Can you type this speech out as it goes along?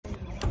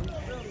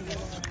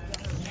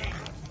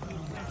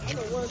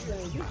one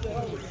thing. This the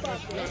hell was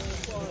popular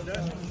as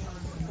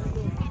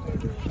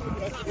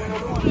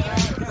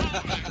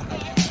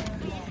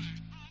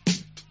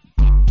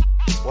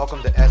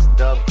Welcome to S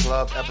Dub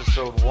Club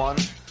Episode 1,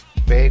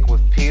 Baek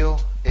W Peel,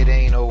 It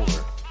Ain't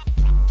Over.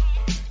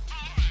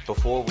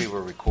 Before we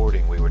were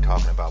recording, we were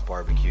talking about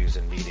barbecues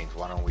and meetings.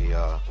 Why don't we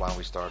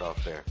start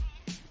off there?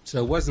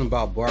 So it wasn't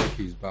about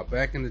barbecues, but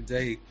back in the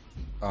day,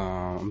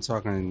 I'm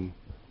talking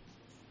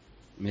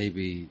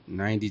maybe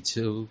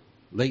 92,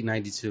 late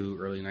 92,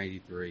 early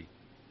 93,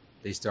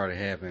 they started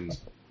having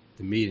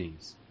the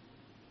meetings.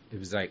 It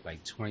was like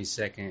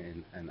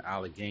 22nd and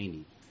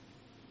Allegheny.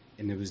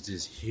 And it was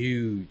this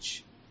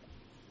huge,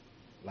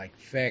 like,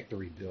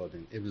 factory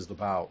building. It was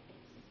about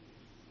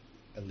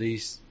at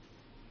least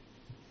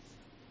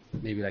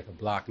maybe like a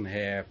block and a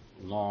half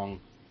long,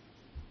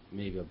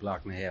 maybe a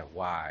block and a half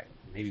wide,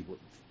 maybe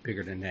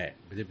bigger than that.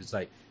 But it was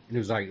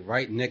like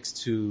right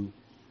next to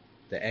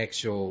the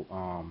actual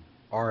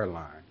R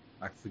line.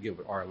 I forget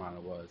what R line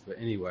it was, but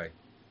anyway,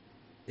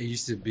 it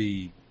used to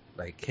be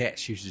like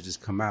cats used to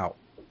just come out,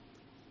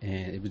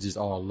 and it was just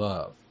all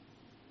love.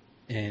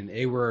 And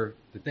the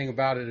thing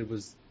about it,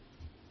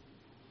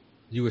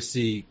 you would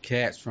see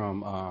cats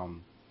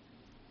from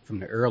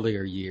the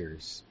earlier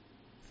years,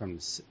 from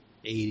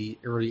the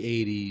early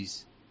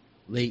 80s,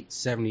 late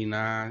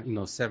 79,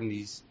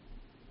 70s,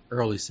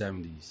 early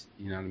 70s,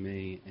 you know what I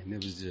mean? And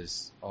it was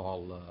just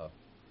all love.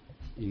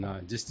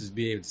 Just to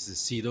be able to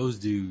see those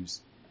dudes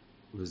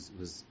was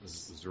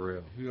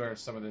real. Who are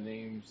some of the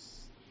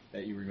names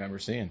that you remember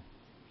seeing?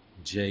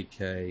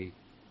 JK,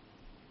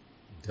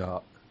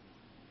 Duck,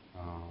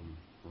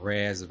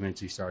 Raz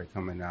eventually started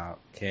coming out,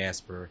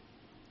 Casper,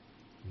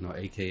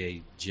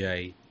 aka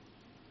J,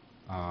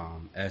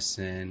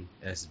 SN,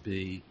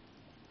 SB,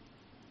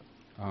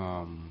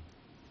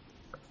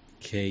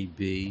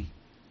 KB,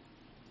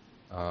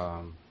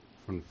 from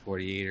the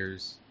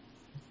 48ers.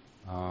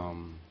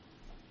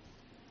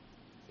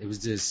 It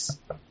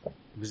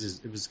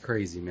was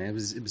crazy, man. It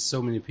was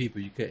so many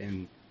people you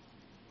couldn't,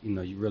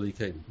 you really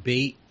couldn't.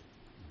 Bait,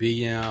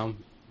 BM,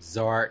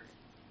 Zark.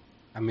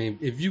 I mean,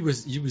 if you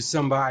was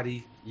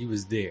somebody, you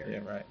was there. Yeah,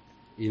 right.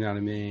 You know what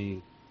I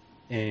mean?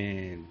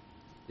 And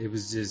it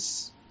was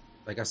just,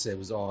 like I said, it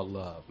was all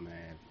love,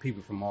 man.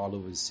 People from all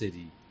over the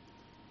city,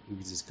 we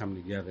would just come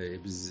together.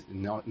 It was,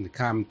 and the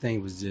common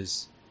thing was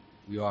just,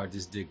 we all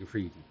just did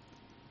graffiti.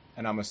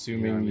 And I'm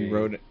assuming you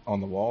wrote it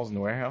on the walls in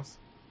the warehouse?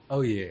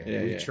 Oh, yeah.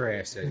 We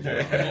trashed that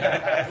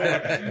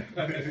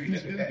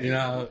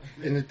joint.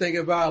 And the thing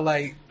about,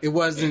 like, it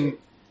wasn't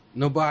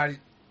nobody,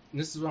 and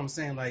this is what I'm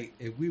saying, like,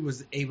 if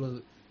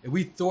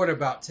we thought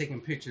about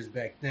taking pictures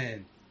back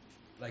then,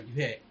 like,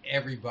 you had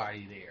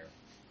everybody there.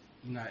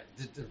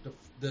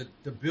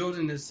 The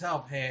building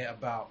itself had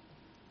about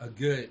a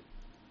good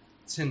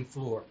 10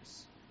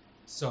 floors.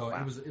 So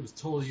wow. It was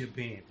totally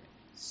abandoned.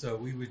 So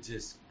we would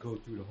just go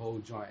through the whole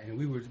joint, and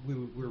we were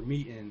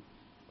meeting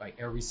like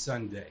every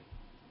Sunday.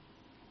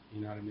 You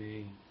know what I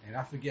mean? And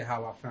I forget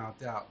how I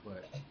found out,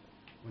 but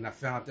when I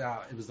found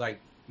out, it was like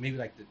maybe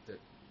like the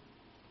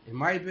it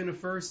might have been the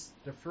first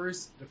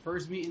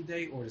meeting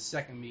day or the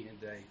second meeting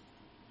day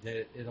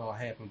that it all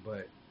happened.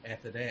 But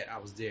after that, I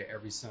was there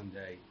every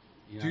Sunday.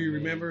 Do you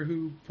remember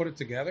who put it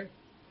together?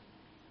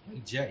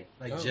 Jay.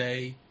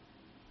 Jay.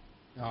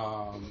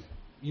 All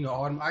them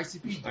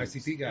ICP dudes.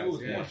 ICP guys. It was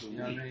once a week. You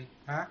know what I mean?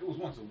 Huh? It was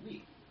once a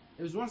week.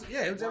 It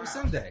was every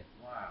Sunday.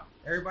 Wow.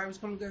 Everybody was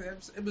coming together.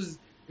 It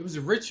was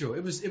a ritual.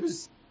 It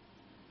was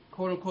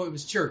quote unquote, it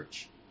was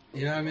church.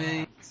 You know what I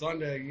mean?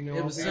 Sunday,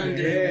 It was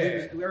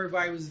Sunday. Yeah.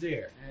 Everybody was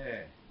there.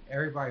 Yeah.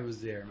 Everybody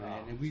was there,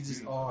 man. And we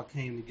just all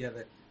came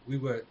together.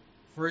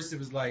 First it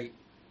was like,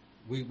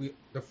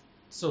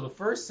 so the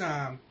first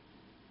time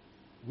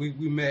we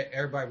met,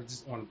 everybody was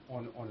just on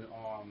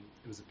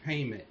it was a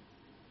payment.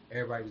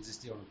 Everybody was just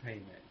still on a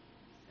payment.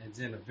 And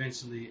then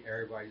eventually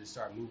everybody just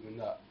started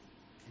moving up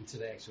into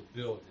the actual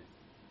building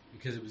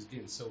because it was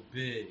getting so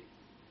big.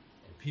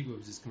 People were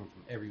just coming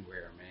from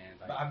everywhere, man.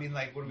 But I mean,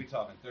 like, what are we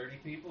talking? 30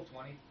 people?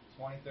 20,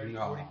 30,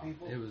 40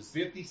 people? It was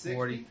 50, 60?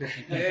 40,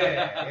 50 people.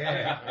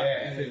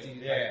 Yeah. 50,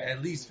 yeah. Like,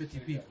 at least 50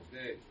 people.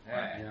 Yeah.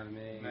 You know what I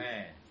mean?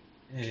 Man.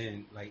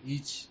 And, like,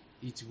 each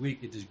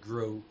week it just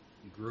grew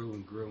and grew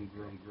and grew and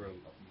grew and grew.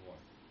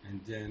 And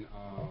then,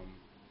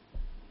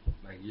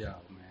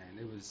 man,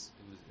 it was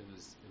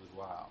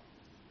wild.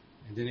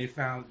 And then they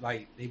found,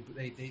 like, they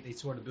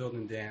tore the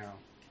building down,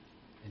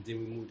 and then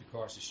we moved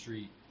across the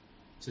street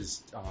to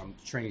the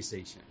train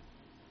station.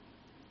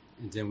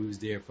 And then we was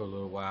there for a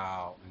little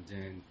while, and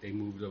then they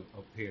moved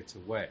up here to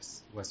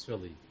West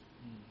Philly,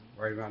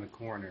 right around the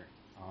corner,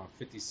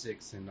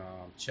 56 and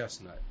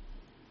Chestnut,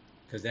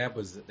 because that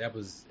was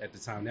at the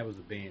time that was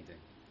abandoned.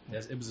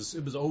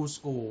 It was old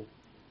school,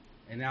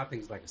 and now I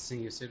think it's like a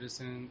senior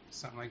citizen,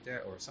 something like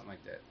that.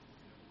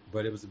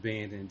 But it was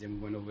abandoned. Then we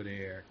went over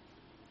there.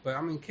 But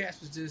I mean,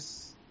 Cash was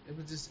just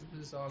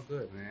all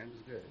good, man. It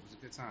was good. It was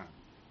a good time.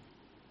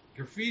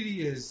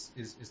 Graffiti is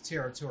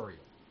territorial.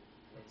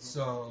 Mm-hmm.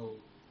 So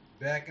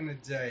back in the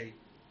day,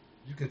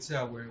 you can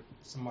tell where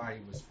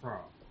somebody was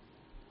from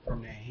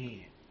their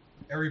hand.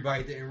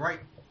 everybody didn't write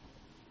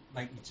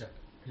like each other.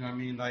 You know what I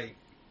mean? Like,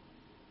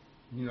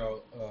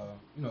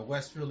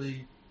 West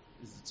Philly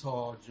is the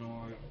tall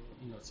joint,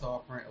 tall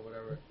print or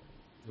whatever.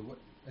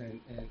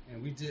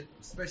 And we did,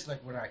 especially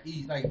like with our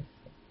E, like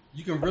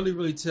you can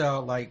really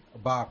tell like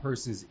by a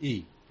person's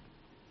E,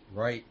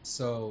 right?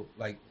 So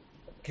like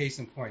case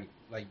in point,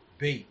 like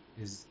Baek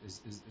is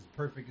a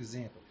perfect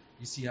example.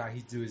 You see how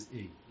he do his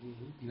E.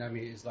 Mm-hmm. You know what I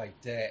mean? It's like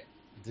that,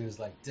 and then it's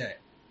like that.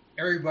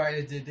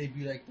 Everybody that did they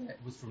be like that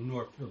was from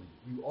North Philly.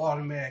 You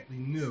automatically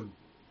knew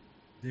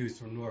they was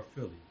from North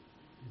Philly.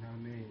 You know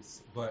what I mean?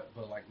 But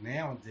like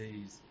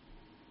nowadays,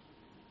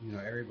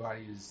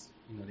 everybody is,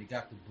 they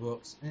got the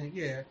books, and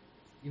yeah,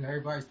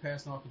 everybody's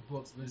passing off the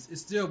books, but it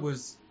still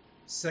was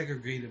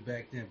segregated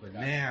back then. But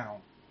now,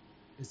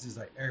 it's just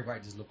like everybody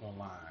just look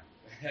online.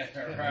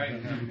 Right. You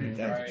know what I mean?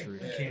 That's right. the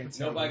truth. You can't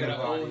tell Nobody got an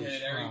nobody old is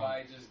head. from-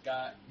 Everybody just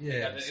got. Yeah,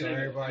 got the so internet.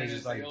 everybody's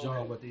just like Internet doing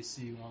old what they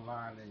see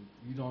online, and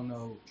you don't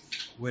know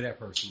where that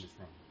person is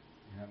from.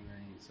 You know what I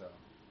mean? So,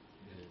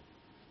 yeah.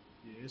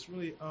 Yeah, it's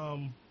really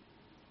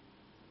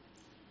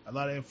a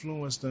lot of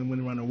influence done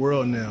went around the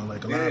world now.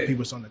 Like a lot of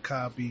people starting to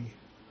copy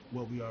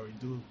what we already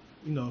do.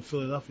 In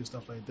Philadelphia,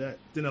 stuff like that.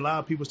 Then a lot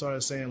of people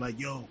started saying like,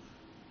 "Yo,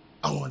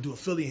 I want to do a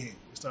Philly hand."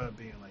 It started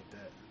being like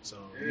that. So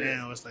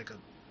now it's like a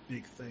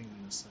big thing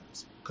in a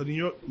sense. Cause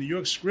New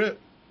York script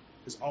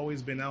has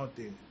always been out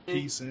there,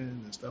 piecing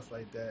and stuff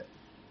like that.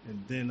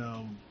 And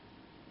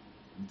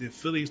then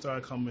Philly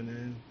started coming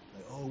in,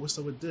 like, "Oh, what's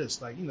up with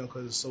this?" Like,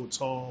 cause it's so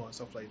tall and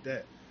stuff like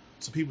that.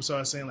 So people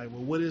started saying like,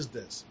 "Well, what is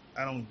this?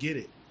 I don't get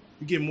it."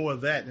 You get more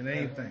of that than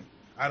anything.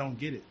 I don't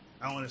get it.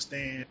 I don't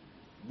understand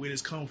where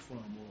this come from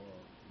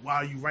or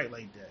why you write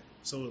like that.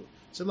 So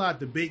it's a lot of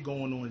debate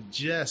going on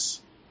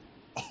just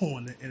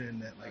on the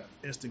internet, like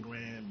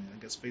Instagram and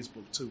I guess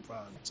Facebook too,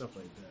 probably stuff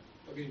like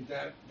that. I mean,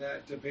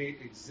 that debate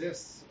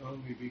exists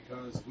only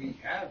because we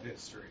have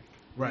history.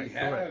 Right, We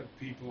have correct.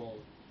 people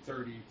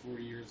 30,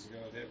 40 years ago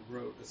that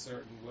wrote a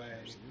certain way.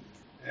 Absolutely.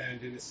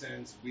 And in a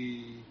sense,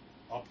 we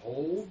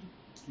uphold,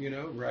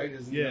 right?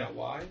 Isn't Yeah. that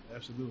why?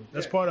 Absolutely.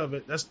 That's Yeah. part of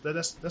it. That's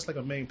like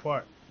a main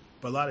part.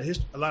 But a lot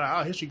of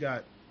our history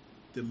got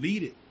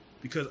deleted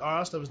because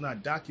our stuff is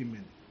not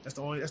documented. That's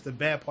the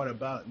bad part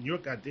about it. New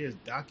York got theirs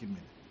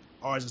documented.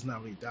 Ours is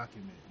not really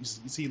documented. You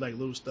see like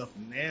little stuff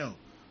now.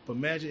 But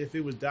imagine if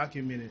it was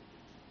documented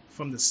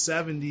from the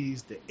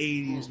 70s, the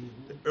 80s,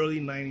 the early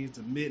 90s,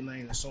 the mid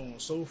 90s, and so on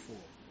and so forth.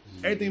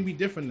 Everything would be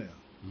different now.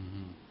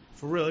 Mm-hmm.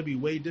 For real, it'd be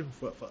way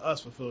different for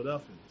us, for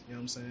Philadelphians. You know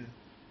what I'm saying?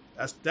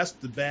 That's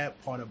the bad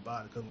part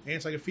about it. Because when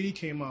anti-graffiti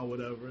came out,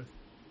 whatever,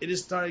 it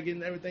just started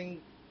getting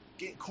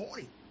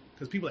corny.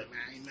 Because people like, man,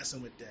 I ain't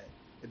messing with that.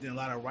 And then a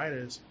lot of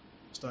writers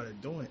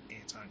started doing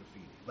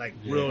anti-graffiti. Like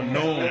real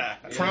known,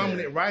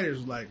 prominent writers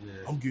was like,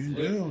 I'm getting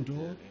down,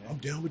 dog. I'm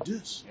down with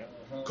this.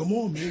 Come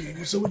on, man.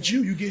 What's up with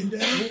you? You getting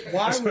down?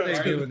 Why were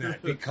they doing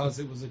that? Because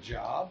it was a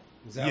job?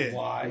 Is that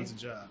why? It was a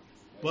job.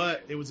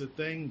 But it was a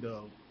thing,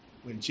 though.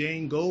 When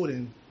Jane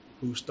Golden,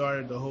 who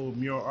started the whole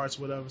mural arts,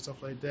 whatever,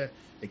 stuff like that,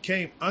 it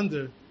came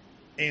under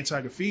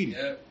anti-graffiti,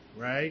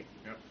 right?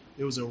 Yep.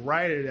 It was a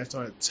writer that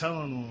started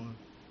telling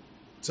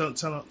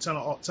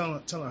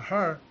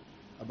her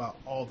about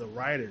all the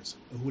writers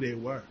and who they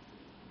were.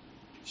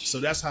 So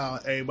that's how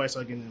everybody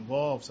started getting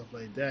involved, stuff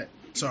like that.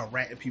 Started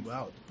ratting people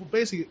out. But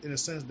basically, in a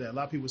sense that a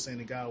lot of people were saying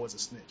the guy was a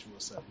snitch or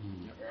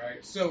something.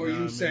 Right. So are You know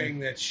you what I saying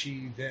that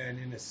she then,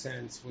 in a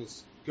sense,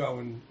 was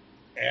going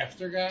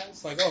after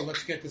guys? Like, oh,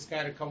 let's get this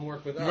guy to come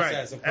work with us Right.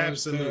 as opposed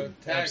Absolutely. to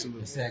tagging.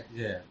 Absolutely.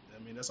 Exactly. Yeah.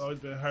 I mean, that's always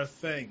been her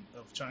thing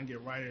of trying to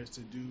get writers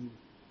to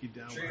get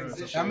down with her.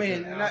 Transition. I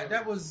mean, Yeah. and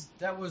that was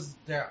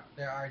their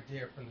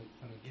idea from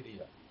the giddy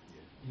up.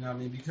 You know what I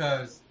mean?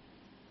 Because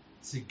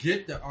to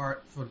get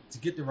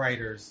the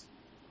writers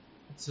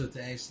to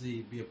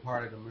actually be a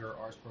part of the Mirror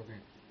Arts program,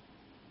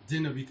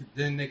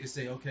 then they could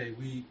say, okay,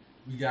 we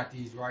got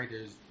these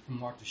writers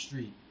from off the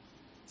street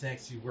to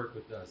actually work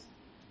with us.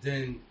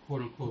 Then,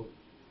 quote unquote,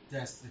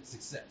 that's the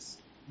success.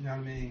 You know what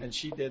I mean? And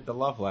she did the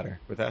love letter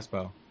with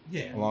Espo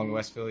Yeah. along the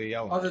West Philly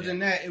IAO. Other than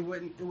that, it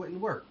wouldn't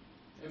work.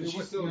 I mean,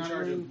 she's still in You know what I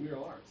charge mean? of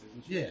mural arts,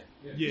 isn't she? Yeah.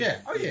 Yeah.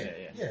 Yeah. Oh yeah.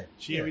 Yeah, Yeah.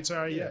 She ain't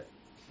retired yet.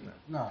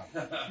 No.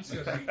 She's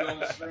still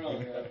going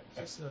strong.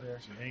 She's still there.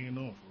 She's hanging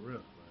on for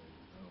real.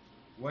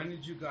 When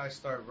did you guys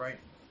start writing?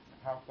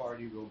 How far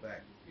do you go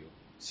back?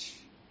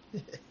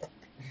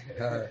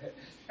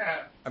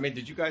 I mean,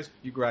 you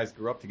guys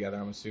grew up together,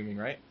 I'm assuming,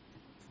 right?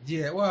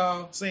 Yeah.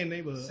 Well, Same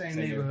neighborhood. same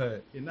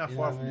neighborhood. Yeah, not You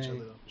far know from what each I other,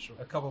 mean? though, for sure.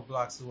 A couple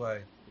blocks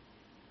away.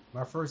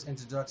 My first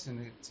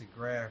introduction to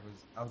graph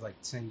I was like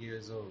 10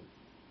 years old.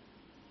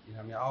 You know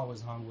what I mean? I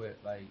always hung with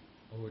like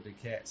older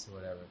cats or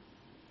whatever.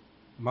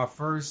 My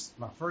first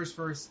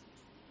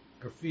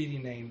graffiti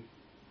name,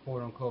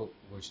 quote unquote,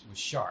 was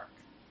Shark.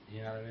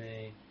 You know what I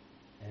mean?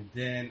 And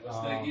then What's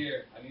that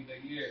year? I need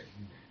that year.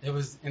 it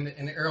was in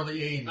the early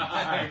 80s. You know what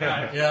I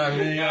got it. I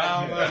mean?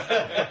 I don't know.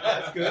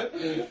 That's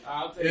good.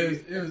 I'll take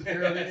it. It was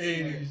early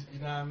 80s. You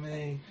know what I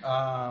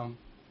mean?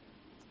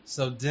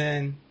 So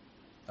then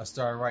I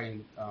started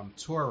writing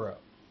Toro.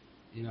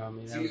 You know what I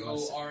mean? That was my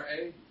Tora?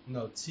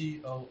 No,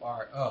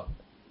 Toro.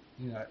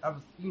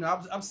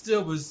 I'm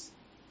still was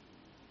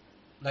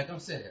like I'm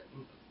saying,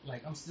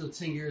 like I'm still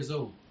 10 years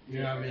old. You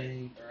know what I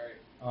mean? Right.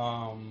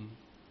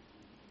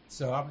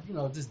 So I'm,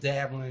 just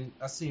dabbling.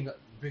 I seen the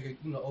bigger,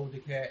 older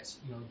cats,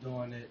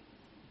 doing it.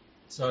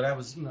 So that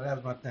was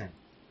my thing.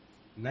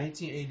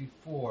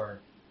 1984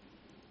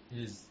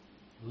 is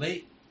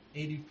late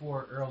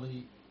 84,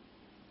 early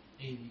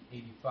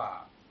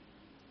 85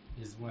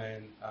 is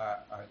when I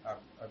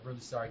really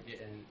started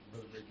getting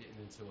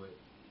into it.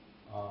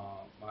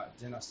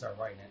 Then I started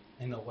writing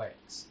it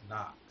NOX,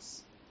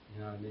 Knox. You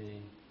know what I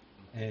mean?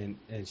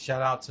 And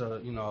shout out to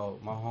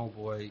my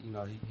homeboy.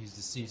 He's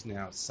deceased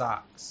now.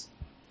 Sox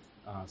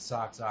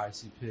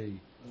ICP.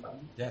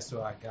 That's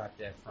where I got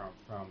that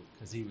from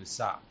because he was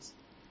Sox.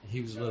 And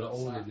he was a little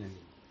older than me.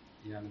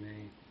 You know what I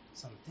mean?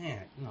 So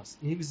damn,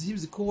 he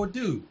was a cool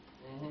dude.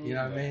 Mm-hmm. You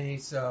know what I mean?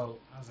 So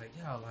I was like,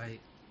 yo, I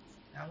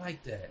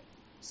like that.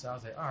 So I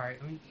was like, all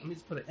right, let me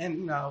just put an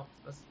N,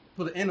 let's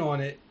put an N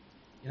on it.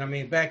 You know what I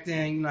mean? Back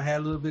then, I had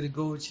a little bit of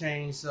gold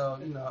chain, so,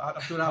 I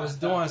thought I was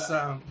doing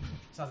something.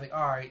 So I was like,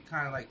 all right,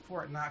 kind of like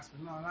Fort Knox,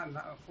 but no,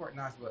 not Fort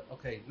Knox, but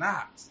okay,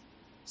 Knox.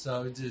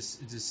 So it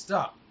just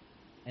stuck.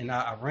 And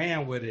I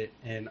ran with it,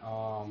 and,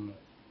 I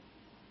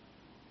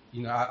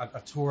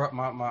tore up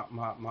my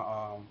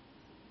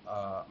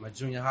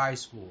junior high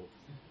school,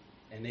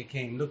 and they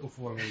came looking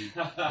for me.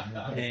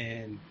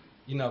 And,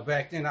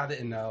 back then I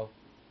didn't know.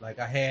 Like,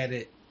 I had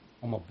it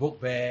on my book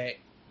bag,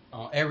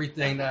 on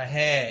everything that I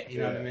had, you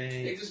know what I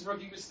mean? They just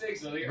rookie mistakes,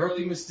 though.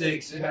 Rookie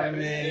mistakes, you know what I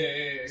mean? Yeah,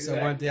 exactly.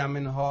 So one day I'm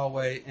in the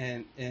hallway,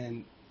 and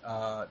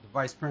the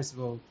vice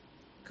principal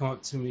come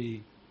up to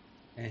me,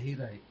 and he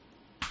like,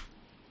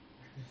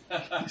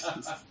 I've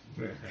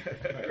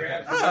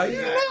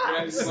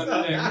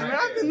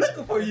been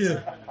looking for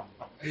you.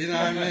 You know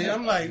what I mean?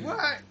 I'm like,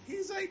 what?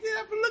 He's like,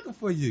 yeah, I've been looking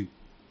for you.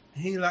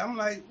 I'm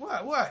like,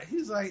 what?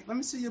 He's like, let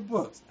me see your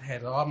books. I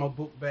had all my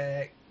book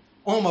bag,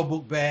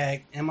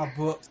 and my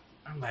books.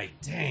 I'm like,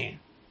 damn.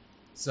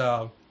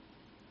 So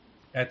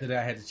after that,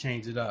 I had to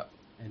change it up.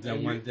 And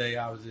then one day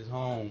I was at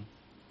home.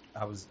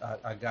 I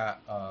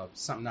got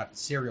something out the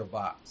cereal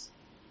box,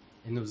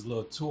 and it was a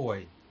little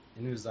toy,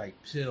 and it was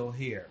like pill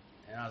here,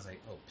 and I was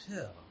like, oh,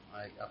 pill.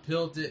 Like I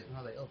pilled it, and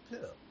I was like, oh,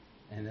 pill.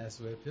 And that's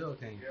where pill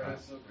came from.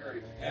 That's so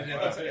crazy.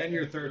 And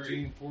you're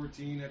 13,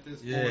 14 at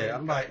this point. Yeah,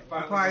 I'm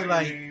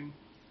probably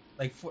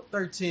like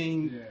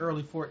 13,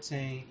 early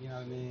 14. You know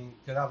what I mean?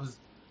 Because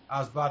I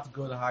was about to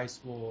go to high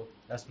school.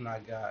 That's when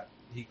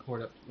he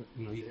caught up.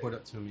 He caught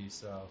up to me.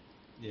 So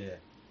yeah.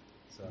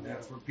 So and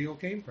that's where Peel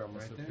came from,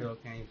 that's right where there. Peel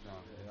came from.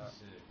 Yeah.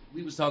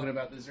 We was talking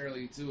about this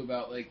earlier too,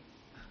 about like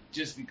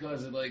just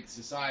because of like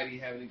society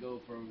having to go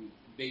from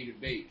bay to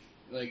bake.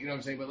 Like, you know what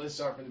I'm saying? But let's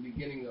start from the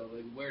beginning though.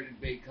 Like, where did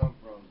bake come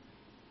from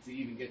to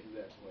even get to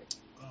that point?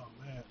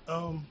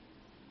 Oh man,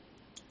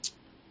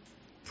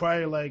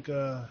 probably like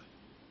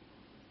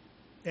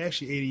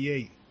actually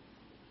 88.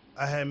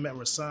 I had met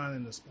Rasan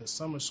in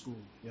summer school.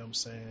 You know what I'm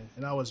saying?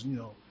 And I was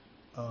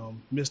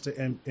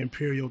Mr.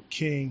 Imperial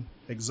King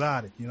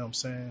Exotic. You know what I'm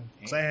saying?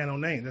 Because I had no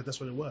name. That's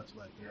what it was.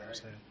 Like, you know what I'm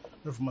saying?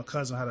 Learned from my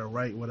cousin how to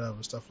write,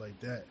 whatever, stuff like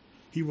that.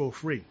 He wrote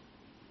free.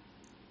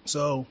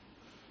 So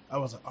I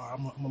was like,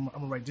 oh, I'm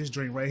gonna write this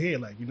drink right here,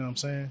 like, you know what I'm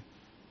saying?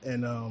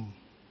 And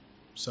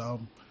so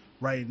I'm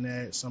writing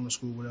that, summer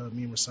school, whatever,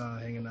 me and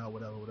Rasan hanging out,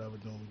 whatever,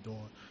 doing.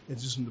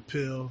 Introducing the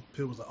Pill.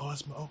 Pill was like, oh,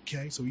 it's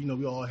okay. So,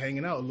 we all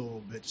hanging out a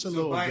little bit. Just a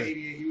little by bit.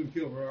 88, you and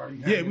Pill were already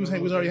Yeah, we was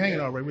already hanging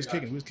out, right? We was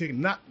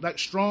kicking. Not like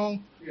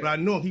strong, but I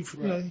knew him. He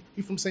from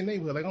the same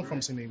neighborhood. Like, I'm from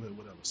the same neighborhood,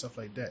 whatever, stuff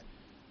like that.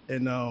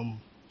 And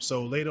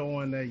so later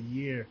on that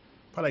year,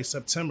 probably like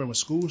September when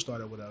school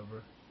started,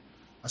 whatever,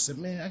 I said,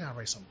 man, I gotta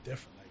write something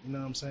different. Like, you know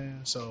what I'm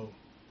saying? So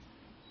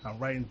I'm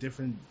writing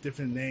different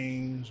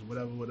names,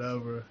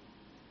 whatever.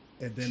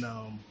 And then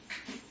I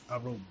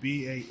wrote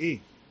BAE.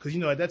 Because,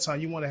 at that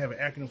time, you want to have an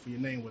acronym for your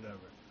name, whatever.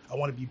 I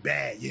want to be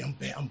bad. Yeah, I'm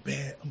bad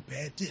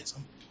this.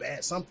 I'm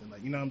bad something.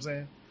 Like, you know what I'm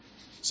saying?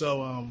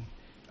 So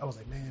I was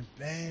like, man,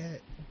 bad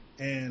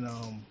and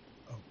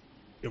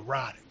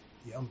erotic.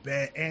 Yeah, I'm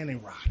bad and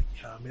erotic.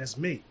 You know what I mean? That's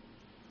me.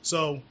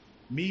 So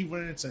me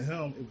running into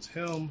him, it was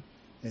him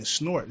and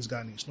Snort, this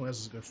guy named Snort. That's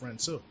his good friend,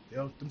 too. They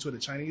went to the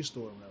Chinese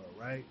store or whatever,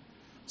 right?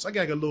 So I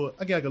got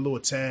like a little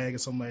tag or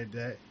something like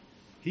that.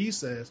 He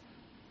says,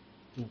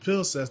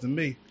 Pill says to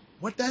me,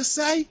 what that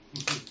say?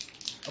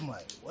 I'm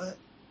like, what?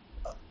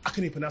 I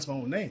couldn't even pronounce my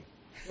own name.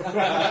 You know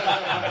what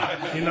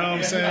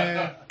I'm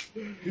saying?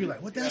 He was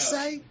like, what that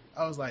say?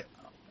 I was like,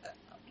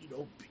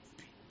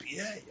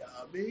 B-A,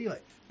 I mean,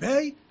 like,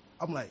 Bay?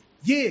 I'm like,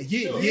 yeah. That's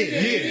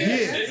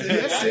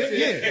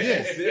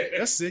it,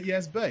 That's it. Yeah,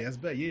 that's Bay.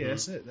 Yeah,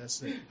 that's it.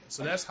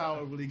 So that's how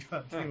it really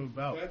came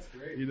about. That's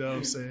great. You know what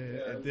I'm saying?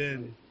 Yeah, and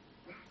then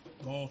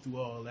going through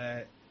all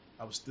that,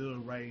 I was still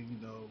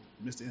writing,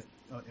 Mr.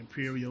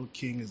 Imperial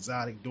King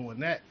Exotic, doing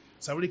that.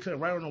 So I really couldn't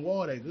write on the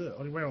wall that good.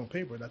 Only write on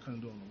paper, and I couldn't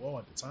do it on the wall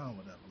at the time,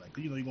 whatever. Like,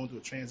 you're going through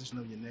a transition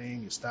of your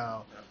name, your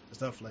style, and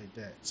stuff like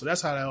that. So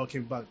that's how that all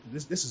came about.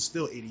 This is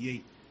still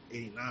 88,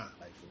 89,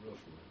 like, for real.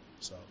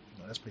 So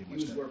that's pretty He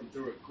much was that. working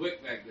through it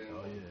quick back then.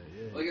 Oh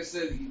yeah. Like I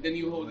said, then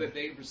you hold that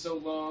name for so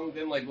long.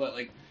 Then like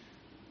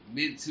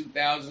mid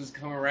 2000s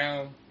come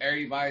around,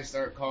 everybody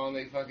start calling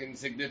they fucking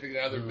significant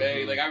other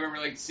Bay. Like I remember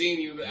like seeing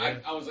you, but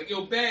I was like,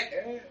 yo, Beck,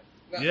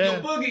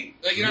 yo, Boogie.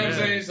 Like you know what I'm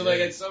saying? So like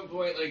at some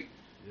point like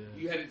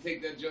you had to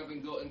take that jump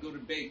and go to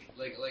Bake.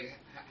 Like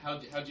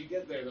how'd you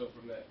get there though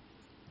from that?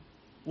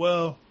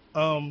 Well,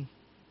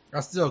 I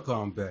still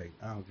call him Bay.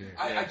 I don't care.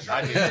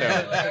 I do too.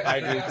 I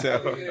do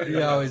too.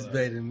 He always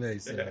baited me.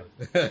 So.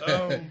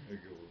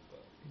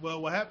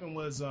 Well, what happened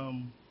was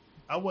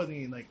I wasn't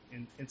even like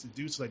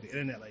introduced to like the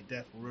internet like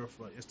that for real,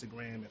 for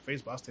Instagram and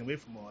Facebook. I was staying away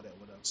from all that,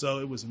 whatever. So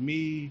it was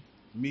me,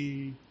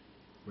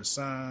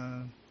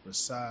 Rasan,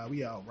 Rasai.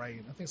 We out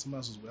writing. I think someone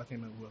else was with. I can't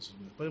remember who else was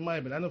with, but it might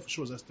have been. I know for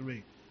sure it was us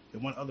three.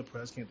 And one other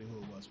person, I can't think who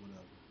it was,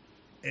 whatever.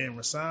 And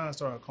Rasan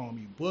started calling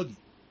me Boogie.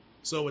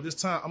 So at this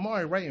time, I'm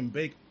already writing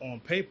Bake on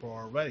paper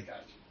already.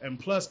 Gotcha. And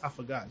plus, I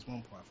forgot. It's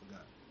one part I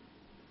forgot.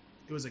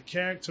 It was a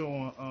character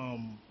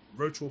on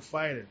Virtual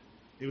Fighter.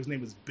 His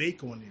name was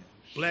Bake on there.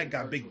 Black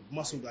guy, big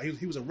muscle guy.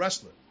 He was a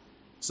wrestler.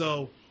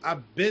 So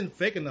I've been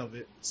thinking of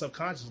it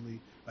subconsciously.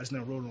 I just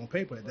never wrote it on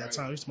paper at that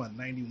time. It was about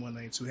 91,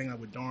 92, hanging out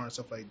with Darn and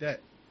stuff like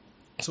that.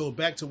 So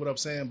back to what I'm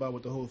saying about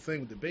with the whole thing,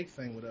 with the Bake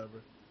thing,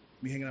 whatever.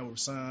 Me hanging out with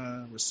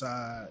Rasan,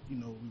 Rasad, we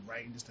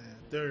writing this, that, and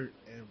the third.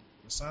 And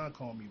Rasan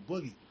called me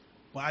Boogie.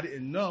 But I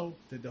didn't know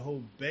that the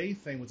whole Bay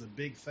thing was a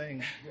big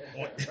thing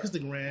on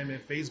Instagram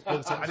and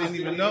Facebook. So I didn't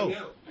even know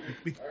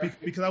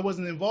because I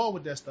wasn't involved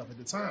with that stuff at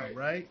the time,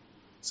 right?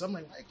 So I'm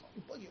like, why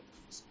call me Boogie?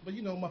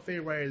 But my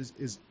favorite writer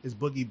is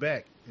Boogie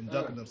Back and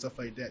Ducking them, stuff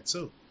like that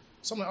too.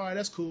 So I'm like, all right,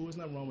 that's cool. There's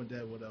nothing wrong with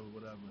that, whatever.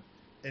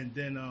 And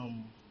then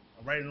I'm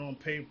writing on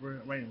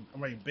paper. I'm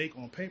writing Bake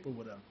on paper,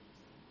 whatever.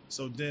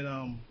 So then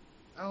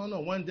I don't know.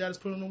 One day I just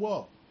put it on the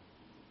wall.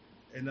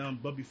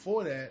 And but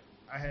before that,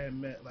 I had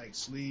met like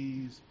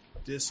Sleaze,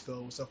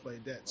 Disco, stuff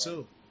like that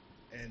too.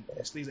 And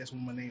Sleaze asked me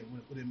my name,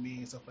 what it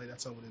means, stuff like that. I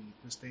told him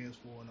what it stands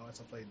for and all that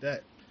stuff like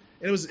that.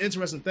 And it was an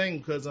interesting thing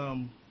because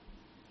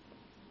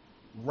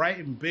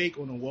writing Bake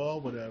on the wall,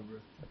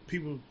 whatever,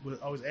 people would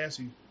always ask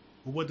you,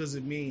 well, what does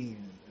it mean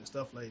and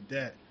stuff like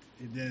that.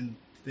 And then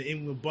the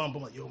England bump,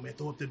 I'm like, yo, man,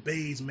 throw up the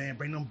bays, man,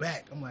 bring them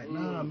back. I'm like,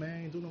 nah,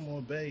 man, ain't do no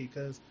more Bay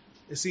because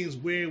it seems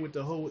weird with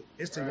the whole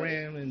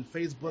Instagram and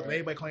Facebook and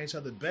everybody calling each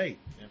other Bay.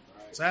 Yeah.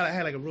 So I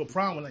had like a real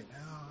problem. Like,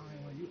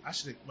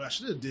 what I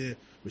should have did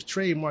was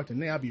trademark the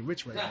name. I'd be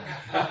rich right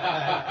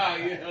now.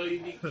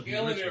 You'd be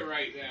killing it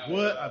right now.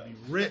 What? I'd be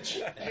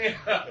rich.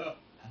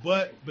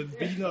 But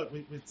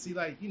see,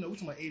 like, we're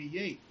talking about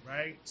 88,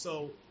 right?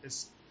 So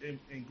it's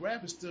and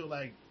graph is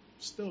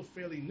still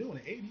fairly new in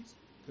the 80s.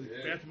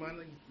 Because graph came out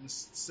in the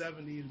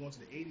 70s, going to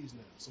the 80s now.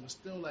 So it's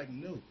still like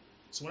new.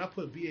 So when I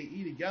put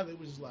BAE together, it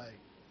was just like,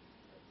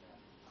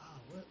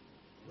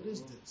 what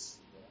is this?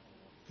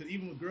 Because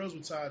even when girls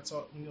would try to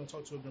talk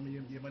to a girl,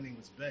 my name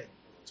was Bay,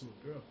 to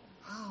a girl.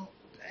 Oh,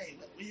 Bay,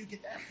 where you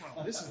get that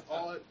from? This is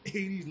all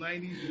 80s,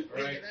 90s.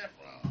 Where you get that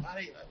from?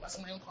 Why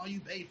somebody gonna call you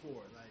Bay for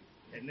it?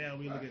 Like, and now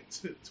we look at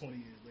 20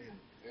 years later.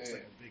 It's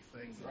like a big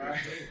thing.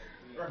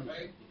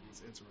 Right.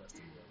 It's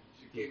interesting.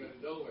 She came out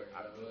of nowhere.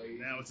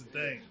 Now it's a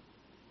thing.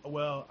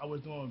 Well, I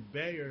was doing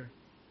Bayer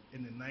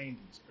in the 90s,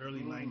 early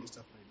 90s,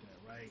 stuff like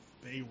that, right?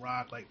 Bay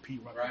Rock, like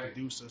Pete Rock, the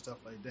producer, stuff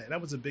like that. And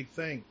that was a big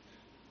thing.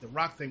 The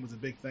rock thing was a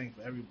big thing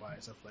for everybody,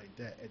 stuff like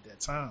that at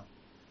that time.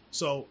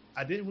 So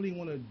I didn't really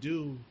want to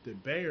do the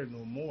Bayer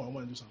no more. I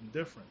want to do something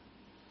different.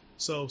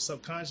 So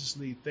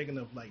subconsciously thinking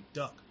of like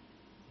Duck,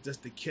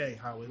 just the K,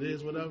 how it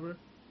is, whatever. And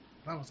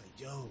I was like,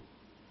 yo,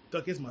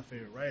 Duck is my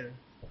favorite writer.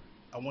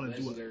 I want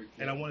to do it,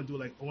 and I want to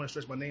do I want to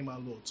stretch my name out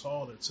a little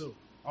taller too.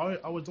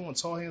 I was doing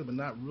tall hands, but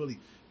not really.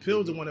 Pill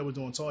was the one that was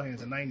doing tall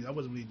hands in the 90s. I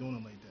wasn't really doing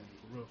them like that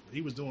for real.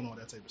 He was doing all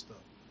that type of stuff.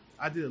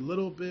 I did a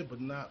little bit, but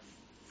not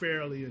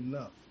fairly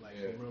enough. Like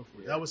for real.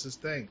 That was his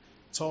thing.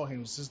 Tall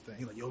hands was his thing.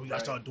 He's like, yo, we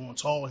gotta start doing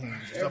tall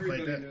hands and stuff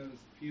like that. Knows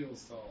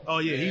Peel's tall. Oh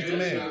yeah, he's the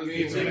man.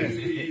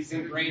 He's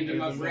ingrained in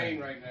my brain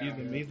right now.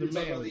 He's the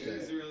man with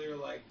that. Earlier,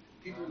 like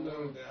people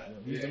know that.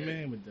 He's the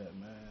man with that,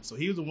 man. So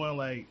he was the one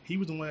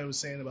that was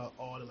saying about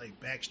all the like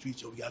back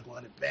streets. Yo, we gotta go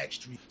on the back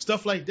street,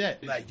 stuff like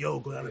that. Like, yo,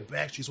 go down the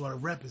back streets where the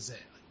rep is at.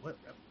 Like, what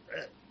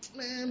rep?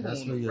 Man,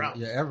 that's where your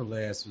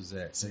Everlast was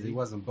at. So he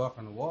wasn't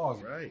buffing the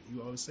walls. Right.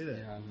 You always say that.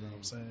 Yeah, I know. You know what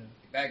I'm saying?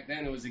 Back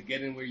then, it was a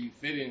get in where you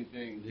fit in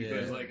thing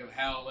because of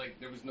how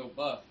there was no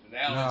buff. And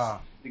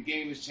now the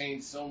game has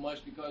changed so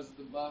much because of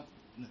the buff.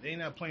 They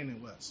not playing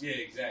in West. Yeah,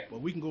 exactly.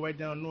 But we can go right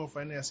down north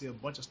right now and see a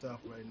bunch of stuff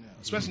right now,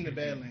 especially in the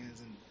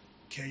Badlands and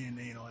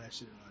KNA and all that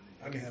shit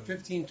around there. I mean,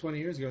 15, 20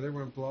 years ago, there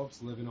weren't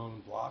blow-ups living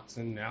on blocks,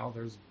 and now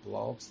there's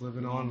blow-ups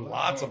living on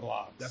lots of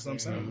blocks. That's what I'm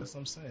saying. That's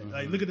what I'm saying.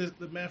 Like, look at this.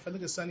 The matter of fact,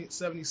 look at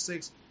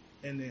 76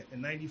 and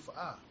 95.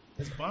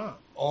 It's bomb.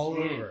 All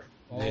over.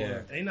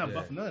 They not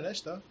buffing none of that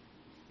stuff.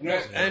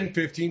 And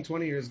 15,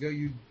 20 years ago,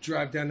 you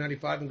drive down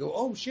 95 and go,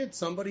 oh, shit,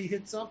 somebody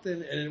hit something,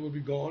 and it would be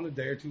gone a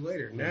day or two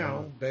later.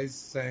 Now, Bay's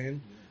saying,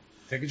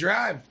 take a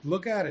drive,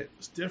 look at it.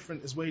 It's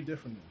different. It's way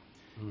different now.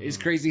 It's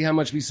crazy how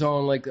much we saw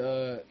on like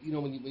when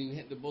you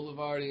hit the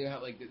boulevard, you know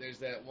how like there's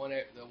that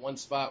one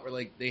spot where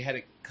like they had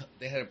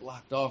it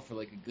blocked off for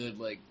like a good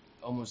like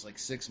almost like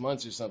 6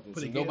 months or something.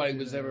 So nobody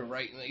was ever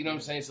right. You know what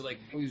I'm saying? So like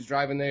we was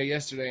driving there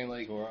yesterday and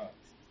like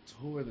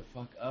tore the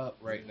fuck up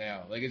right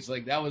now. Like it's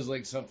like that was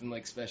like something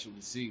like special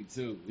to see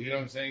too. You know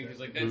what I'm saying? Because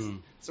like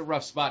it's a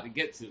rough spot to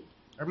get to.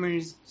 I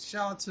mean,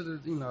 shout out to the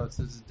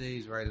to the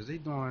Days writers. They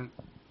doing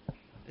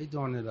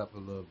it up a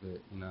little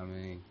bit. You know what I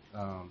mean?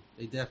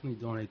 They definitely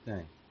doing their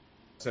thing.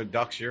 So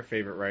Duck's your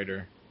favorite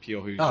writer.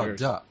 Peel, who's Oh, yours?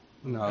 Duck.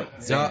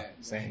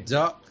 Same.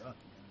 Duck. Go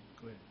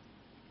ahead.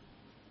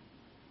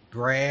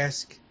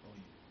 Brask.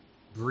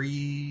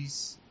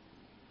 Breeze.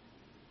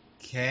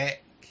 Cat.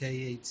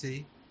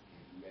 K-A-T.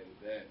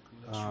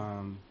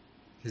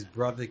 His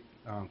brother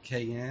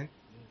KN.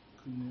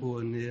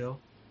 Cool Neil.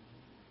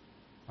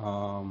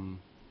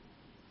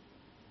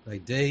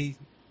 Like they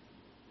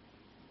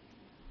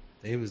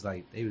was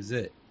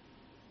it.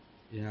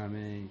 You know what I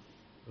mean?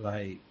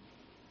 Like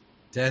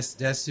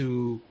that's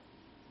who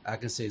I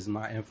can say is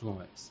my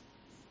influence.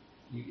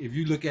 If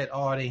you look at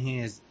all their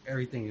hands,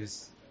 everything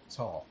is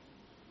tall.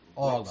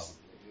 All of them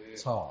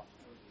tall.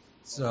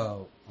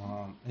 So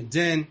and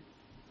then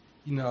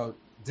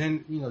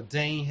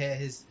Dane had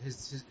his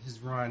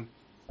run,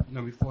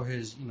 before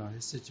his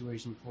his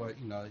situation before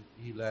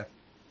he left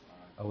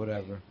or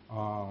whatever.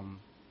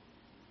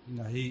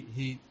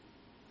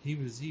 He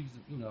was an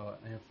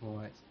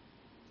influence.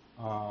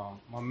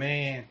 My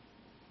man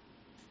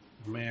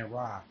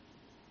Ra,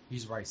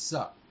 he's right.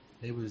 Sup.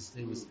 They was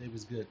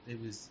good. They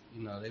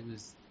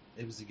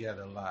was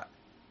together a lot.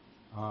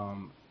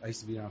 I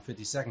used to be on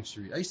 52nd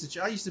Street. I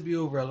used to be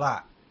over a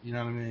lot. You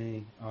know what I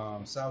mean?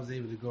 So I was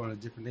able to go into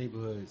different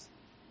neighborhoods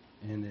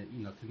and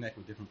connect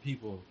with different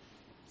people.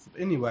 So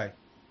anyway,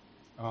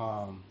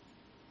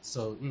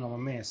 so my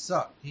man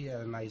Sup, he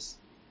had a nice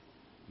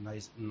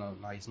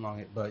long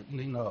hair, but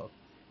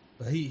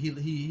but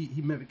he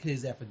mimicked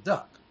kids after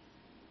Duck.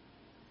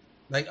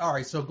 Like, all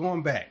right, so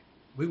going back,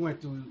 we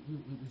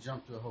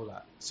jumped through a whole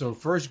lot. So the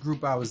first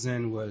group I was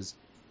in was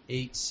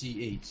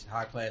HCH,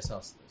 High Class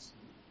Hustlers.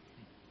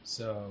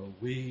 So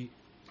we,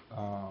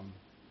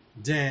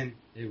 then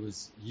it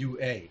was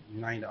UA,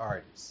 United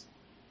Artists.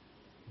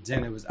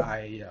 Then it was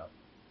IAO,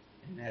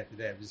 and after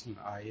that it was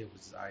IAO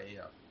was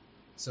IAO.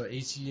 So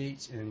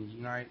HCH and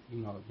United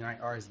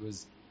Artists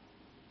was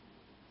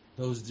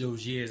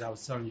those years I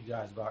was telling you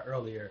guys about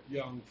earlier.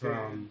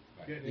 From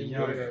the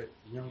younger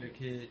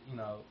kid,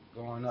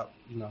 growing up,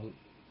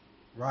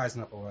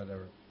 rising up or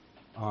whatever.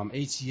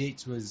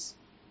 HCH was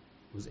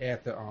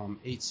after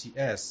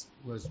HCS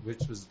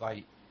which was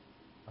like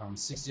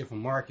 60th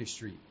and Market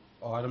Street.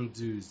 All them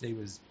dudes, they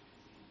was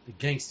the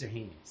gangster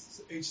hands.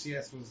 So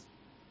HCS was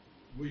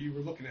where you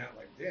were looking at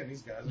like, damn,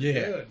 these guys are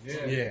good.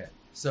 Yeah.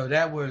 So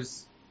that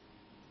was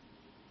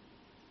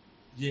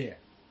we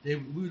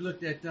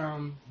looked at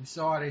them, we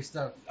saw their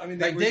stuff. I mean,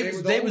 they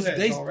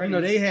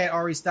had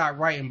already stopped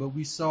writing, but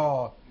we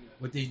saw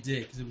what they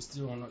did because it was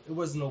still on. It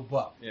wasn't no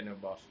buck. Yeah, no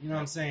boss. You know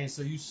what I'm saying?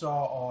 So you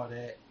saw all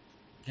that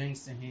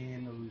gangster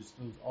hand,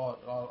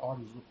 all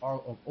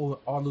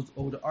those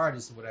older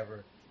artists or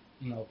whatever,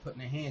 putting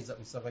their hands up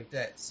and stuff like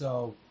that.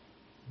 So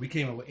we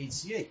came up with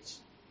HCH.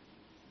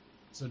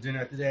 So then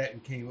after that, we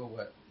came up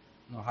with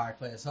High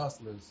Class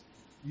Hustlers.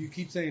 You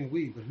keep saying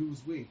we, but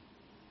who's we?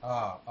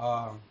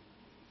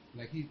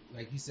 Like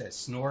he said,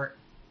 Snort,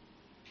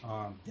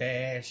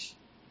 Dash,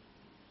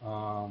 you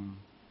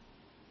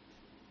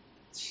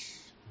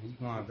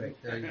going back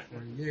 30,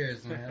 40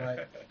 years,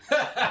 man.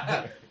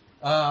 Like,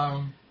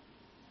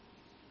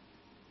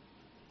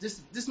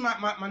 this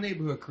my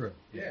neighborhood crew.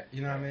 Yeah.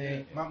 You know what I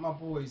mean? Yeah. My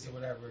boys or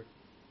whatever.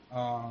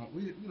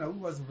 We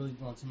wasn't really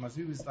doing too much.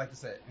 We was, like I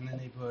said, in the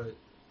neighborhood.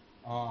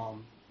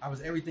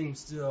 Everything was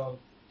still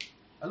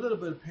a little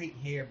bit of paint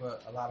here,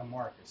 but a lot of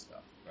marker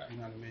stuff. Right. You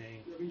know what I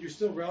mean? I mean, you're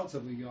still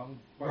relatively young,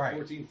 right?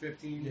 14,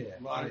 15. Yeah.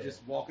 A lot of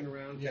just walking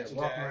around, catching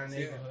walking tags. around the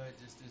neighborhood,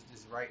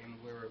 just writing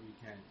wherever we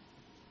can.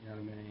 You know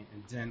what I mean?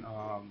 And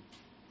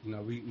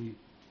then,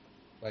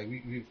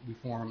 we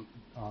formed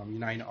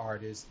United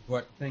Artists.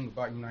 But the thing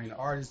about United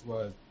Artists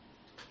was,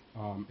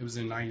 it was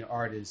United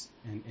Artists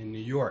in New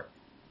York.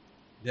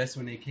 That's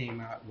when they came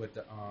out with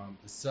the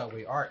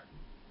Subway Art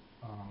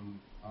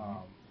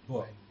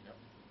book.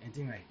 And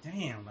then like,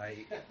 damn,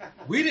 like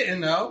we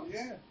didn't know.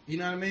 Yeah. You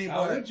know what I mean?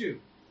 How would you?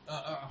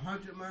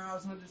 100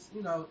 miles, in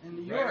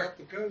New Right York. up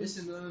the coast.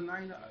 It's another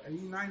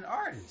United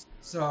Artists.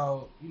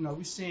 So,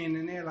 we seeing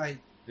in there like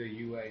the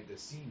UA, the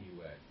scene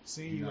UA.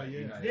 Scene UA,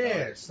 yeah.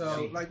 Yeah.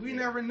 So like we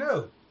never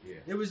knew. Yeah.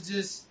 It was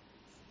just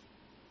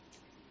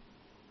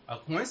a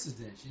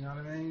coincidence, you know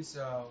what I mean?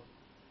 So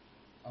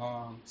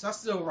so I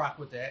still rock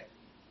with that.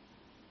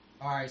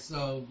 All right,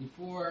 so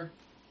before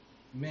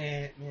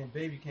man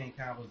Baby came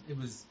combos, it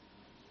was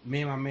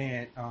me and my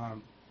man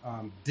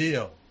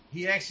Dill.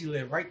 He actually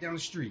lived right down the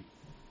street.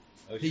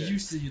 Okay. He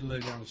used to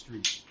live down the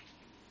street,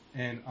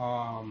 and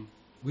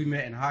we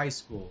met in high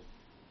school.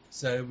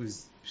 So it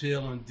was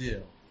Peel and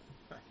Dill,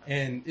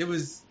 and it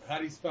was How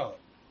do you spell it?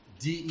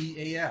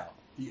 DEAL.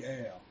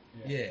 DAL.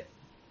 Yeah.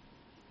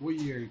 What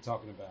year are you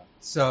talking about?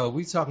 So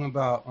we talking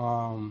about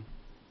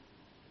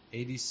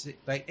 86,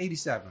 like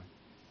 87.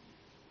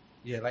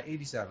 Yeah, like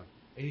 87,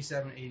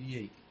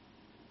 88.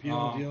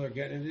 Peel and Deal are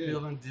getting it in.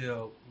 Peel and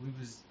Deal.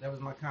 That was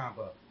my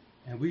combo,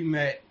 and we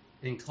met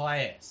in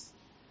class.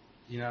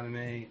 You know what I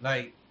mean?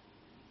 Like,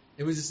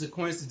 it was just a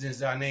coincidence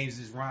that our names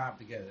just rhymed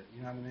together.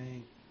 You know what I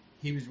mean?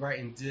 He was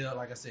writing Dill,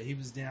 like I said, he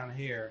was down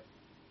here,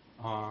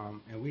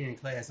 and we in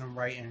class. I'm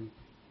writing,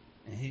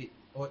 and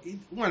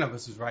one of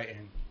us was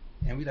writing,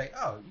 and we like,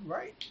 oh, you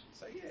write?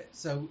 So yeah.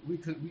 So we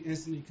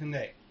instantly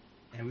connect,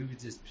 and we would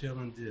just Peel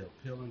and Deal.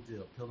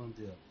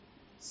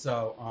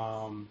 So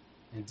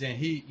and then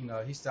he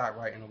started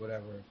writing or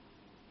whatever,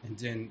 and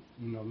then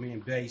me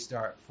and Bay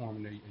start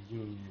forming a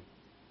union,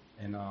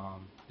 and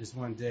this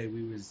one day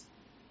we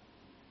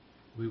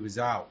was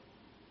out.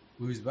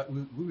 We was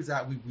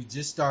out. We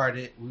just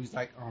started. We was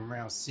like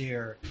around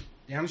Sierra,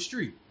 down the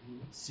street,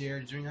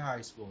 Sierra Junior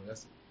High School.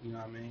 That's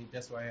what I mean.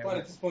 That's why I had. But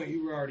at this point,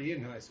 you were already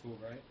in high school,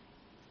 right?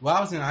 Well, I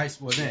was in high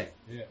school then.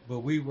 Yeah. But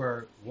we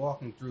were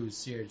walking through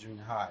Sierra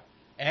Junior High.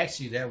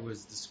 Actually, that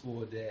was the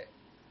school that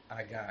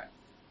I got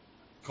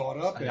caught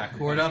up in.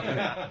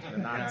 You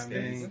know what I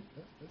mean?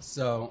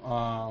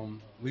 So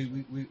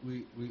we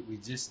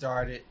just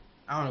started.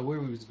 I don't know where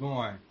we was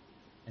going,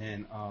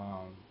 and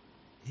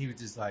he was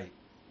just like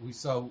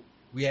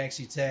we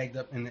actually tagged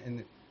up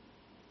in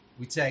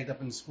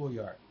the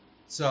schoolyard.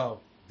 So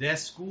that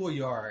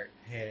schoolyard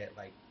had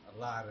like a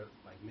lot of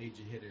like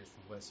major hitters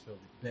from West Philly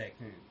back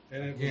then.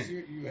 And it was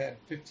you had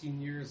 15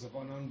 years of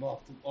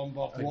unbuffed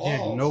walls.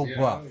 Again, no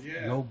buff,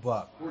 no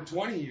buff. Or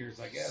 20 years,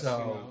 I guess.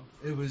 So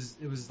it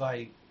was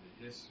like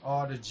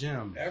all the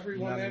gym.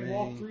 Everyone that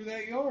walked through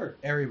that yard.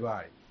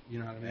 Everybody. You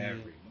know what I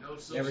mean?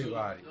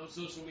 Everybody. No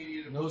social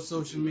media. No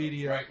social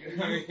media. Right.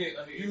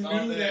 You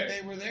knew that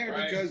they were there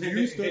because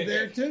you stood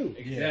there too.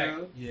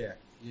 Exactly.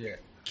 Yeah.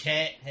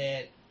 Cat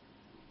had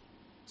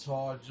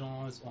tall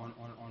joints on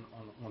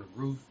the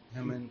roof.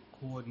 Him and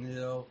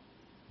Cornell.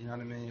 You know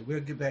what I mean?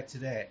 We'll get back to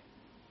that.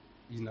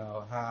 You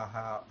know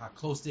how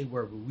close they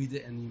were, but we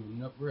didn't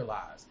even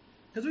realize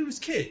because we was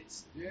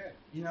kids. Yeah.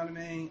 You know what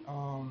I mean?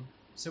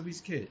 So we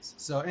was kids.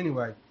 So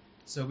anyway,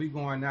 we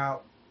going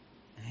out,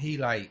 and he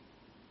like.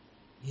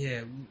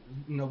 Yeah,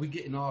 we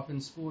getting off in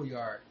the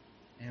schoolyard,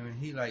 and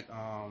he like,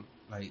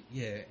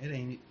 yeah, it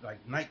ain't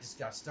like night just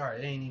got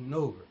started. It ain't even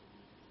over.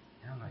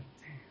 And I'm like,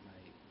 damn,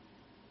 like,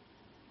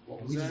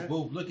 what was we that? just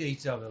both look at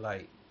each other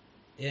like,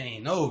 it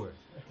ain't over.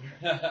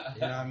 You know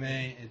what I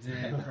mean? And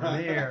then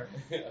from there,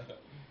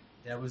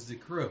 that was the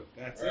crew.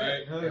 That's right.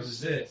 it. That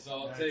was it. That's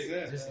all it That's takes.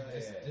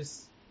 it.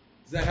 Just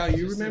Is that how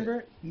you remember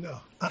it? No.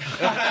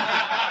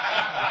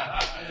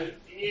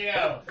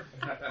 Yeah.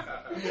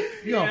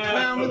 you don't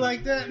clown me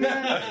like that,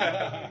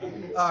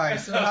 man. All right,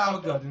 so how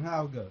it go?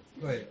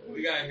 Go ahead.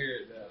 We gotta hear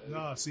it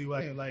now. No, see,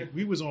 like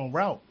we was on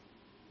route.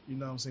 You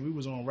know what I'm saying? We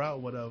was on route,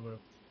 whatever.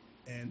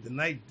 And the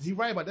night, he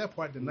right about that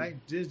part. The night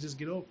did just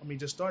get over. I mean,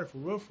 just started for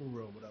real,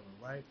 whatever,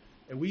 right?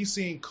 And we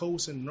seen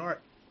Coast and Narc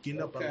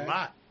getting up a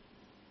lot,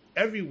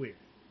 everywhere.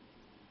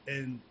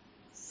 And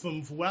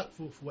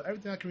for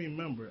everything I can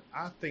remember,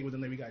 I think it was the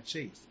night we got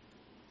chased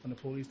from the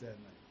police that night.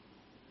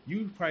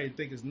 You probably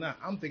think it's not.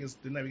 I'm thinking it's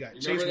the night we got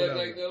chased. Remember that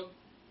whatever. night though?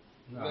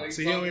 No.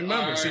 See, he don't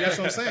remember. Right. See, that's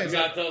what I'm saying. You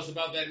gotta tell us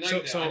about that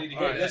night. So I need to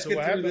all hear right, that. so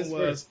what happened was,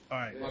 first. all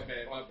right. My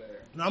bad.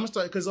 No, I'm gonna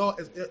start because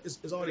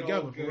it's all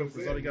together. For real, goes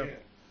it's all in, together. yeah.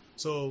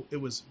 So it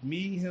was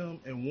me,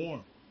 him, and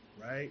Warren,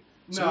 right?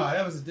 No,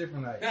 that was a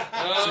different night.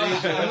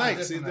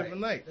 See,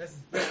 different night. That's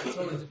a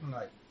totally different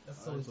night.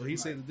 So he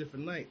said a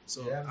different night.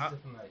 So yeah, that was a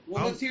different night.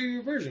 Well, let's hear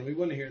your version. We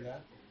want to hear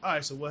that. all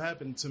right. So what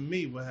happened to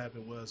me? What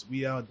happened was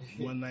we out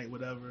one night,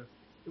 whatever.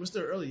 It was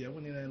still early. I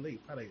went in that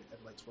late, probably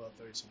at like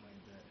 12:30, something like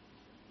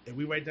that. And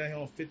we right down here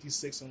on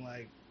 56 and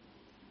like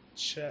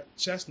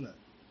Chestnut,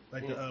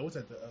 like the what's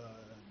that? The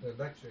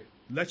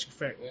Electric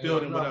factory Yeah.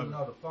 building, no, whatever.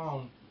 No, the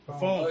phone. The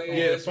phone, Oh, yeah,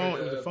 yeah, the phone.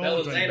 It was the phone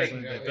Bell joint back Atlantic,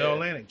 in the day, yeah. Bell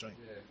Atlantic joint.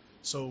 Yeah.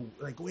 So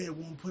like, go ahead,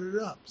 Warren, put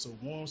it up. So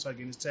Warren started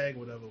getting his tag,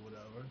 whatever.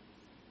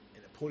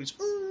 And the police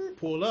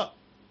pull up.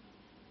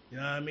 You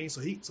know what I mean?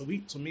 So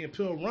me and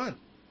Pill run.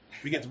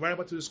 We get right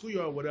up to the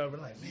schoolyard, whatever.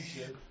 And like,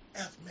 man,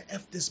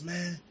 F this,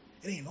 man.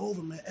 It ain't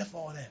over, man. F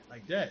all that,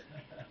 like that.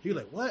 He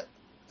like, what?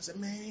 I said,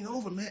 man, it ain't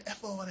over, man.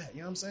 F all that.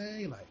 You know what I'm saying?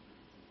 He like,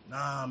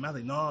 nah, man. I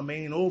was like, nah, man,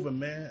 it ain't over,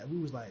 man. And we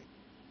was like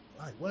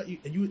what?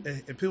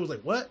 And Pill was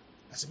like, what?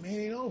 I said, man,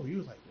 it ain't over. He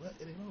was like, what?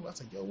 It ain't over. I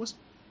was like,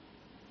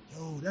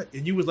 that.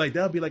 And you was like,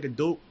 that'll be like a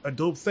dope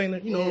thing,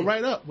 to,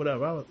 write up,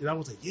 whatever. And I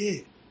was like,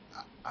 yeah,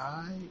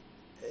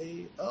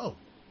 IAO.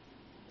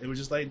 It was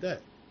just like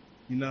that.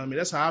 You know what I mean?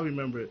 That's how I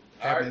remember it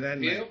happening that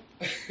night.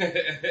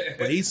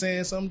 But he's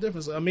saying something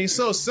different. So, I mean,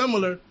 so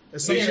similar.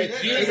 It's Do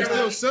you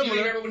still similar.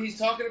 remember what he's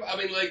talking about? I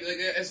mean, like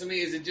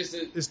SME, is it just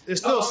a... It's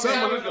still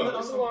similar.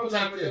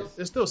 It's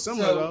It's still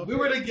similar, so though. we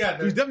were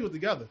together. We definitely were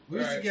together. We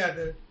was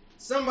together.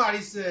 Somebody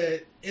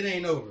said it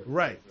ain't over.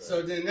 Right.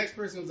 So then the next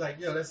person was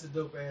like, yo, that's a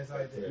dope ass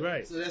idea.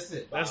 Right. So that's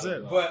it. That's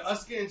it. But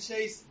us getting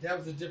chased, that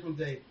was a different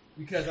day.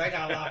 because I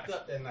got locked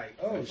up that night.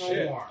 Oh, For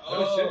shit. Warm.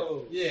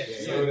 Oh, Yeah.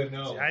 So to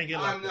know. See, I ain't get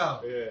I locked know.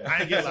 up. Yeah. I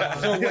ain't get locked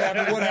up.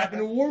 So what happened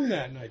to Warm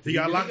that night? He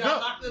got He locked got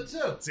up. locked up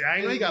too. See, I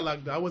ain't know he got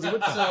locked up. I wasn't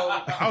with them. So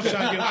I was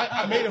trying to get.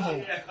 I made it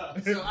home.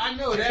 So I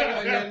know that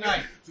wasn't that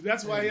night. So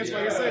that's why you're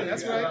saying.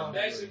 That's right.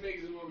 That shit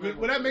makes it more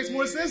memorable. Well, that makes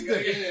more sense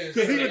then, Yeah.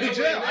 because he went to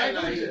jail. I ain't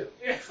That know night. jail.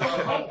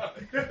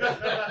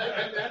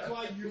 That's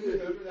why you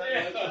remember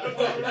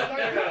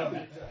that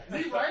night.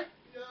 He right.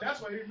 That's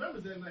why he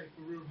remembers that night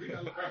for real.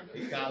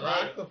 He got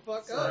locked the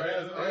fuck So up. that's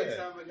That's the only right.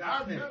 time I I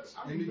got remember- pinched.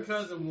 I And remember-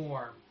 because of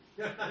Warm.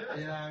 You know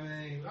what I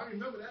mean? I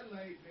remember that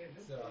night, man.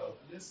 So-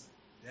 Listen,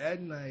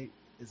 that night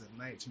is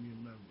a night to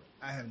remember.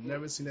 I have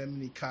never seen that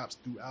many cops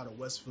throughout of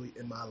West Philly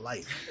in my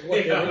life.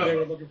 What, they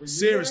were looking for you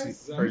Seriously. guys?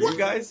 Is that For what- you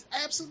guys?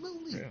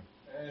 Absolutely. Yeah.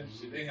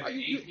 Shit, they had Are an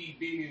you- AP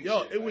beating. and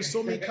Yo, shit, it was like-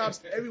 so many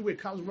cops everywhere.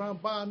 Cops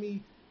around by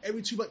me.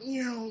 Every two, like,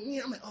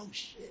 I'm like, oh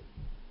shit.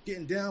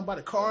 Getting down by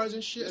the cars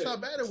and shit. That's how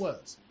bad it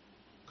was.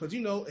 Cause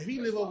you know, if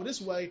he live over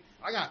this way,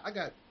 I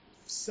got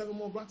 7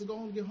 more blocks to go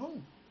home and get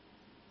home.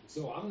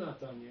 So I'm not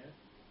done yet.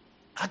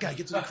 I gotta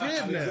get to the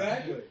crib now.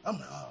 Exactly. I'm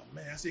like, oh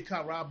man, I see a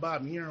cop ride by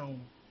me.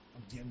 I'm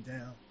getting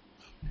down.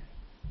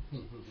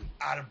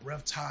 Out of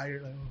breath,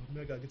 tired. Like, oh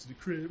man, I gotta get to the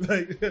crib.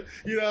 Like,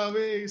 you know what I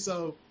mean?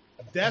 So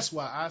that's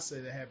why I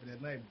said it happened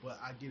that night. But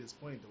I get his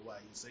point to why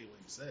he say what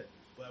he said.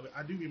 But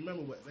I do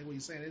remember what you're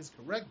saying is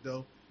correct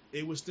though.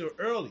 It was still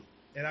early,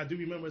 and I do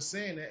remember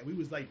saying that. And we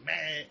was like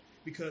mad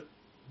because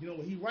you know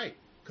what he right.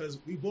 Because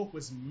we both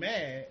was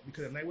mad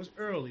because the night was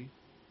early,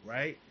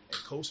 right?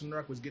 And Coach and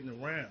Narc was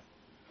getting around.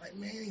 Like,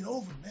 man, it ain't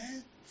over,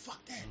 man.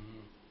 Fuck that.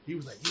 He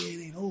was like, yeah,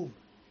 it ain't over.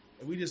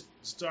 And we just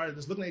started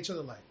just looking at each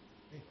other like,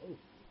 it ain't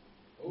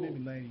over. Maybe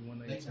 91,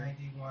 Late 92.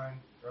 91,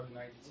 early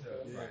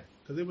 92. Yeah. Right.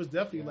 Because it was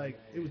definitely Yeah, like,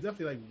 man. it was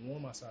definitely like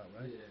warm outside,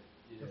 right?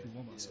 Yeah. Definitely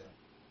warm outside.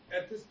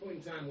 At this point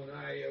in time, when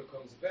IAO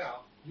comes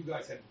about, you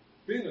guys had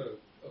been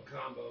a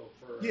combo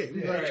for. Yeah, we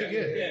was Yeah, like, right, yeah,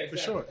 yeah, for exactly.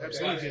 sure. Okay,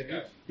 Absolutely. gotcha,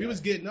 gotcha. We was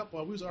getting up,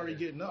 or we was already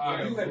getting up.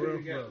 Ah, You whatever, had for to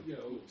real, get, for real. you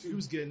know, We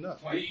was getting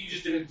up. You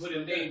just didn't put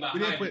a name behind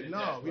We didn't put, it.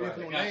 no, we didn't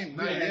put no Right. name, We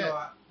not didn't yet.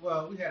 know,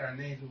 well, we had our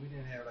names, but we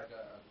didn't have like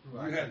a crew. You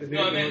had identity. to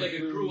No, I meant like a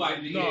crew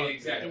idea. No, Yeah,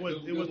 exactly. it was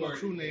Good- it was good no word.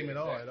 crew name at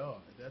all Exactly.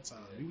 at that time.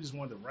 We just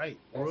wanted to write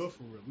for real.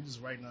 We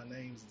just writing our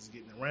names and just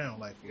getting around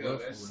like for Yo, real,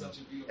 that's for real.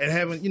 such a beautiful.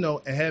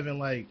 And having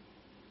like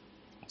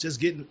just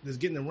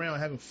getting around,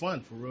 having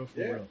fun for real,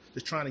 Yeah. real.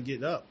 Just trying to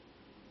get up.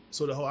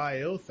 So the whole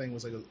IAO thing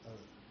was like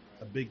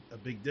a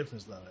big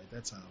difference though at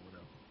that time,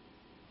 whatever.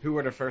 Who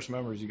were the first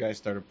members you guys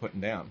started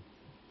putting down?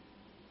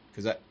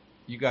 Because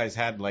you guys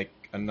had like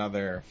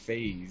another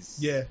phase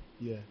Yeah.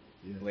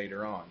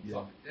 later on, Yeah.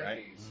 Fucking right?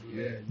 decades.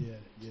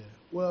 Yeah.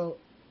 Well,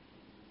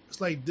 it's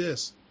like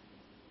this.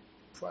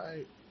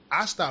 Probably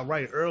I stopped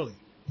right early.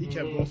 He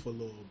kept going for a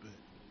little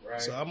bit.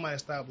 Right. So I might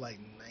stop like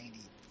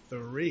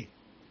 93.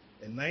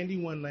 In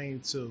 91,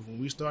 92, when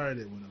we started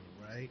it, whatever,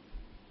 right?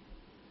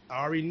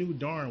 I already knew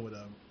Darn,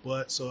 whatever.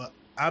 But so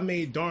I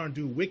made Darn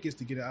do Wickets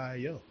to get an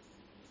IAO.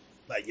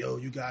 Like, yo,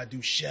 you gotta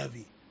do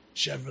Chevy,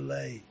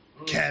 Chevrolet,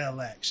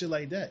 Cadillac, shit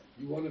like that.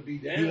 You want to be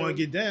down. You want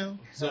to get down?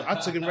 So I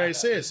took him very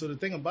serious. So the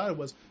thing about it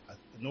was,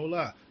 no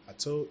lie, I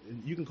told,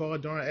 and you can call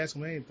Darn, ask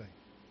him anything.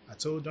 I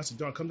told Darn, I said,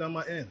 Darn, come down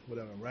my end,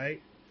 whatever,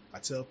 right? I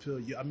tell Pill,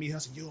 I mean, I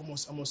said, yo, I'm on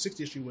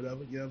 60th Street,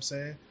 whatever, you know what I'm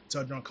saying?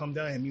 Tell Darn, come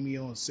down and meet me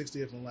on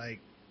 60th and like,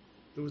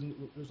 it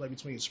was like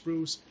between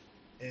Spruce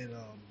and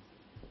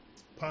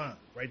Pond,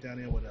 right down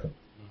there, whatever.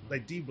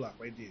 Like D Block,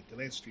 right there,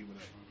 Delancey Street,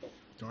 whatever.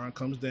 Darn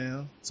comes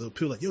down, so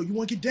Pill like, yo, you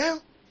want to get down?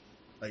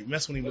 Like,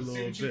 mess with him a Let's see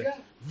little what you bit.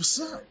 got. What's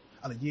up?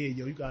 I like, yeah,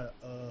 yo, you got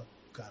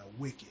a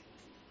Wicked.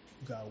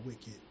 You got a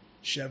Wicked.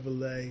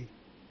 Chevrolet,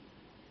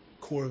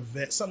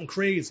 Corvette, something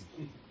crazy.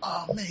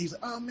 Oh, man. He's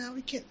like, oh, man,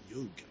 we can't. Yo,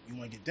 you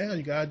want to get down,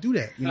 you got to do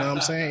that. You know what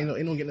I'm saying?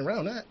 Ain't no getting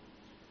around that.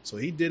 So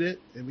he did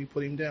it, and we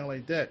put him down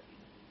like that.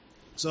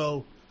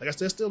 So, like I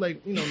said, still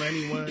like,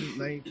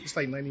 91, it's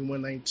like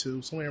 91,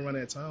 92, somewhere around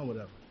that time,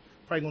 whatever.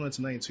 Probably going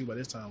into 92 by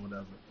this time,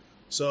 whatever.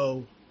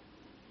 So,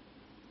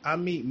 I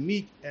meet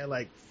Meek at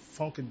like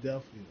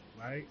Funkadelphia,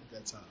 right? At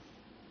that time.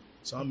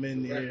 So I'm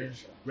in there.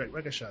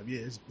 Record shop,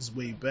 yeah, it's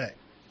way back.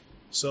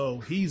 So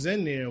he's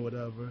in there,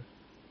 whatever.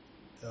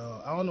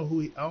 I don't know who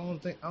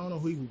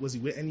he was. He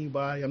with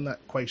anybody? I'm not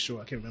quite sure.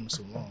 I can't remember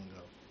so long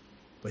ago.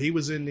 But he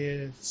was in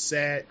there.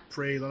 Sat,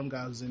 prayed. All them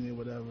guys was in there,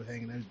 whatever,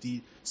 hanging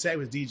out. Sat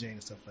was DJing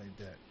and stuff like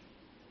that.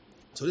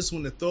 So this is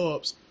when the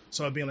throw-ups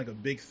started being like a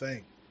big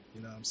thing.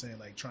 You know what I'm saying?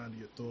 Like trying to do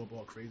your throw-up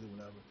all crazy or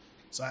whatever.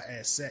 So I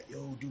asked Sat,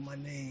 yo, do my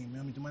name.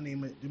 I mean, do my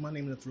name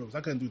in the throw-ups.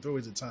 I couldn't do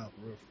throw-ups at the time,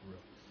 for real.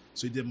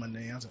 So he did my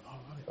name. I was like,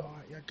 all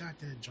right, yeah, I got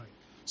that joint.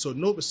 So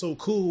Nope is so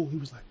cool. He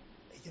was like,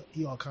 hey, yo,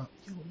 he all calm.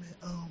 Yo,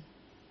 man,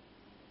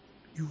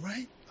 you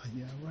right? Like,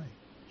 yeah, I'm right.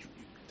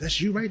 That's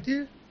you right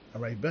there?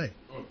 All right, babe.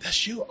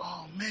 That's you?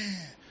 Oh,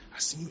 man. I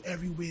see you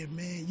everywhere,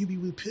 man. You be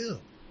with Pill.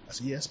 I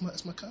said, yeah,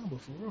 that's my combo,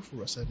 for real.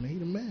 I said, man, he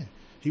the man.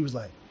 He was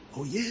like,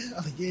 oh, yeah? I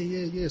was like,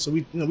 yeah. So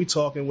we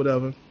talking,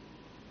 whatever.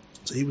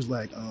 So he was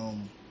like, I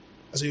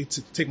said,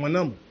 take my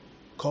number.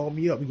 Call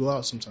me up. We go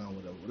out sometime,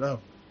 whatever.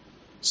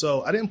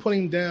 So I didn't put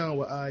him down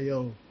with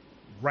IO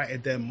right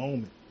at that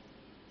moment.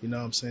 You know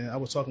what I'm saying? I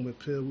was talking with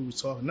Pill. We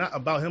was talking not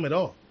about him at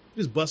all.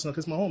 Just busting up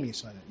because my homie and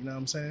shit. You know what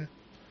I'm saying?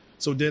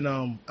 So then,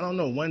 I don't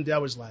know. One day I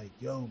was like,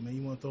 "Yo, man,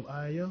 you want to throw up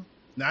IAO?"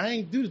 Now I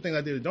ain't do the thing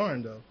I did at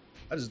Darn though.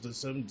 I just did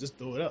something, just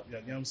throw it up. You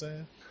know what I'm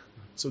saying?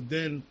 So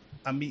then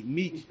I meet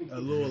Meek a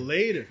little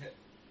later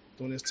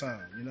during this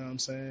time. You know what I'm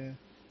saying?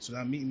 So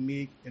I meet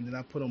Meek, and then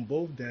I put them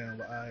both down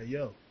with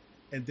IAO.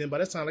 And then by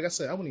this time, like I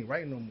said, I wasn't even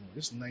writing no more.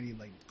 This is 90,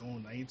 like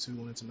going 92,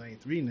 going into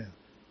 93 now.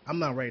 I'm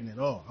not writing at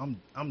all.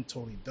 I'm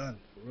totally done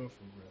for real.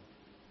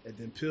 And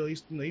then Pill,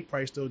 he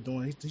probably still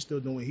doing. He's still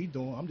doing what he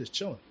doing. I'm just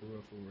chilling for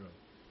real.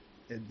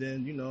 And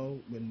then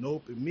when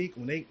Nope and Meek,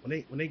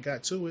 when they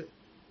got to it,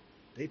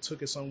 they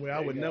took it somewhere I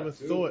would never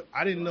thought.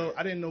 I didn't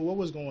know what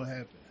was going to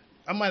happen.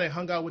 I might have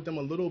hung out with them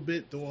a little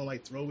bit doing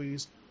like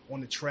throwies on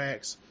the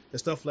tracks and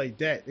stuff like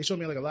that. They showed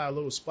me like a lot of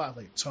little spots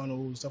like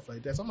tunnels, stuff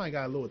like that. So I might have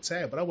got a little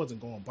tag, but I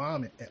wasn't going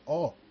bombing at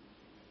all.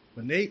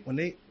 When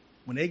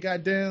they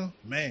got down,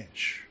 man,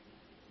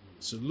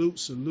 salute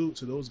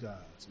to those guys,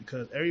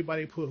 because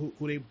everybody who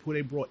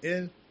they brought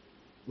in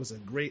was a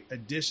great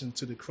addition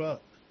to the club,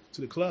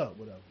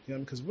 whatever. You know,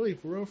 because really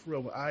for real,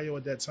 with IAO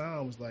at that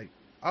time was like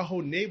our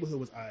whole neighborhood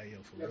was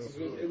IAO for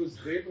real. It was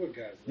neighborhood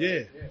guys. Right?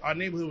 Yeah, our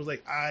neighborhood was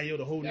like IAO,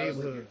 the whole neighborhood. That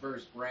was like your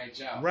first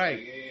branch out. Right.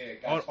 Like,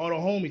 yeah, all the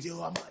homies,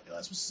 yo, I'm IAO,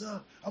 that's what's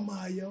up. I'm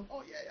IAO.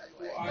 Oh yeah.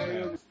 Well,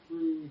 IAO was a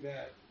crew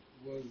that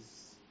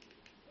was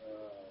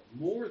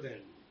more than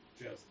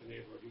just the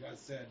neighborhood. You guys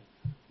said,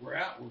 we're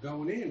out, we're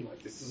going in.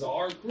 Like, this is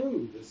our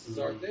crew. This is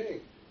our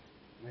thing.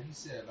 Like he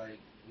said, like,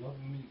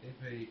 Meek,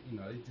 they paid, they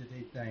did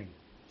their thing.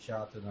 Shout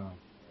out to them.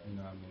 You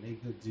know what I mean?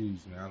 They good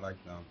dudes, man. I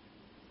like them.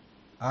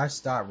 I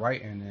stopped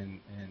writing in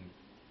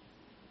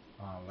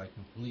like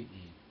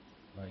completely,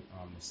 like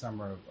the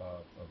summer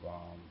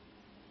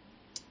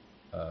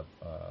of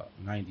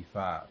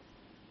 95.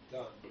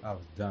 Done. I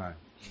was done.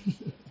 You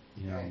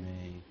know what I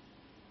mean?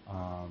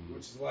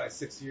 Which is why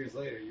 6 years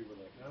later you were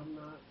like,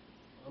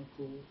 I'm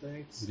cool,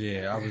 thanks.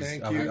 Yeah, I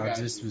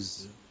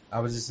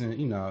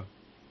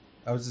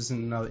was just in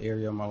another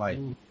area of my life.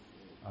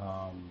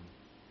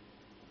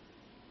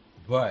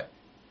 But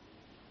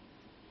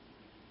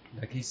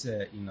like he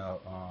said,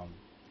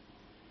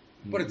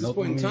 but at this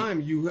point in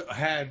time, you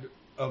had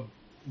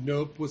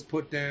Nope was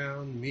put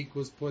down, Meek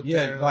was put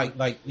down. So I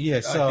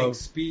think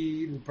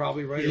Speed was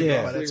probably right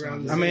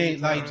around the I mean,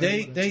 same like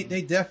time.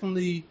 they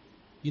definitely,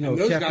 and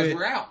those kept guys it.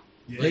 were out.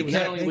 Yeah, They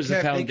not only was the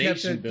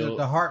foundation kept built,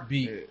 the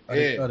heartbeat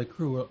Yeah. of the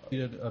crew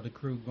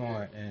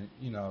going, and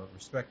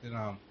respected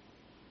them.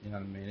 You know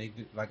what I mean? They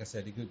good, like I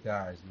said, they good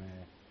guys,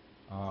 man.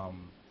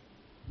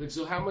 Like,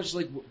 so how much,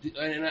 like,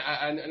 and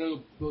I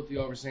know both of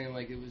y'all were saying,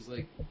 like, it was,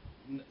 like,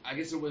 I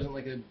guess there wasn't,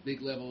 like, a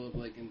big level of,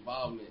 like,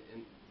 involvement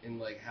in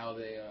like, how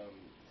they,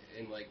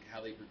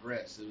 how they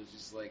progressed. It was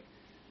just, like,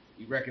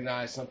 you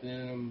recognize something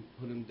in them,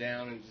 put them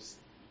down, and just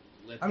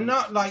let them... I'm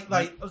not,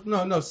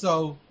 no,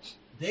 so,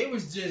 they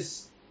was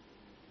just...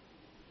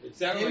 It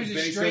sounded They like was they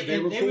just said straight, they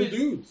were they cool was-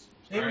 dudes.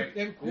 They were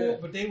cool, Yeah.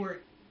 but they were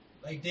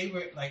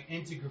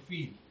into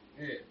graffiti.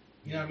 Yeah.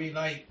 You know what I mean?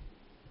 Like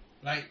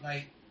Like,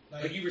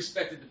 you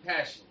respected the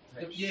passion.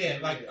 Type yeah,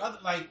 shit. like other,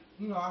 like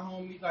our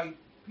homies, like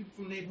people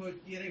from the neighborhood,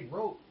 yeah, they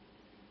wrote,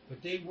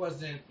 but they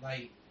wasn't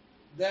like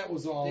That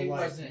was all they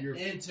like wasn't your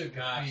into Gotcha.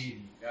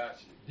 graffiti.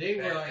 Gotcha. They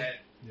were That- like that-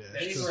 Yeah, that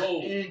they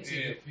soul. were into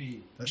Yeah.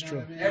 graffiti. That's You know true.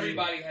 what I mean?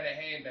 Everybody had a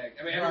handbag.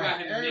 I mean, everybody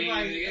had a name.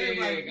 everybody, Yeah,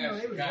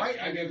 they was gotcha.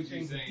 writing I get what everything.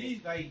 you're But saying.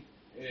 these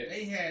Yeah.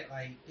 they had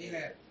a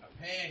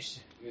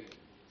passion. Yeah. You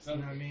know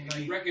what I mean? Like,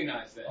 you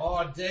recognize that.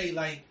 all day,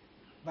 like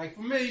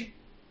for me,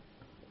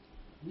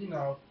 we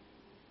wrote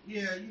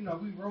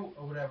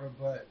or whatever,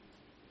 but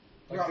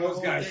Like throughout those the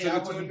whole guys day, took I it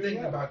to a wasn't new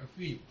thinking level. about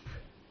graffiti.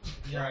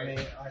 You know what I Right.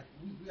 mean? Like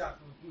we got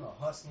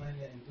hustling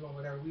and doing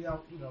whatever we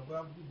out,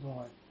 whatever we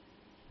doing.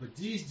 But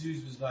these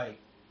dudes was like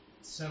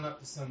sun up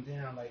to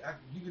sundown. Like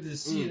you could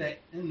just see that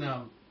in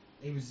them.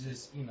 It was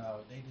just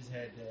they just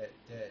had that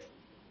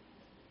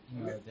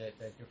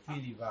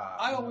graffiti vibe.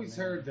 I you know always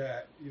what I mean? heard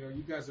that,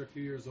 you guys are a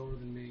few years older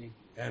than me,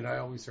 and I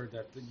always heard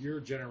that your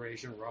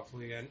generation,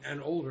 roughly,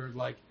 and older,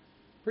 like,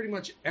 pretty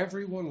much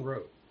everyone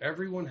wrote.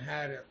 Everyone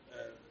had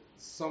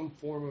some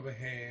form of a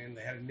hand.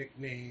 They had a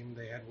nickname.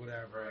 They had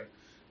whatever. Right.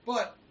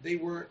 But they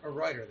weren't a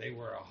writer. They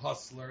were a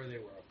hustler. They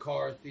were a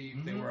car thief.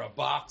 They Mhm. were a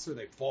boxer.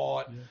 They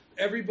fought.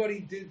 Yeah.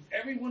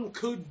 Everyone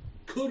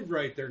could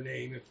write their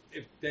name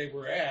if they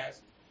were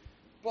asked.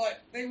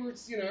 But they were,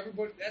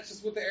 everybody. That's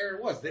just what the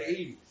era was. The Right.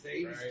 80s. The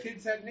 80s. Right.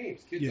 Kids had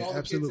names. Yeah, All the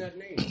absolutely. kids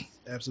had names.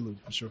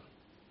 Absolutely, for sure.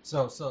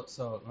 So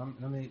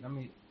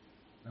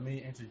let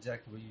me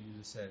interject what you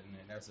just said, and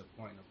that's a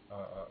point of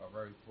a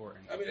very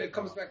important. I mean, it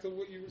comes back to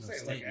what you were No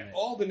saying. Like, statement.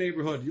 all the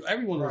neighborhood,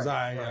 everyone was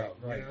Right, IAO.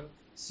 right. You know?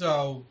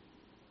 So,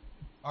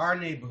 our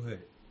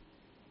neighborhood,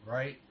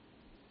 right?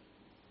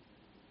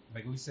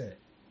 Like we said,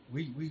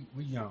 we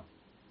young.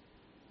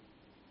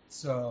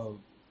 So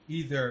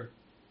either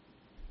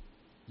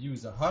you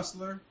was a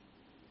hustler,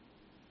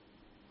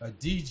 a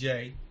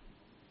DJ,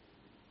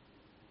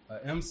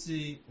 a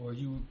MC, or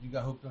you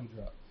got hooked on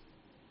drugs.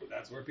 But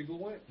that's where people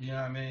went. You know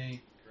what I mean?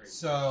 Great.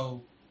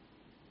 So,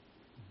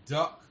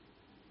 Duck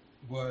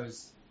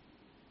was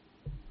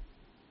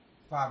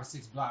 5 or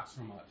 6 blocks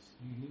from us.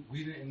 Mm-hmm.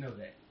 We didn't know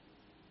that.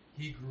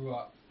 He grew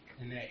up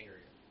in that area.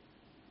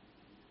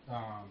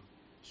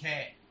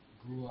 Cat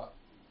grew up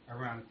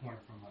around the corner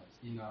from us.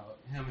 You know,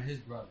 him and his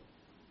brother.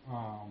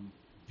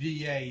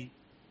 BA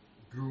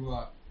grew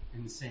up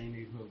in the same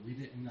neighborhood. We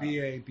didn't know.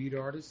 BA beat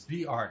artist.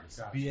 B artist.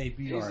 Gotcha. BA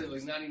beat He's artist.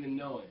 like not even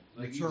knowing.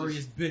 Like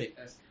Notorious Big.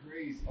 That's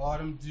crazy. All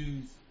them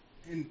dudes.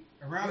 And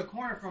around the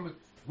corner from us,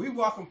 we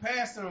walking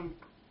past them,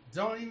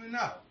 don't even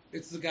know.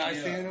 It's the guy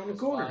Yeah, standing on the that's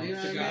corner. fine.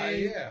 It's You the know what I guy,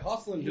 mean? yeah,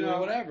 hustling, You doing know,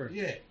 whatever.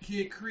 Yeah,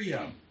 Kid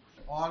Creole.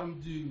 All them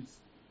dudes.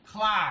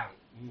 Clyde.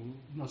 Mm-hmm.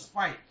 You know,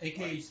 Spike,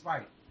 a.k.a.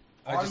 Spike.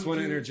 I All just them want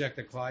to dudes- interject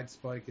that Clyde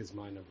Spike is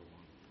my number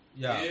one.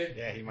 Yeah.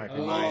 Yeah, he might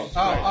be Oh, mine.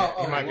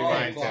 oh, He might be oh,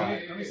 mine oh, too.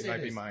 let me He say might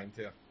be this. mine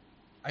too.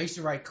 I used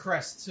to write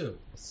Crest too.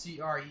 CRES.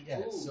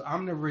 Ooh. So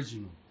I'm the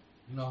original.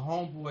 You know,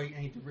 Homeboy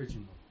ain't the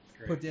original.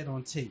 Great. Put that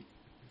on tape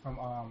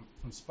from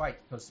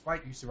Spike, because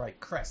Spike used to write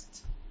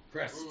Crest.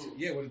 Crest. Mm.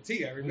 Yeah, with a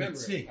T. I remember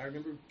With a T. it. I He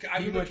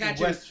remember went catching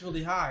to West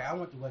Philly High. I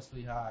went to West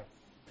Philly High.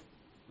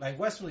 Like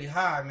West Philly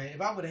High, man. If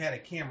I would have had a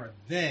camera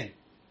then,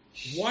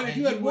 one. and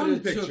You had one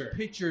would've picture. took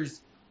pictures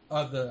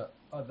of the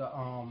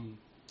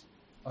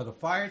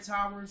fire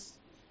towers.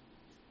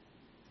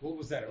 What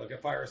was that? Like a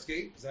fire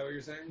escape? Is that what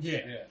you're saying?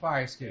 Yeah,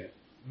 fire escape.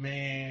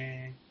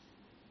 Man,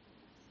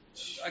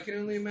 I can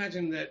only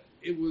imagine that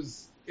it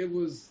was,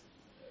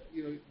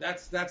 you know,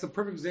 that's a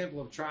perfect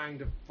example of trying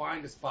to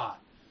find a spot,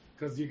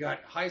 because you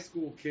got high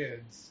school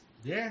kids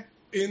yeah.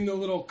 in the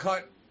little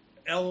cut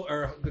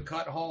or the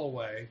cut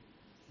hallway,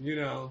 you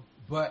know.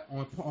 But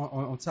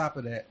on top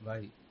of that,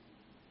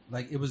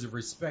 like it was a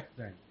respect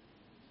thing.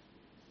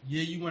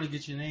 Yeah, you want to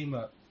get your name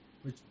up,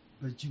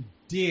 but you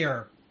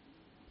dare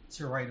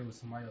to write over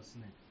somebody else's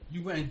name.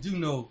 You wouldn't do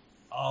no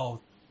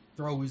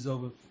throwies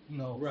over, you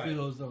know, Right.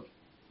 fields over.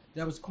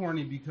 That was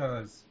corny,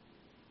 because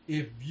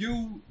if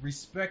you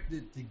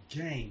respected the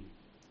game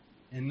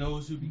and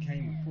those who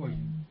became before you,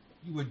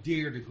 you would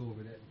dare to go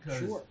over that, because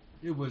Sure.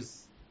 it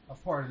was a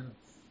part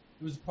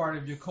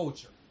of your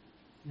culture.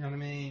 You know what I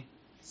mean?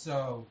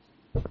 So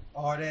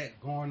all that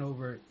going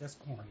over, that's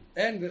corny.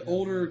 And the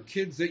older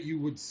kids that you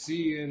would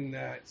see in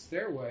that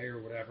stairway or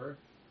whatever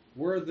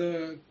were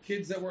the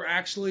kids that were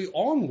actually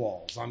on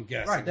walls, I'm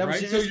guessing. Right, that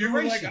was your So you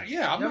were like, inspiration.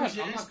 yeah, I'm That not was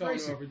your going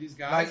inspiration. over these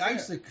guys. Like I Yeah.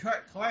 used to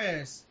cut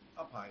class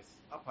Up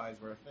highs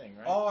were a thing,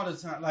 right? all the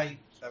time. Like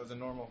That was a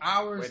normal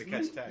hours. way to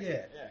catch tag.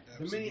 Yeah. The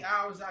Absolutely. many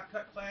hours I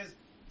cut class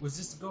was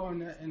just to go in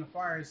the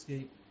fire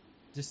escape,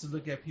 just to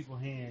look at people's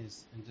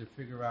hands and to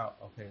figure out,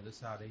 okay, this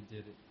is how they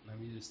did it. Let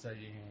me just study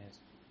your hands.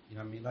 You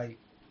know what I mean? Like,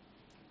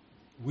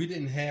 we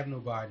didn't have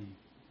nobody,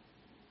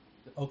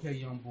 okay,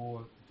 young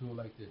boy, do it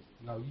like this.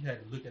 No, you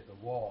had to look at the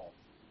wall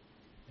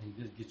and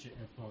just get your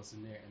influence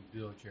in there and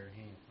build your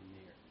hand from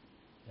there.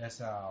 That's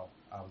how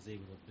I was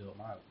able to build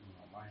my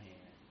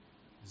hand,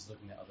 just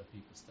looking at other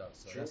people's stuff.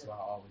 So that's why I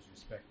always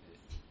respected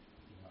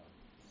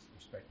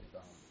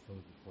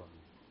those before me.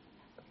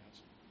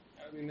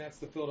 I mean, that's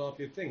the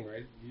Philadelphia thing,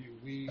 right?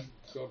 We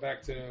go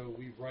back to,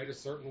 we write a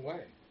certain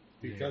way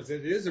because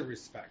it is a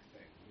respect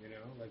thing, you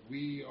know? Like,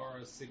 we are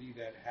a city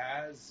that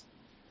has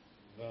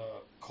the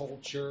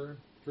culture,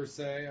 per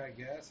se, I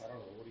guess. I don't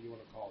know, what do you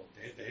want to call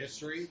it? The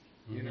history,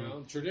 you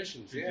know?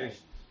 Traditions, yeah.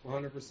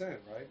 100%,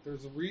 right?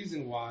 There's a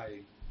reason why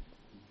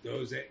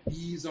those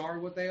E's are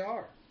what they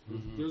are.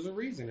 There's a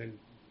reason.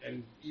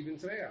 And even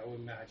today, I would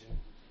imagine,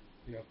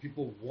 you know,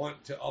 people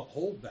want to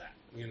uphold that,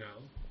 you know?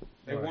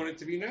 They want it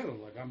to be known.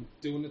 Like, I'm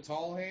doing the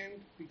tall hand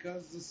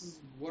because this is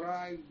what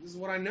I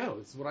know.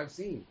 This is what I've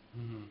seen.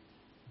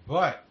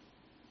 But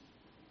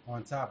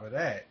on top of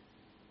that,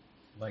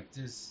 like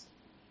this,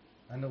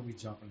 I know we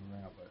jumping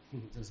around, but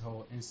this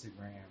whole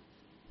Instagram,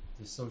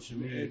 the social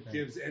media It thing,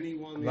 gives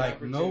anyone the like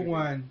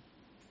opportunity.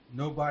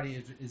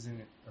 nobody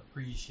isn't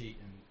appreciating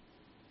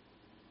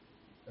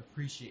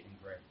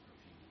graffiti.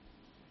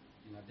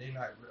 You know, they're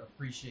not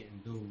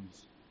appreciating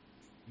those,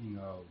 you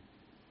know,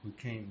 who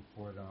came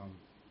before them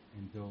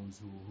and those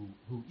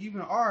who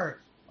even are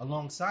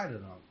alongside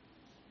of them.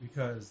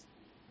 Because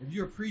if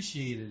you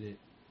appreciated it,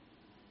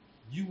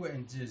 you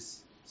wouldn't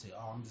just say,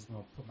 "Oh, I'm just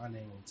gonna put my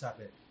name on top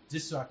of it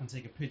just so I can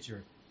take a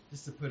picture,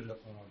 just to put it up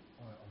on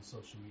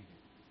social media."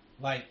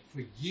 Like,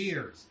 for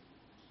years,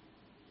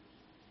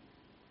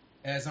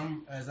 as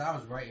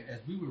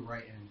we were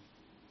writing,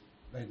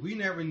 like, we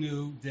never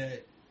knew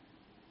that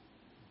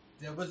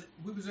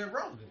we was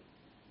irrelevant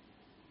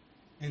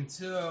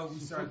until we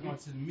started going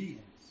to the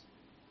meetings.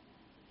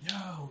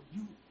 Yo,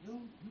 you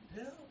Bill?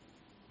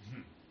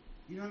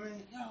 You know what I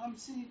mean? Yo, I'm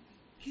seeing,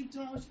 keep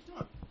doing what you're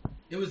doing.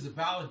 It was a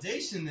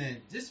validation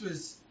then. This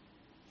was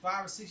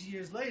 5 or 6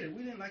 years later.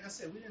 We didn't, like I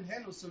said, we didn't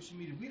have no social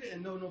media. We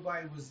didn't know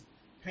nobody was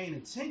paying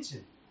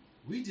attention.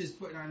 We just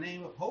putting our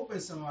name up, hoping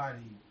somebody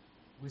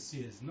would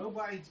see us.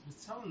 Nobody was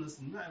telling us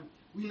nothing.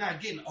 We're not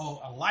getting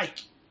a like.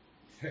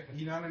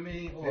 You know what I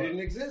mean? Or, It didn't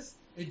exist.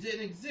 it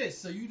didn't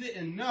exist. So you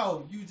didn't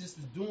know. You just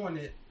was doing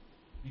it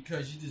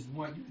because you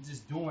were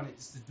just doing it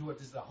just to do it,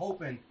 just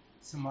hoping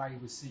somebody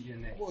would see your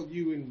name. Well,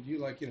 you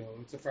like,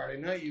 it's a Friday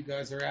night. You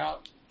guys are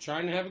out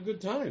trying to have a good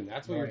time.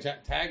 That's what your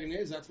tagging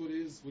is. That's what it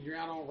is when you're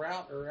out on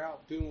route or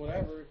out doing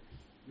whatever.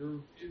 You're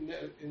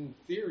in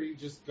theory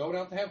just going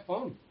out to have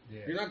fun. Yeah.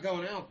 You're not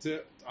going out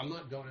to. I'm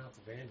not going out to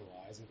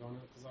vandalize. I'm going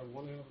out because I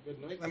want to have a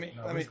good night. Let me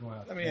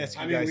ask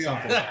you I mean, guys we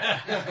something.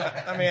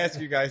 are. Let me ask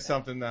you guys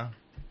something though.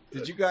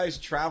 Did you guys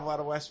travel out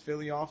of West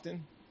Philly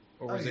often,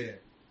 or was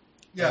it?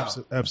 Yeah.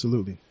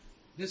 Absolutely.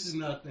 This is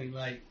another thing.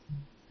 Like,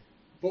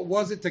 But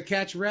was it to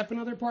catch rep in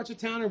other parts of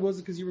town, or was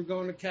it because you were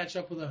going to catch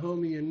up with a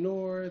homie in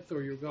North,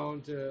 or you're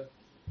going to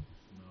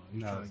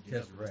no,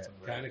 catch rap.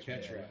 kind of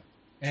catch rep?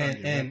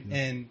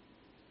 And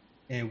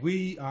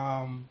we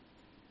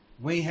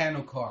ain't had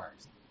no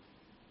cars.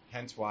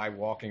 Hence why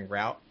walking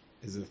route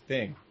is a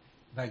thing.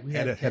 Like we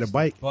Had had a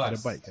bike. Had a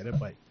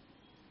bike.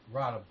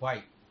 Ride a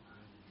bike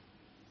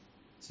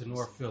to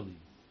North Philly,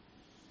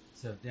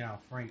 to down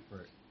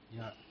Frankfurt. You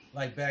know,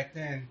 like back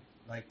then,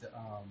 like the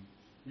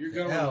You're the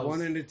going L's. from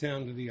one end of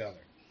town to the other.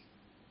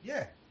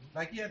 Yeah,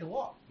 like you had to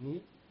walk.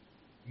 Mhm.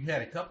 You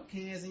had a couple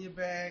cans in your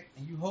bag,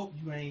 and you hope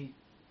you ain't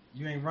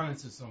running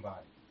to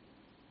somebody,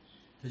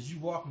 cause you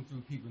walking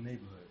through people's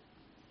neighborhood,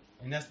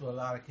 and that's what a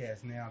lot of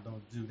cats now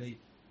don't do. They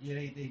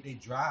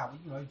drive.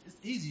 You know, it's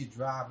easy to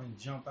drive and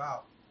jump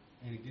out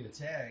and to get a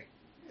tag.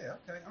 Yeah,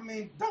 okay. I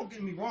mean, don't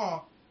get me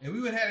wrong. If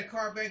we would have had a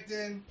car back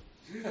then,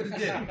 we would have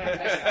did it. You know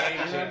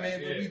what I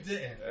mean? But we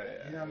didn't.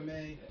 You know what I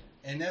mean?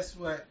 And that's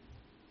what,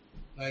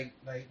 like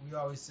we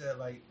always said,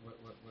 like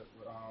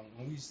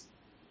when we.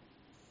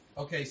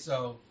 Okay,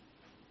 so.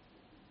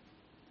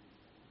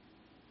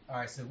 All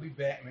right, so we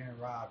Batman and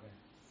Robin.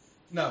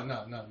 No.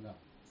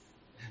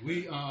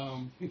 We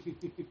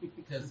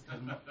because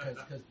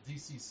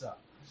DC sucked.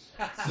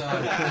 So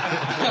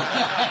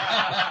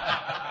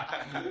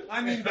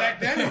I mean, back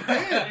then it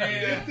did.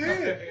 It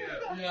did.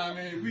 You know what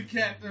I mean? We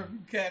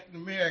Captain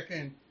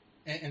America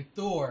and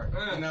Thor. You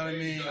know what I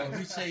mean? And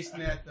we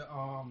chasing at the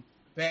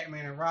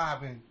Batman and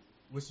Robin,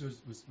 which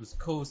was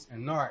Coast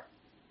and Narc.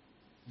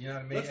 You know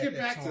what I mean? Let's At get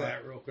that back to time.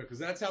 that real quick, because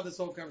that's how this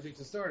whole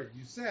conversation started.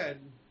 You said,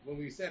 when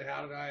we said,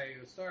 how did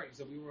IAO start? You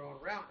said we were on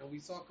route, and we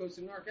saw Coast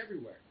and Narc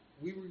everywhere.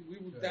 We were.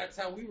 That's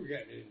how we were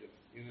getting into it.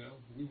 You know,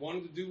 we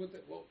wanted to do what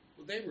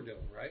they were doing,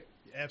 right?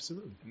 Yeah,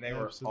 absolutely. And they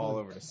were all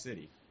over the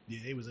city.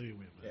 Yeah, they was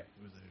everywhere, man. Yeah.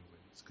 It was everywhere.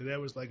 Because that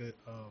was like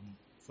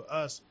for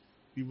us,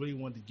 we really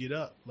wanted to get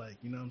up. Like,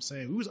 you know what I'm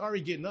saying? We was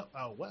already getting up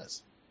out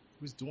west.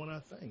 We was doing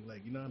our thing.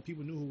 Like, you know,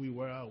 people knew who we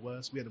were out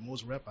west. We had the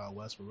most rep out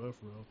west, for real.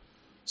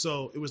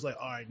 So it was like,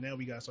 all right, now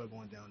we got to start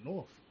going down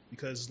north.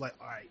 Because it's like,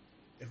 all right,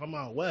 if I'm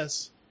out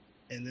west,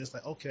 and then it's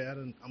like, okay,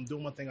 I'm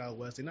doing my thing out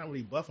west. They're not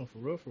really buffing for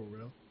real.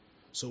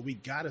 So we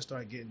got to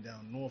start getting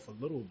down north a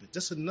little bit,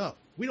 just enough.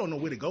 We don't know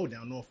where to go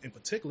down north in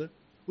particular.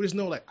 We just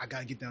know, like, I got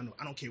to get down north.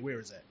 I don't care where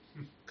it's at.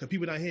 Because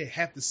people down here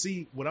have to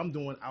see what I'm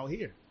doing out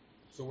here.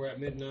 So we're at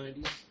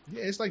mid-90s.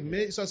 Yeah, it's like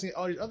mid. So I seeing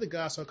all these other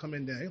guys start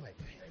coming down. They're like,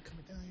 man, they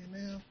coming down here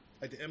now.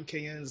 Like the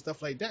MKNs and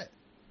stuff like that.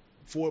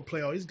 Ford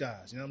play all these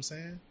guys, you know what I'm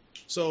saying?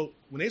 So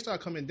when they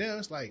start coming down,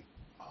 it's like,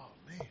 oh,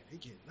 man, they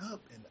getting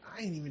up, and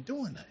I ain't even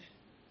doing nothing.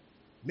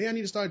 Maybe I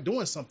need to start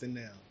doing something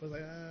now. I was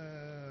like,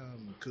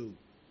 I'm cool.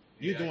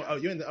 You're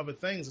into other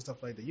things and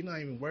stuff like that. You're not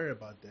even worried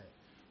about that.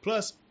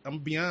 Plus, I'm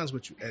gonna be honest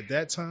with you. At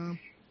that time,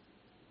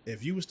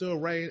 if you was still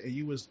writing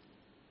and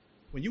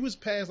when you was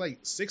past like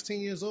 16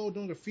 years old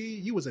doing graffiti,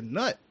 you was a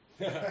nut.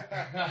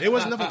 There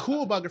wasn't nothing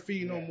cool about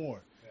graffiti no more.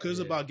 Because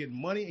it was about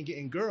getting money and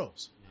getting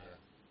girls. Yeah.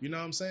 You know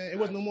what I'm saying? It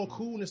wasn't no more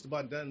coolness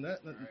about that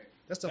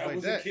stuff like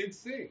that. That was a kid's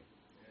thing.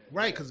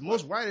 Right, because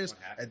most writers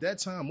at that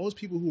time, most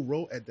people who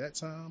wrote at that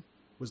time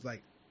was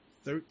like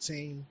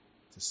 13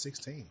 to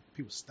 16.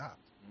 People stopped.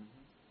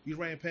 You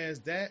writing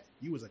past that,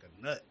 you was like a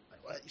nut.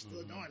 Like, what? You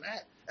still doing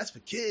that? That's for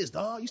kids,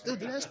 dog. You still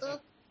do that stuff?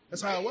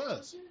 That's how it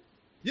was.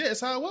 Yeah,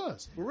 that's how it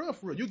was. For real.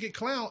 You get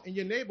clowned in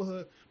your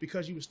neighborhood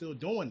because you were still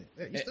doing it.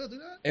 Yeah, you still do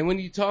that? And when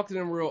you talk to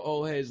them real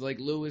old heads like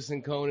Lewis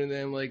and Conan,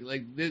 them like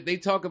they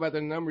talk about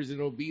their numbers, and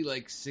it'll be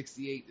like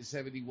 68 to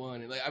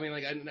 71. And like, I mean,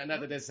 like, not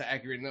that that's the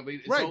accurate number.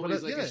 It's Right,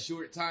 always but, like yeah. a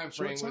short time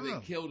frame where they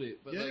killed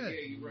it. But Yeah. like, yeah,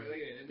 you're right. Yeah,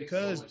 that makes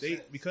so much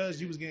sense. Because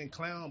you was getting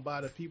clowned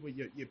by the people,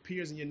 your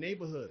peers in your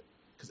neighborhood.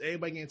 Because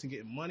everybody getting into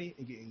getting money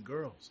and getting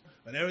girls.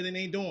 And everything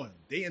they doing,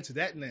 they into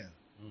that now.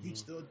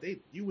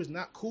 You was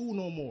not cool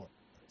no more.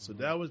 So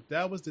that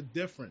was the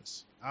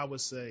difference, I would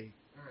say.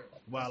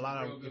 Well, a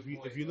lot of if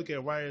you look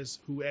at writers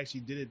who actually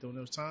did it during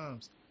those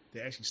times,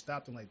 they actually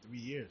stopped in like 3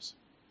 years.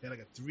 They had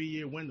like a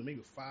 3-year window, maybe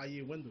a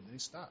 5-year window, and they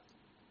stopped.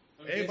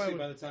 Everybody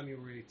by the time you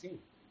were 18,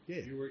 Yeah,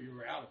 you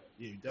were out of it.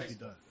 yeah, you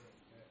definitely done.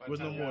 By Was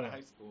the no time you're more out of now.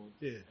 high school.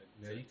 Yeah,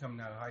 Yeah, you coming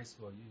out of high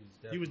school,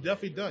 you was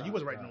definitely done. You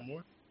wasn't writing no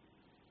more.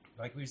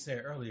 Like we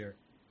said earlier,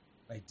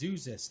 like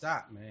dudes that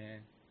stopped,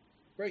 man.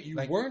 Right, you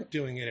Like- weren't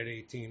doing it at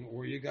 18,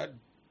 or you got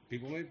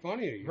people made fun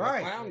of you. You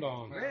Right. got clowned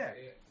on. Yeah.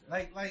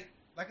 Like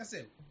I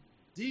said,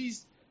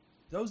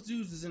 those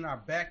dudes is in our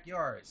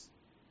backyards,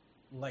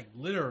 like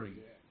literally.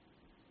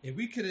 If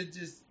we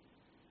just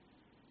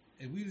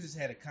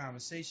had a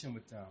conversation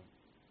with them,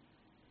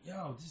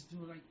 yo, just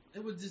do it like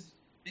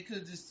it could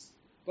have just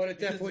But at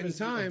that Because point it in was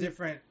a time,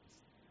 different.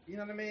 You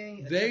know what I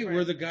mean? they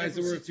were the guys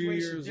that were a few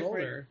years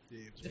older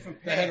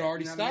Different that had path,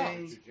 already you know what I stopped.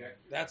 mean?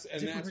 That's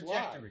Different why.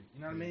 trajectory.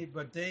 You know what I mean?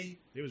 But they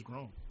was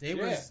grown. they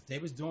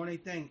was doing their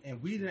thing,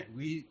 and we didn't.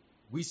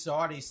 We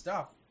saw their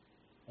stuff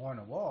on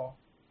the wall,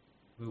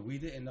 but we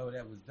didn't know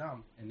that was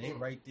them. And they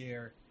right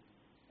there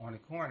on the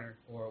corner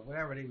or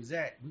whatever they was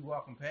at. We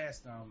walking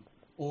past them,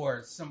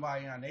 or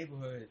somebody in our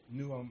neighborhood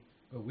knew them,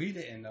 but we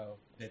didn't know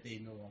that they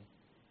knew them.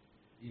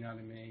 You know what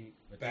I mean?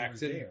 But they Back was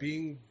to there.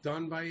 being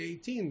done by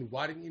 18.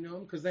 Why didn't you know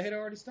them? Because they had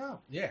already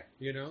stopped. Yeah.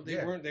 You know, they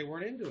weren't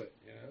into it.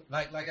 You know,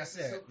 Like I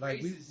said, so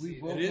like crazy to we see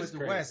both it. It went is to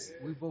crazy. West.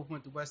 Yeah. We both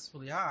went to West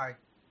Philly High,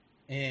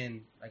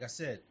 and like I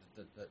said,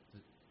 the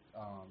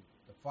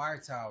fire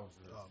towers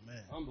were. Oh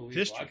man, unbelievable.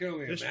 History. I can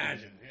only History,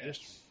 imagine. man. Yeah.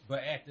 History.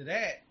 But after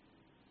that,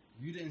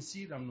 you didn't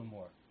see them no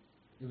more.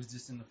 It was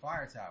just in the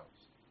fire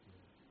towers,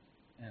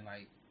 and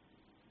like,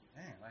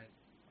 man, like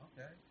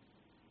okay,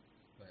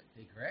 but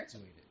they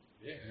graduated.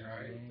 Yeah, You know what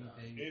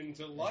I mean? They,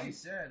 into as you life.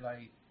 said,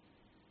 like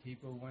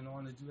people went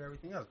on to do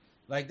everything else.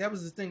 Like that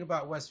was the thing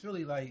about West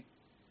Philly. Like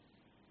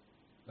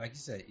you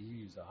said,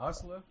 you was a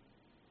hustler,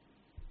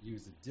 you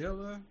was a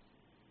dealer,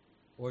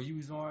 or you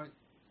was on.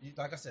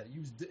 Like I said,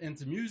 you was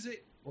into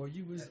music, or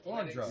you was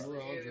on Athletics. drugs. You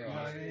were on You know what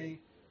I drugs. mean?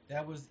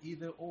 That was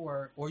either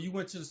or you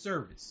went to the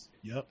service.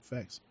 Yep,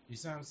 facts. You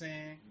see what I'm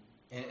saying?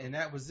 And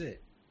that was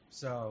it.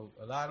 So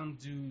a lot of them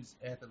dudes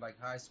after like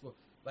high school,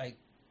 like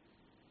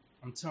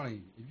I'm telling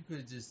you, if you could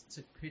have just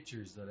took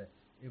pictures of that,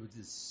 it was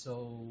just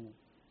so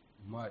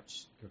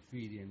much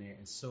graffiti in there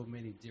and so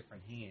many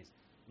different hands.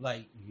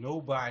 Like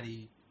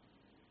nobody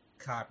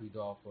copied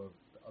off of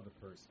the other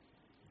person.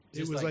 It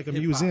Just was like a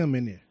hip-hop. museum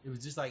in there. It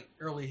was just like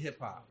early hip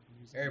hop.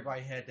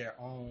 Everybody had their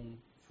own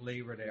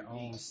flavor, their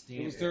own stamp,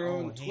 It was their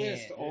own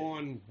twist hand.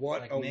 on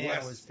what Like a now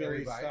West it's Philly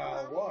everybody-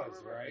 style was,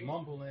 right?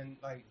 Mumbling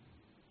like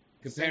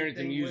Comparing it to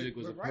same thing music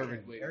with was a writing.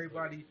 perfect way to put it.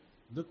 Everybody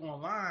look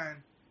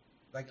online,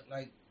 like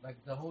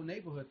the whole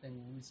neighborhood thing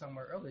when we were talking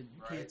about earlier.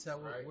 You can't Right, tell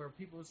right. where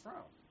people is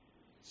from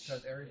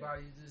because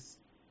everybody just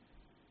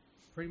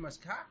pretty much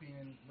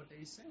copying what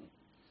they sing.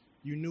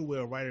 You knew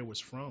where a writer was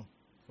from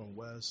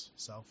West,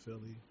 South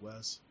Philly,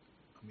 West,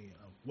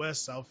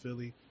 South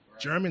Philly, Right.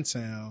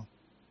 Germantown,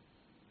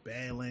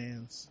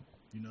 Badlands.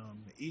 You know, what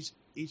I mean?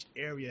 Each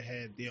area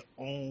had their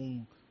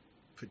own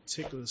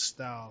particular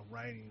style of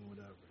writing or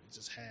whatever. It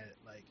just had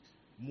like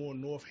more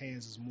North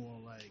hands is more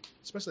like,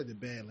 especially like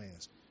the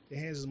Badlands. The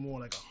hands is more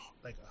like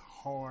a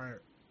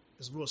hard.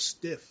 It's real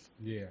stiff.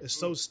 Yeah, It's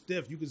so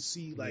stiff you can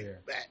see like Yeah.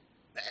 back.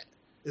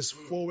 It's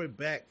forward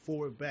back.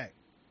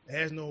 It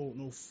has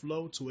no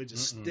flow to it,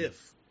 just Mm-mm.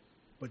 stiff.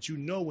 But you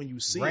know when you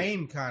see it.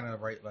 Rain kind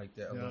of right like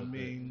that. You know what I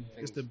mean?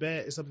 Yeah. It's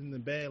it's something in the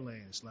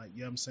Badlands. Like, you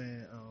know what I'm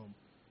saying?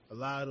 A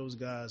lot of those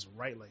guys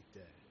write like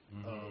that.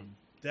 Mm-hmm.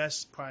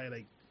 That's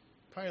probably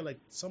like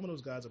some of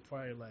those guys are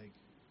probably like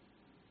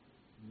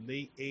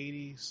late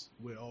 80s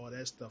where all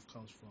that stuff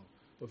comes from.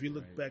 But if you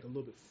look Right. back a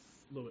little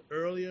bit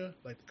earlier,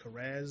 like the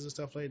Carrazes and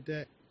stuff like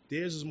that,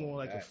 theirs is more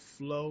like a Back.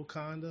 flow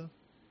kinda.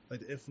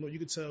 Like the influence, you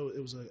could tell it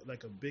was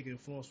like a big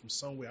influence from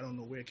somewhere. I don't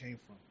know where it came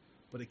from,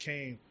 but it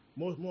came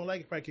more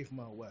like it probably came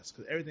from out west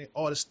because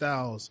all the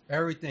styles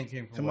Everything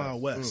came from come West. out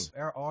west.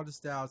 All the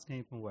styles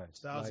came from West.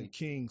 Styles like, and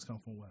Kings come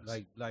from west.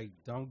 like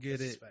don't get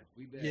That's it. fact.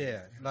 We bad.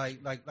 Yeah,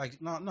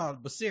 like no,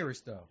 but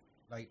serious though.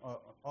 Like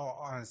all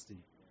honesty,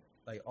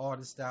 like all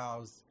the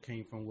styles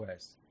came from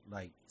West.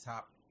 Like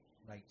top,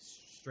 like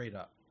straight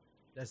up.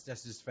 That's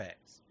just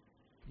facts.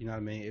 You know what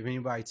I mean? If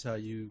anybody tell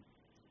you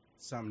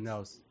something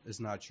else, it's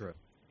not true.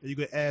 You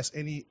could ask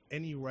any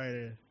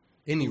writer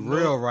Any Who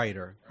real know-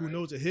 writer, who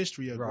knows the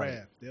history of Right.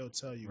 graph, they'll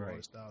tell you all Right.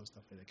 the style and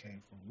stuff that it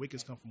came from.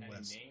 Wickets come from Any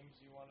west. names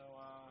you want to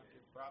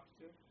give props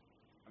to?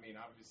 I mean,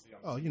 obviously.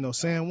 Oh, you know,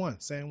 San Juan.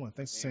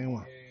 Thanks to San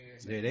Juan.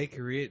 yeah, they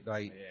create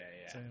like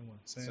Yeah. San Juan.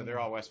 San So they're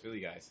Juan. all West Philly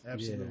guys.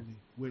 Absolutely.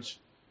 Which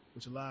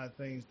a lot of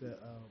things that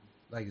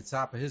like the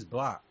top of his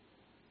block.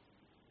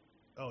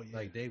 oh yeah.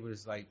 Like they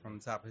was like from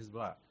the top of his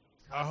block.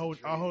 our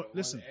whole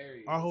listen,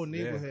 our whole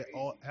neighborhood,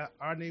 Crazy.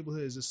 our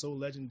neighborhood is just so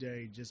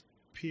legendary. Just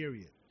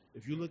period.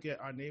 If you look at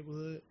our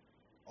neighborhood,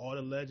 all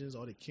the legends,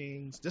 all the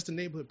kings, just the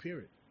neighborhood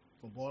period,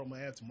 from Baltimore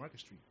Ave to Market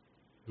Street.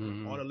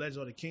 Mm-hmm. All the legends,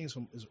 all the kings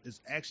is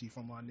actually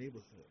from our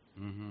neighborhood.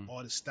 Mm-hmm.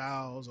 All the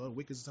styles, all the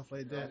wickets and stuff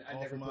like that, I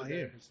all never from put out that in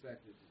here.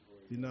 perspective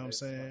before. You know what I'm That's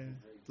saying? fucking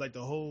crazy. Like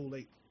the whole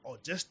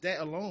just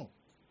that alone.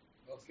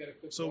 Let's get a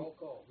quick So- roll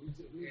call. Who's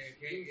Yeah,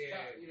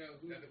 you know,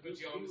 who, Not to put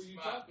you who on the are you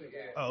spot, talking but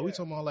yeah. about? Oh, we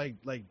talking about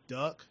like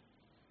Duck,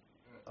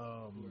 Of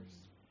course.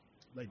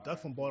 like Duck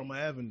from Baltimore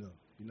Avenue.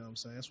 You know what I'm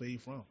saying? That's where he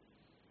from.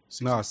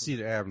 No,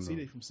 Cedar Avenue.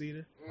 Cedar from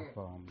Cedar. Cedar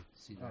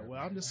Oh, Avenue.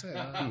 well, I'm just saying.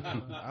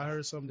 I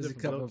heard something There's a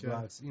different. couple but of okay.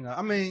 blocks. You know,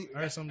 I mean, I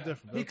heard something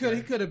different. he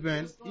okay. could have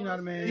been. You know what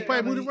I mean? He probably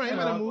I mean, moved around. He you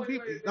might have know,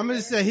 moved. I'm gonna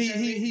just say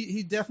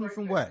he definitely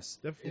from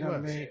West. Definitely You know what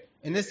I West. mean?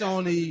 And it's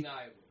only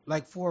Undeniable.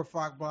 like 4 or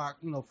 5 block,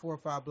 4 or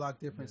 5 block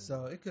difference.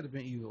 So it could have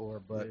been either or,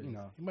 but Yeah. you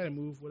know, He might have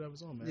moved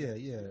whatever's on, man.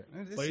 yeah.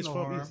 It's But he's no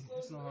from- harm. he's-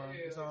 It's no harm.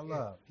 It's all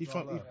love. He It's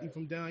all from love. he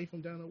from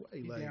down the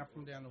way. He Like down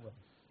from down the way.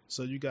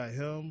 So you got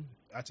him.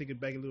 I take it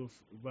back a little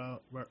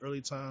about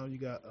early time. You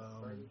got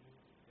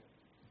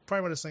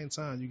probably around the same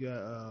time. You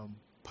got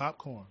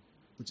Popcorn,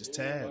 which is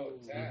Tab.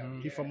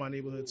 Mhm. He from my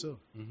neighborhood too.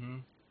 Mm-hmm.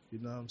 You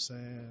know what I'm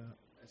saying?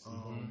 That's Tab,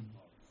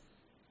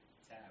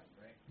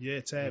 right? Yeah,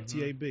 Tab,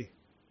 Mhm. TAB,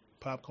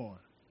 Popcorn.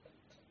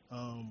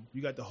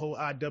 You got the whole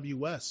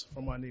IWS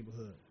from our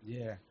neighborhood.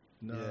 Yeah.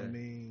 You know what I Yeah.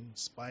 mean?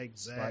 Spike,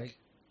 Zach.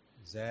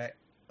 Zach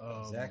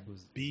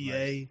was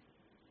BA. nice.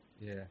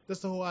 Yeah. That's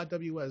the whole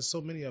IWS.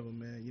 So many of them,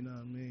 man. You know what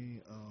I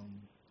mean? I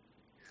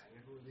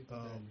never really put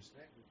that in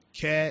perspective.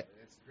 Cat.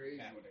 That's crazy.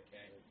 Cat with a K.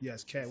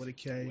 Yes, Cat with a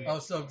K. Oh,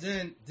 so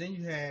then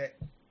you had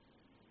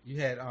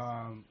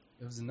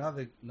it was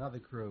another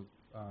crew,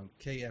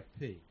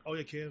 KFP. Oh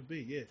yeah,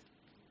 KFB. Yeah.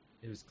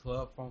 It was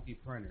Club Funky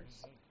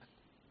Printers.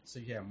 So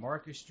you had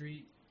Market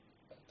Street,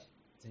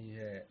 then you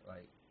had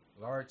like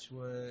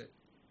Larchwood,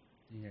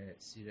 then you had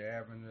Cedar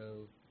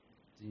Avenue,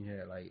 then you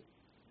had like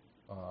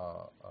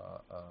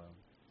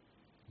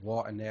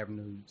Walton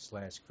Avenue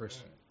 /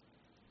 Christian.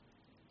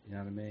 You know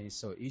what I mean?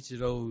 So each of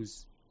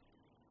those,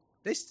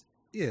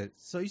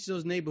 so each of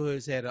those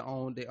neighborhoods had their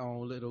own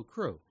little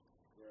crew,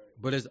 Right.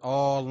 but it's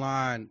all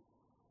lined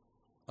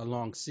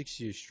along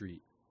 6th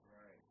Street.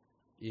 Right.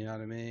 You know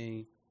what I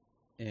mean?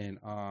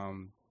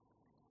 And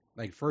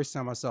like first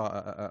time I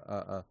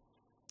saw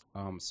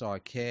a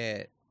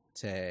CAD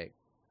tag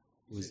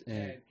was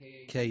in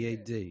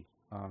KAD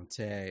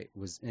tag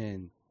was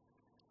in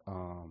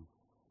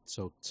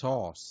so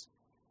TOSS,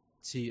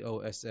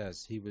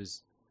 TOSS. He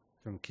was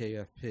from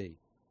KFP.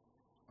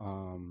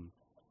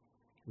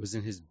 Was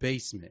in his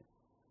basement.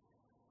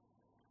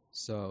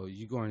 So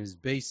you go in his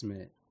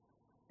basement,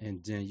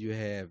 and then you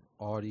have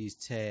all these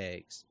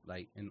tags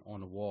like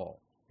on the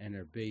wall in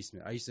their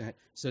basement.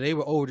 So they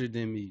were older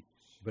than me,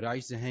 but I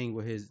used to hang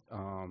with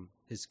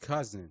his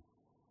cousin.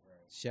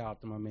 Right. Shout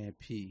out to my man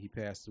Pete. He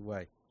passed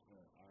away.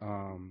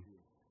 I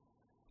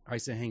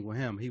used to hang with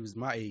him. He was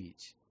my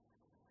age,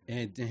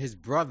 and then his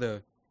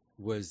brother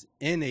was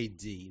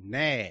NAD.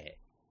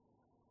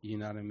 You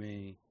know what I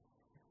mean?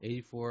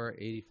 84,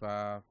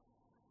 85.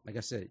 Like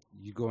I said,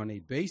 you go in a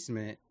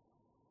basement,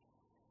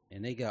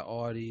 and they got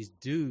all these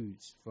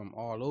dudes from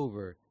all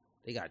over.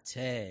 They got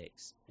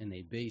tags in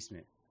their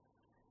basement,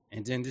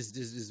 and then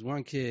this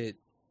one kid,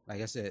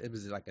 like I said, it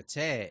was like a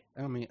tag.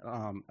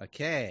 A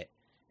CAD,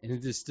 and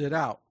it just stood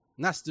out.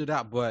 Not stood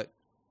out, but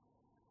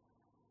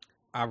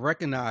I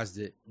recognized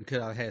it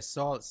because I had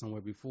saw it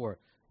somewhere before.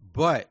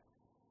 But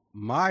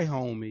my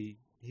homie,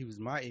 he was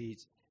my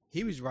age.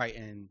 He was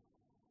writing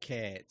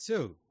CAD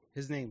too.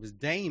 His name was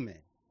Damon.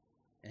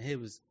 And he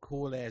was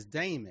cool ass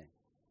Damon.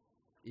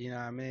 You know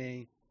what I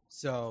mean?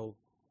 So,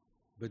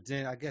 but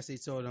then I guess they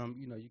told him,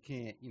 you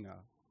can't,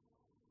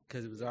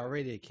 because it was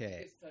already a CAD.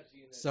 It's touchy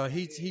in that So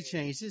he side.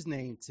 changed his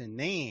name to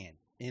Nan,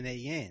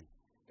 Nan.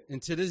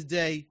 And to this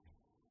day,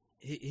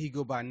 he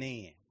go by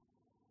Nan.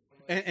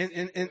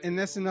 And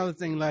that's another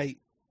thing, like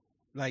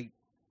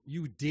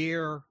you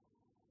dare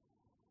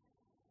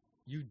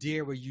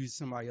use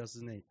somebody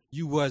else's name.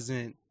 You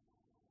wasn't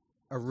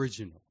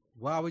original.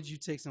 Why would you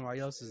take somebody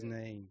else's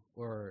name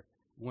or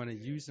want to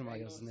use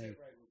somebody else's name?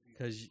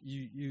 Because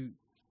you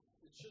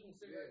It shouldn't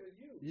sit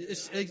right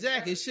with you.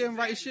 exactly, it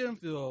shouldn't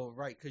feel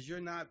right because you're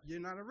not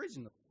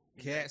original.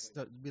 Cats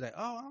be like,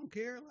 oh, I don't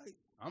care. Like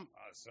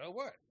so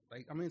what?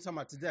 Like talking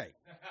about today.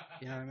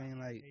 You know what I mean?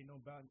 Like Ain't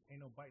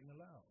no biting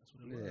allowed. That's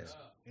what it Yeah. was.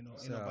 Ain't no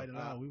So, biting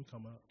allowed. We would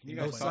come out. Can you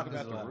No guys talk suckers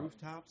about the allowed.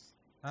 rooftops?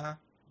 huh?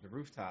 The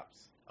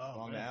rooftops Oh,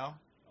 along man. the L.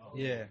 Oh,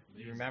 Yeah.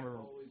 Do you remember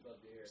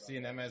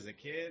seeing them as a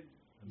kid?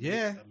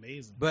 Yeah.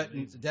 Amazing. But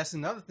Amazing. that's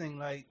another thing.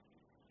 Like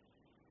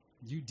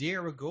you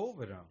dare to go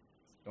over them.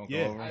 Don't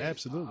Yeah. go over 'em?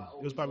 Absolutely.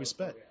 It was about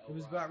respect. It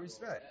was about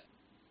respect.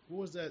 What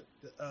was that?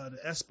 The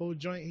Espo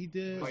joint he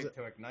did? Fight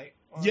to Ignite.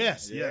 one?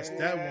 Yes, Yeah.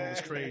 that one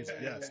was crazy.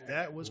 Yes,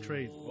 that was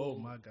crazy. Oh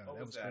my god, What that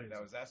was was that? crazy.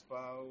 That was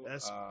Espo.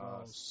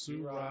 Espo,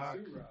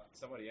 Suroc, Suroc.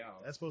 somebody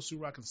else. Espo,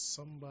 Suroc, and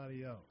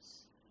somebody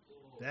else.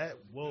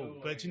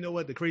 But you know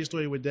what? The crazy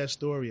story with that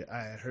story,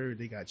 I heard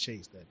they got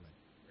chased that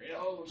night.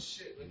 Oh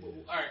shit! Like,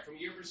 all right, from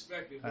your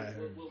perspective, I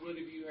heard. what have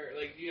you heard?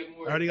 Like, do you have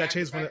more? I heard he got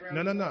chased from the,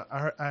 background? no.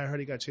 I heard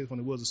he got chased from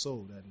the Wheels of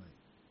Soul that night.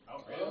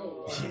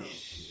 Oh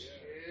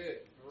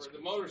shit! For the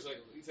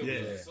motorcycle. He said,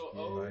 Yeah. So, Yeah.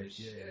 oh Like,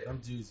 shit! Them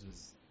dudes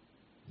was.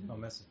 You don't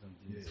mess with them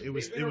dudes. Yeah, it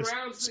was. They've been It was.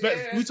 around since- Spe-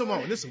 yeah, we talking about.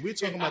 that's Listen, we're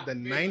talking about the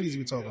Yeah, '90s. We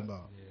yeah. talking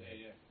about.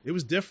 Yeah. It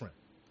was different.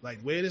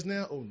 Like where it is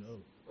now. Oh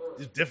no,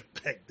 it's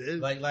different back then.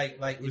 Like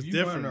It was if you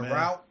run different, a man.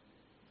 route,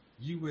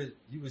 you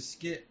would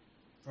skip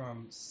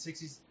from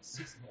 60.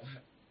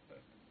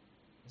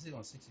 Is it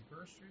on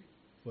 61st Street?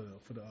 for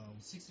the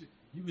 60.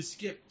 You would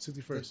skip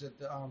 61st.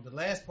 the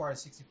last part of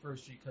 61st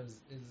Street because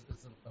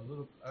it's a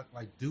little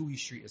like Dewey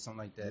Street or something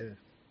like that. Yeah.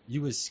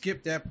 You would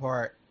skip that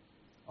part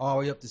all the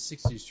way up to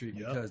 60th Street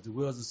Yep. because the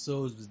Wheels of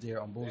Souls was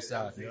there on both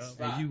sides, Yeah.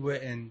 and you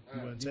wouldn't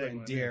tag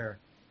one dare.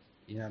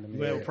 You know what I mean?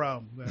 You have a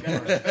problem.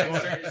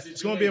 It's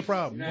It's gonna be a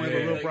problem. You're gonna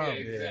have a real problem.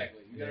 Yeah,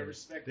 exactly. You gotta Yeah.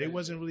 respect. They that.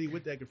 wasn't really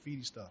with that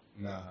graffiti stuff.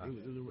 Nah.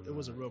 It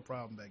was a real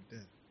problem back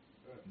then.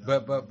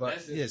 But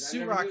That's yeah, interesting. I Sue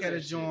never Rock knew had a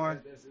that shit.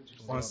 joint That's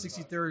interesting. on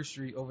 63rd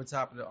Street over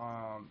top of the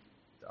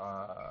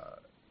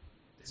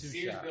two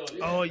Sears shop. building.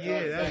 Oh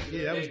yeah, that Back in the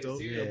that day, was the dope.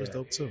 Sears That was Yeah.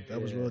 dope too.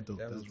 That was Yeah, real dope.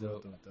 that That was was real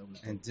dope. dope. That was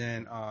dope. And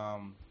then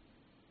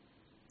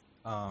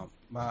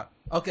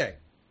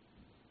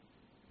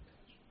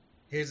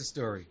here's a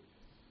story.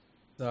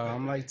 So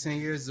I'm like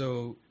 10 years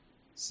old.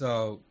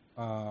 So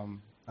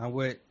I'm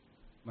with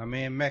my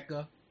man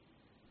Mecca,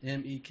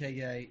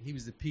 Meka. He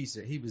was the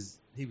pizza. He was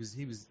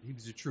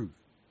the truth.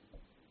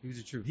 He was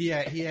the truth. He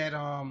had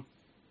a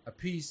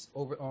piece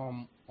over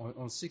on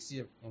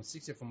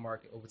 60th from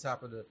Market over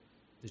top of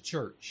the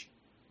church.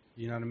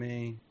 You know what I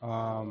mean?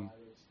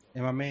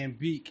 And my man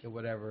Beak or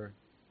whatever.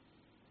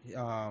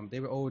 They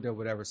were older or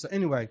whatever. So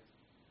anyway,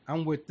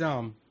 I'm with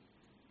them.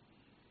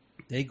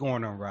 They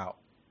going on route.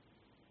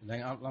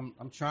 Like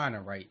I'm trying to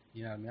write.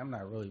 You know what I mean? I'm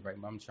not really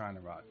writing, but I'm trying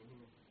to write.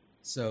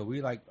 So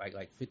we like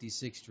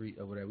 56th Street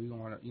or whatever. We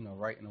going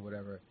writing or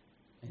whatever.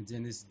 And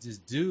then this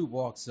dude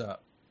walks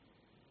up,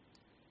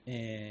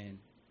 and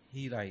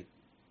he like,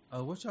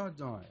 oh, what y'all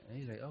doing? And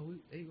he's like, oh,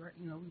 we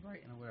writing or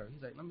whatever.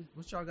 He's like,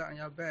 what y'all got in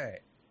y'all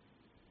bag?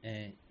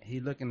 And he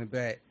look in the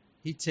bag.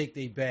 He take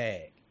their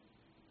bag.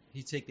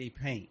 He take their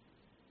paint,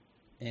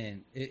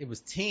 and it was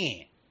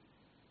tan.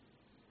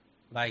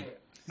 Like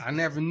I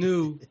never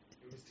knew. It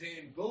was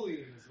tan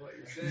bullying, is what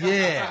you're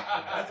saying. Yeah,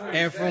 That's what and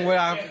you're from saying. what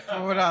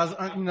I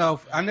was,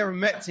 I never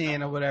met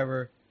tan or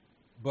whatever,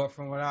 but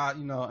from what I,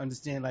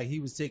 understand, like he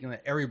was taking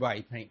like,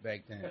 everybody paint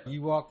back then.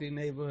 You walk in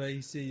the neighborhood,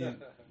 he see you,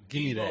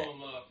 give me that.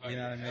 You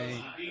know what I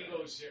mean?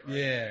 Debo shit right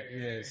Yeah,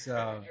 there. yeah.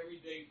 So,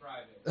 Everyday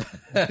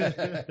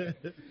Friday.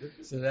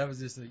 so that was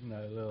just a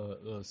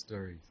little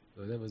story.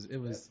 So it was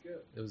That's good.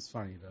 it was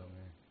funny though,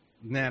 man.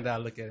 Now that I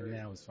look at it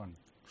now, it's funny.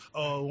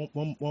 Oh,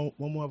 one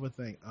more other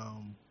thing.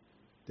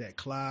 That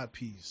Clyde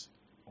piece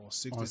on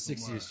 60th, On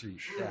 60th Street,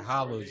 that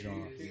hollow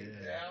joint.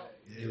 Yeah,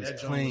 It was that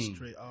joint clean. was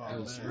straight. Oh, It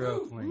was man. real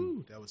clean.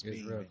 Ooh, that was It was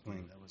mean. real right there.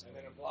 clean. That was And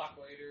then mean. a block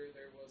later,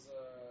 there was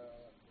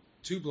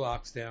 2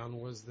 blocks down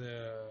was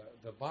the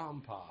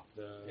bomb pop.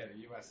 Yeah, the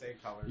USA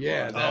colors.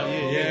 Yeah,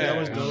 that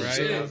was dope, Right?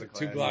 too. That was a 2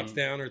 classic. blocks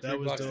down or That 3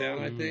 was blocks dope. down,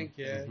 I Mhm. think.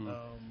 Yeah.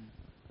 Mhm.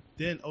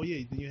 Then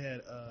you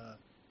had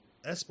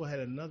Espo had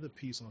another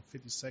piece on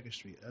 52nd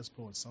Street.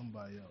 Espo and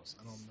somebody else.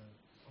 I don't know.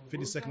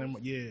 52nd,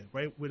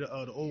 right where the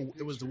old.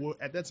 It was the war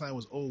at that time. It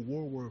was old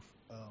Woolworth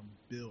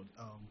build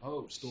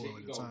store shit,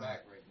 at you the going time.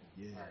 back right now.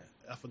 Yeah, All right.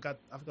 I forgot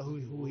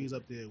who he's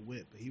up there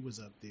with, but he was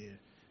up there,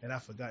 and I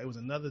forgot it was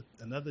another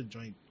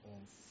joint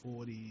on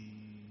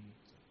 48th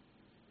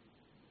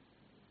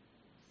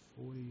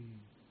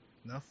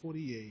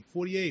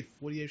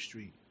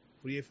Street,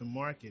 48th and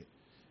Market.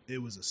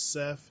 It was a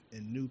Seth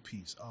and New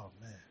piece. Oh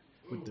man,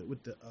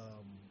 with the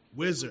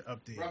Wizard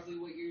up there. Roughly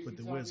what years With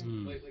you the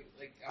talking? Wizard.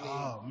 Like, I mean,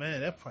 Oh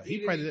man, that probably, he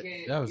even probably if did, you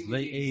can't That was give me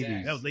late the exact-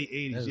 80s. that was late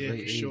 80s, That was yeah,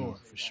 late for sure,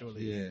 80s. for sure.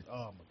 Yeah.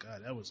 Oh my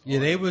god, that was Yeah,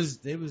 hard. they was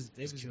Just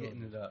killed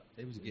getting me. it up.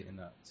 They was getting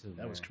up too.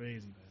 That was man.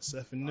 crazy, man.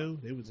 Seth and New,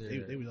 they was all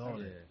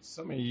Yeah. that.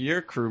 Some of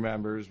your crew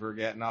members were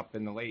getting up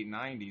in the late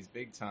 90s,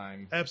 big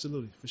time.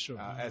 Absolutely, for sure.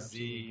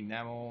 SZ,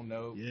 Nemel,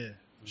 Nope, Yeah,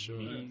 for sure.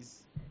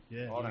 Keys,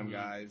 Yeah. all them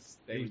guys.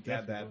 They They was had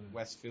that definitely-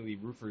 West Philly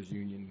Roofers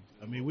Union.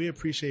 I mean, we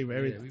appreciate Yeah, we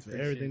everything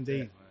appreciate that,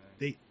 man.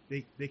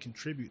 they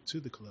contribute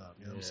to the club.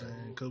 You know what I'm Yeah.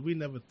 saying? Because we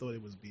never thought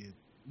it was being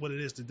what it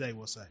is today.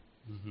 We'll say.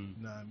 Mhm.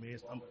 You know what I mean?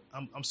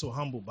 I'm so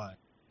humbled by it.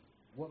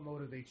 What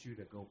motivates you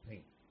to go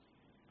paint?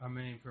 I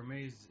mean, for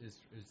me,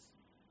 it's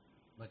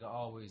like I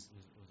always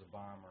was a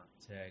bomber,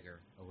 tagger,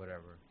 or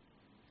whatever.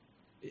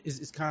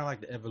 It's kind of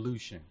like the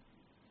evolution,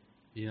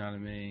 you know what I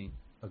mean,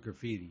 of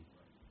graffiti,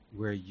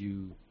 where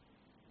you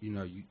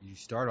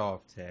start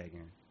off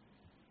tagging,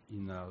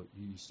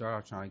 you start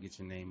off trying to get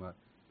your name up,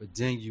 but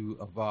then you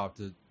evolve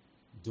to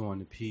doing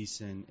the piece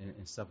and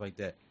stuff like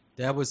that.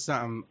 That was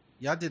something,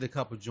 y'all did a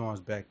couple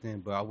joints back then,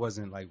 but I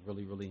wasn't like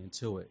really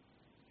into it.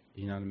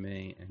 You know what I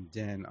mean? And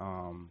then,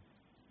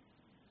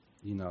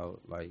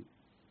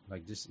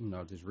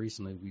 just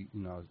recently we,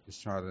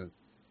 just try to,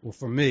 well,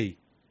 for me,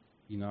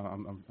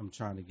 I'm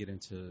trying to get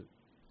into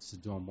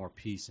doing more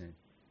piecing.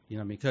 You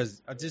know what I mean?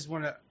 Because I just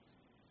want to,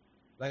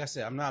 like I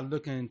said, I'm not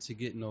looking to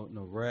get no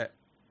rep.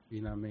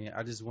 You know what I mean?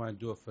 I just want to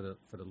do it for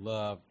the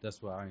love.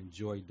 That's what I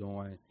enjoy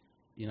doing.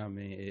 You know what I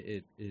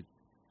mean?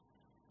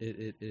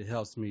 It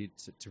helps me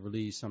to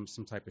relieve some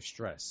type of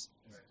stress.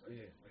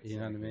 You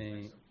know what I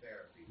mean?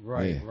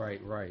 Right.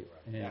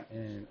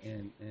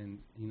 And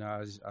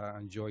I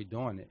enjoy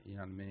doing it. You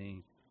know what I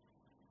mean?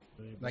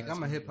 Like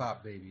I'm a hip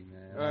hop baby,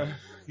 man.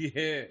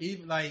 Yeah.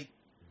 Even like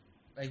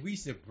we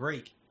used to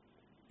break.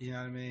 You know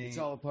what I mean? It's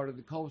all a part of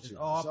the culture. It's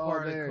all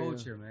part of there, the yeah.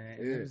 culture, man.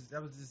 Yeah.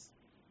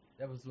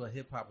 That was what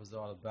hip hop was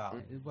all about.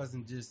 It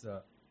wasn't just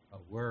a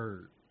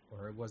word,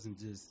 or it wasn't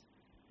just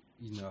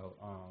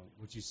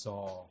what you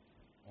saw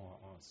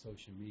on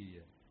social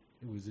media.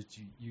 It was that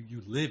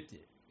you lived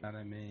it. You know what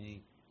I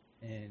mean?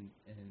 And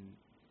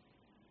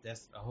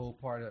that's a whole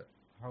part of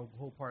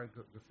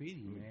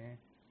graffiti, man.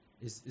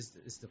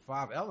 It's the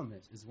 5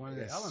 elements. It's one of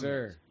the Yes, elements.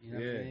 sir. You know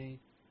what Yeah. I mean?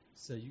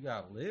 So you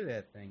gotta live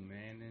that thing,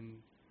 man.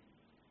 And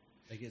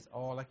Like it's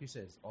all, like you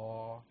said, it's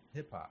all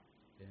hip hop,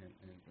 and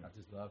I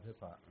just love hip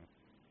hop.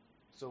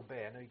 So,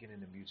 Bay, I know you get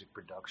into music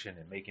production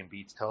and making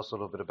beats. Tell us a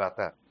little bit about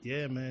that.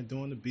 Yeah, man,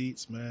 doing the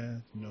beats,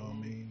 man. You know what I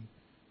mean?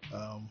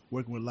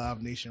 Working with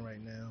Live Nation right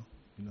now.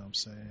 You know what I'm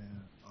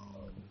saying?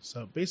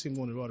 So basically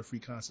going to all the free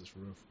concerts for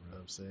real, you know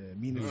what I'm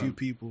saying? Meeting a few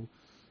people,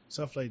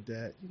 stuff like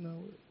that. You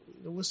know,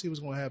 we'll see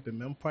what's going to happen,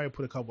 man. I'm probably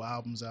put a couple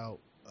albums out,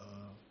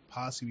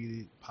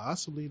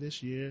 possibly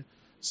this year.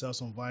 Sell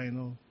some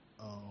vinyl,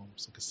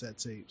 some cassette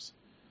tapes.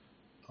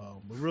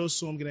 But real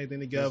soon I'm getting everything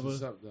together.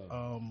 That's what's up,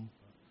 though.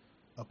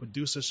 A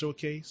producer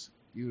showcase.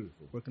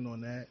 Beautiful. Working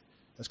on that.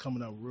 That's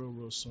coming up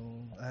real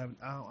soon. I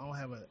don't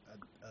have a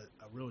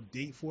real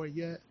date for it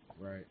yet.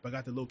 Right. But I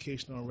got the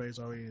location already. It's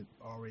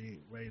already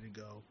ready to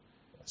go.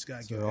 It's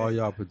got to So get all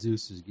y'all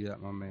producers, get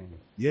out my man.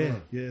 Yeah,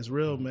 it's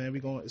real, man.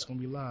 It's gonna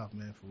be live,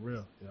 man, for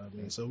real. You know what I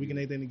mean? So we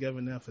getting everything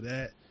together now for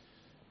that.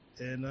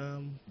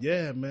 And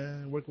yeah,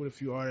 man, working with a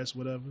few artists,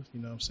 whatever. You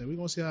know what I'm saying? We're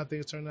gonna see how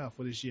things turn out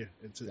for this year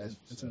into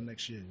the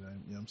next year. You know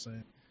what I'm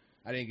saying?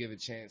 I didn't give a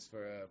chance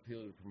for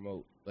Peel to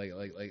promote. Like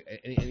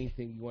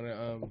anything you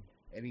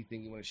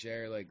wanna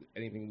share, like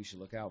anything we should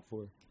look out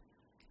for.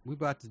 We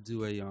about to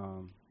do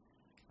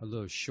a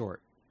little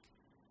short.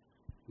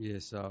 Yeah,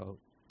 so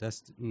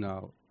that's,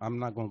 I'm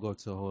not gonna go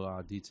into a whole lot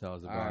of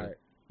details about it.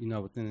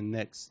 Within the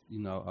next,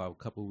 a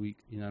couple of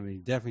weeks, you know what I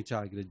mean? Definitely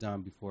try to get it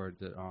done before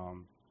the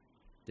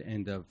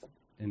end of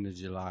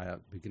July,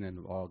 beginning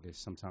of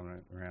August,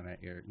 sometime around that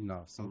area,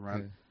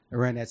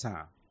 around that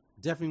time.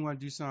 Definitely want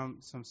to do some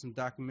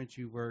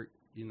documentary work,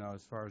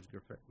 as far as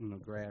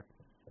graph.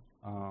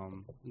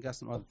 We got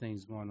some other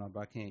things going on, but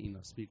I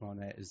can't, speak on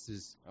that. It's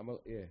just, I'll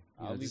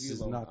leave this you is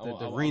alone. not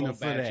the I'm arena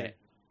for that.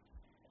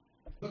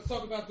 Let's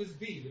talk about this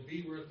B, the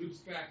B where it loops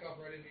back up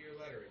right into your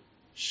lettering.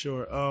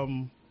 Sure.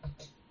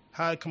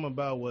 How it come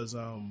about was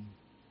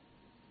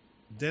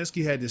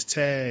Densky had this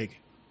tag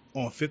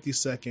on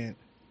 52nd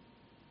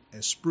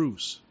and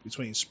Spruce,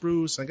 between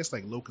Spruce, I guess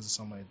like Locust or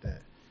something like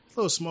that. A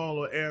little small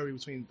little area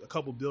between a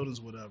couple buildings,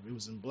 whatever. It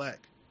was in black,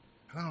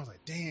 and I was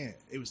like, damn,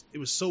 it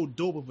was so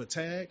dope of a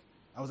tag.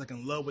 I was like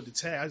in love with the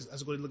tag. I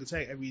just go to look at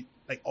the tag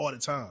all the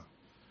time,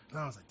 and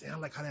I was like, damn,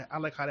 I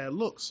like how that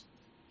looks.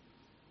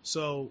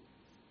 So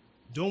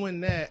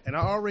doing that, and I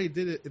already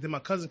did it. And then my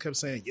cousin kept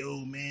saying, yo,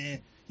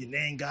 man, your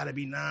name gotta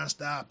be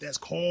nonstop. That's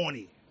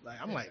corny.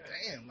 Like, I'm like,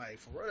 damn, like,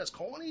 for real, that's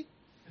corny?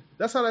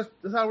 That's how it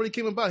really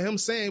came about, him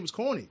saying it was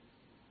corny.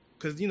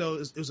 Because,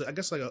 it was, I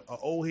guess, like an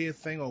old head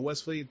thing or a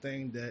West Philly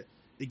thing that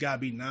it gotta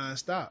be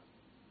nonstop.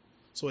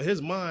 So in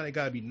his mind, it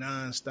gotta be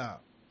nonstop.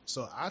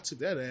 So I took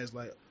that as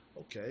like,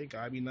 okay, it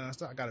gotta be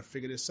nonstop. I gotta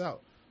figure this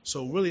out.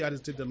 So really, I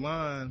just did the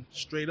line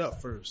straight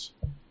up first.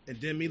 And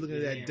then me looking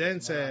at that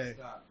dent tag.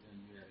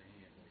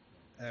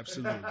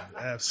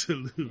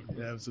 Absolutely.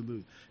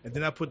 And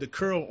then I put the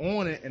curl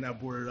on it and I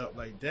boarded it up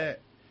like that.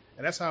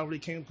 And that's how it really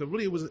came. Because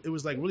really, it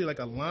was like really like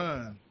a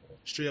line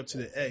straight up to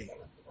the A,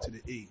 to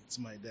the E,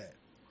 something like that.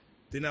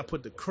 Then I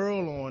put the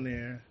curl on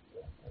there,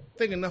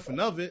 thinking nothing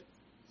of it.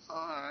 All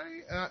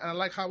right, and I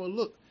like how it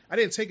looked. I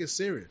didn't take it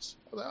serious.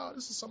 I was like, oh,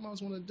 this is something I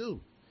was going to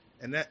do.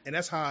 And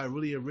that's how I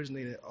really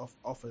originated off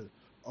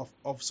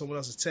someone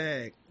else's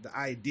tag. The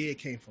idea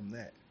came from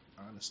that,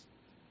 honestly.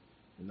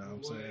 You know what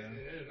I'm saying?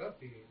 It ended up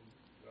being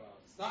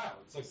style.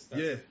 It's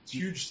like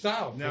huge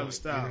style. Now the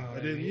style,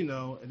 and then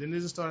and then it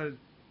just started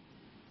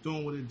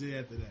doing what it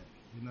did after that.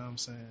 You know what I'm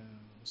saying?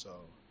 So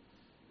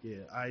yeah,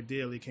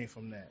 ideally came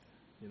from that.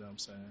 You know what I'm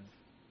saying?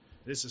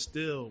 This is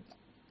still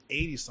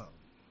 80 something.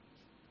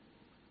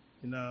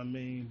 You know what I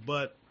mean?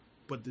 But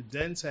the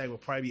den tag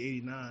would probably be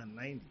 89,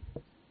 90.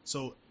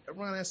 So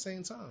around that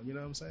same time, you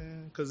know what I'm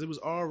saying? Because it was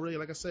already,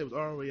 like I said, it was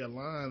already a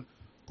line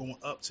going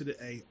up to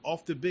the A,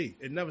 off the B.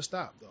 It never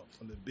stopped though.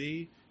 From the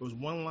B, it was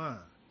one line.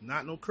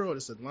 Not no curl,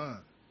 it's a line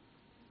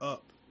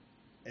up.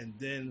 And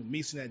then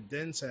me seeing that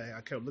den tag,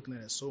 I kept looking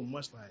at it so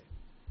much like,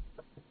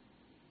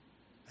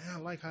 man, I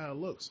like how it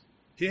looks.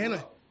 He didn't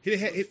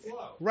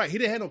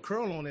have no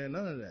curl on there,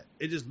 none of that.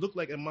 It just looked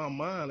like in my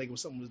mind like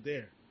something was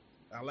there.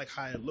 I like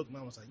how it looked, and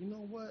I was like, you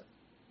know what?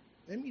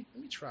 Let me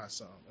try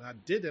something. And I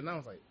did that, and I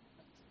was like,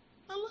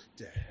 I like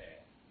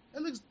that.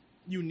 It looks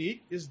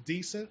unique. It's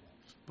decent.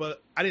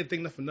 But I didn't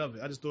think nothing of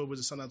it. I just thought it was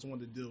just something I just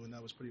wanted to do, and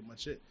that was pretty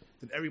much it.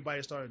 Then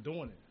everybody started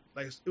doing it.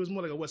 Like, it was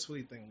more like a West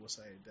Philly thing, we'll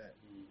say that.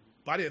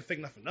 But I didn't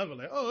think nothing of it.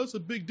 Like, oh, it's a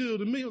big deal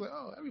to me. I was like,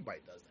 oh, everybody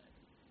does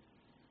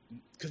that.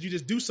 Because you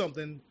just do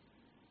something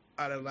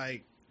out of,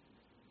 like,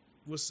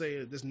 we'll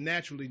say just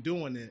naturally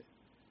doing it.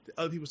 The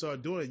other people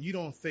start doing it. You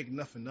don't think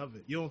nothing of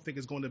it. You don't think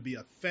it's going to be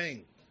a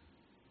thing.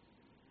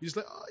 You're just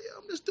like, oh, yeah,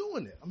 I'm just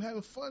doing it. I'm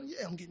having fun.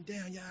 Yeah, I'm getting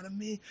down. You know what I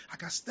mean? I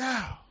got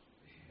style.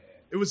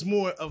 It was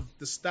more of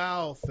the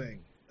style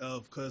thing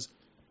of, because,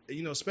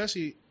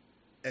 especially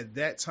at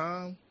that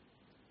time,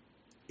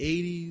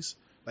 80s,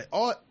 like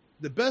all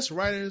the best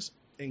writers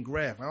in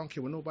graph, I don't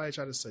care what nobody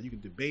try to say, you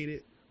can debate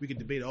it. We can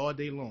debate it all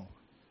day long.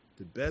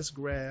 The best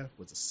graph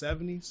was the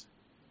 70s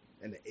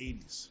and the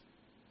 80s.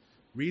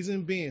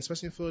 Reason being,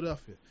 especially in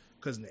Philadelphia,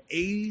 because in the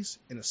 80s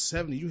and the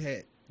 70s,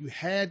 you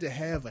had to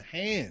have a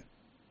hand.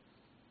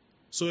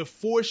 So it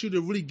forced you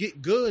to really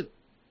get good.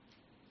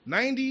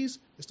 90s,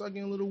 it started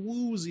getting a little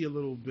woozy a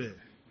little bit.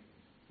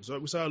 So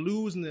we started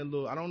losing it a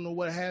little. I don't know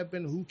what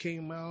happened, who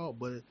came out,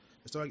 but it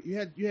started,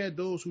 you had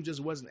those who just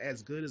wasn't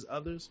as good as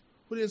others,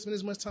 who didn't spend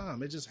as much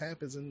time. It just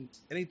happens in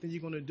anything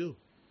you're going to do.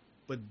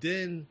 But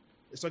then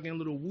it started getting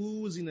a little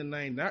woozy in the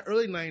 90s. Not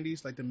early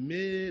 90s, like the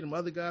mid, and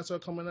other guys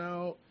started coming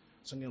out.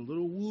 It started getting a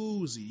little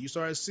woozy. You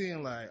started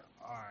seeing like,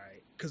 all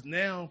right, because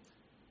now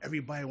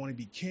everybody want to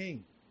be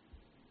king.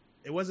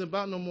 It wasn't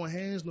about no more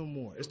hands no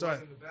more. It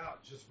wasn't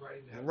about just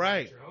writing that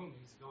Right. with your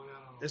homies, going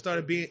out on a It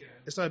started being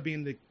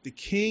weekend. the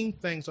king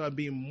thing started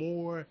being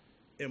more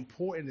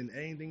important than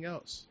anything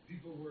else.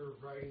 People were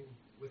writing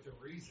with a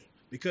reason.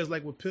 Because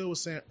like what Pill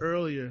was saying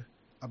earlier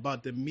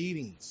about the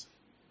meetings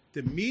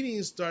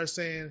started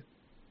saying,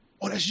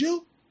 "Oh, that's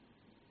you?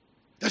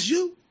 That's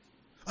you?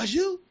 That's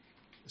you?"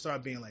 It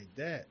started being like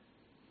that.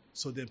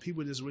 So then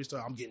people just really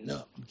started, I'm getting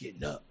up.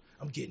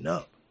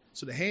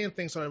 So the hand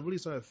thing started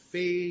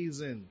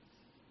phasing,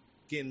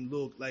 getting a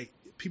little, like,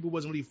 people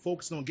wasn't really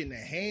focusing on getting a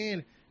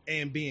hand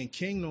and being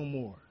king no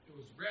more. It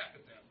was rap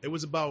at that point. It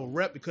was about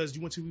rep because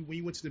when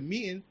you went to the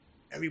meeting,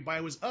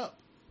 everybody was up.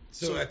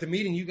 So at the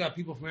meeting, you got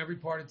people from every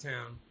part of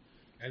town.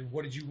 And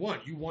what did you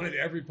want? You wanted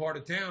every part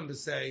of town to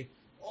say,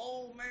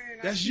 "Oh, man,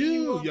 That's I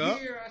seen you up yup.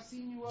 here. I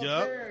seen you up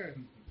Yup. there."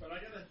 But I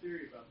got a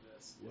theory about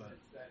this. What? And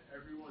it's that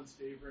everyone's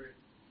favorite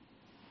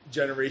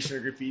generation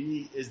of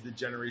graffiti is the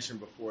generation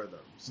before them.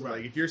 So, Right.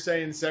 like, if you're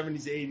saying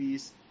 70s,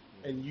 80s,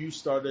 and you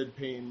started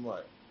painting,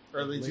 what,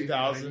 early Late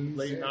 2000s, 90s,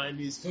 late yeah.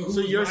 90s. So who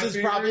So was yours my is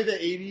probably favorite?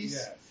 the 80s.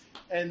 Yes.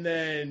 And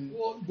then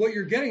Well, what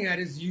you're getting at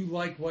is you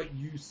like what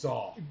you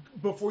saw.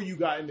 before you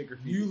got into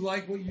graffiti. You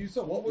like what you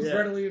saw. What was Yeah.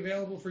 readily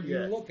available for you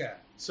Yeah. to look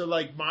at? So,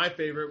 like, my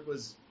favorite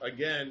was,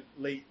 again,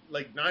 late,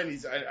 like,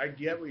 90s. I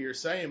get what you're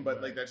saying, but,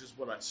 Right. like, that's just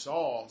what I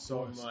saw. So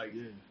Of course, I'm like,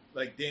 yeah.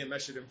 like, damn,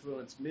 that should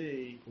influence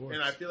me. Of course.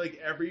 And I feel like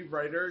every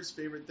writer's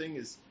favorite thing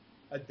is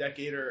a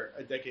decade or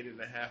a decade and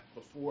a half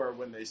before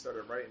when they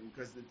started writing,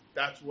 because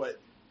that's what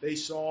they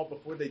saw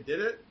before they did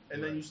it.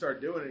 And then Right. you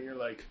start doing it, and you're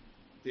like,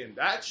 damn,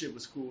 that shit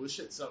was cool. This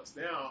shit sucks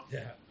now.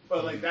 Yeah.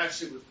 But, like, that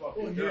shit was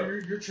fucking Well,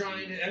 dope. you're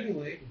trying to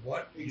emulate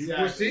what Exactly.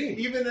 you were seeing.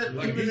 Even if,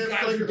 Like, even these if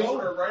guys like, are you're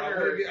dope. a writer,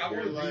 I want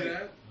you're to do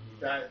like,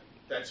 that.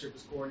 that shit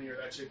was corny or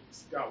that shit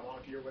got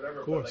wonky or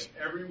whatever. Of But course. like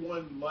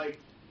everyone liked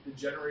the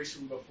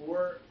generation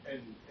before,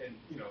 and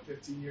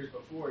 15 years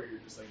before, you're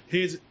just like,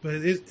 Here's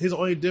the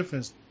only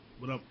difference.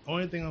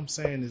 Only thing I'm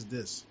saying is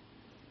this: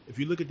 if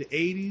you look at the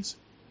 '80s,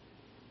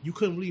 you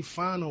couldn't really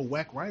find no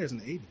whack writers in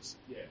the '80s.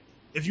 yeah,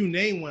 If you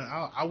name one,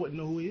 I wouldn't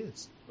know who he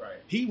is. right,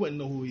 He wouldn't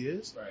know who he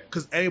is right,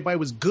 because everybody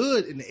was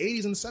good in the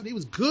 '80s and the '70s. He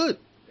was good.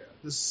 Yeah.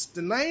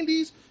 The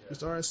 '90s, Yeah. you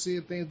started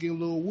seeing things getting a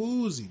little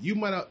woozy. You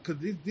might not,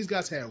 because these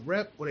guys had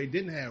rep or they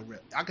didn't have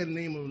rep. I can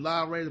name a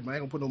lot of writers, but I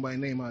ain't gonna put nobody's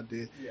name out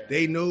there. yeah.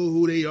 They know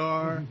who they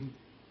are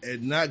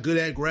and not good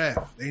at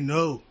graph. They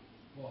know.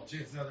 Well,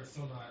 chances are they're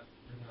still not.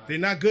 They're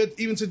not good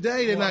even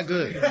today. They're not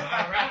good. They're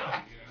not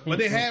around, But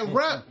they had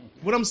rep.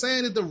 What I'm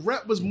saying is the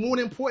rep was more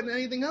important than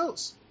anything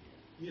else.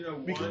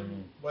 Because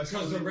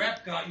Because the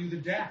rap got you the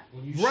dap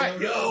when you Right,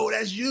 showed yo, up.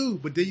 that's you.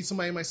 But then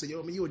somebody might say,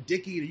 yo, man, you a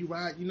dickie, or you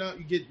ride, you know,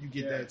 you get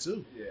Yeah. that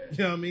too. Yeah. You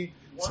know what I mean?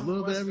 It's a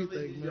little bit of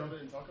everything, Y'all man.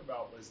 didn't talk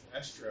about was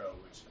Estro,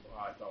 which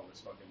I thought was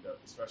fucking dope,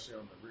 especially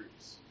on the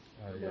roots.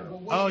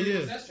 Well, Oh, what year yeah.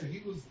 was Esther? He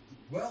was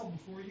well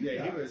before you.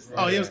 Yeah, he guys, was- right?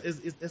 Oh, yeah,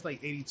 Yeah. it's like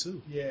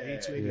 82. Yeah.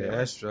 82, Yeah, 83.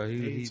 Astro,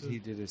 he 82.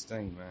 did his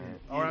thing, man.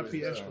 R.I.P.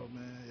 He was, Estro,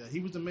 man. Yeah, he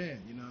was the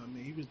man. You know what I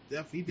mean? He was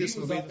definitely, he He did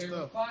some was up amazing there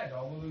stuff. with Clyde,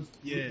 all of those.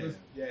 Yeah. those-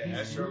 Yeah, these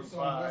Estro groups on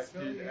Clyde, West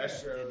Philly, dude, yeah.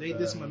 Estro. They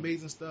did some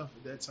amazing stuff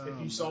at that time.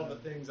 If you saw man. the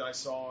things I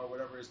saw, or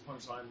whatever his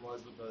punchline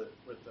was with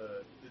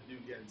the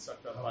dude getting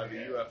sucked up Oh, by the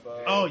yeah.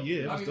 UFO. Oh,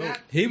 yeah, it I was mean, dope.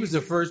 that- He was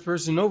the first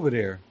person over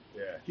there.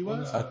 Yeah. He on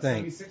was? the I think.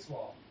 76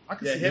 wall. I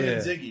can Yeah, see him that.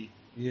 and Ziggy.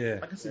 Yeah,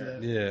 I can see Yeah.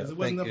 that. Yeah, Because it I wasn't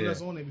think, nothing yeah.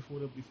 else on there before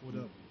them. You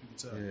can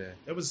tell. yeah.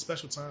 That was a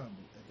special time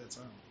at that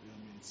time. You know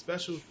what I mean?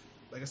 Special,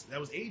 like I said, that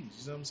was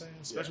 80s. You know what I'm saying?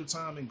 Special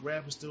time and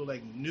graph was still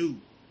like new.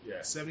 Yeah.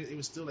 70s, it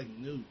was still like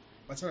new.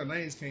 By the time the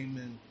 90s came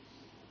in,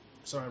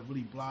 it started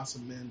really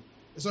blossoming.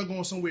 It started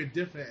going somewhere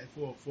different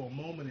for a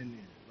moment in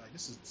there. Like,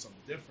 this is something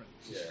different.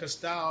 Yeah. Because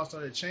style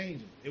started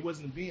changing. It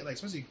wasn't being, like,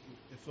 especially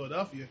in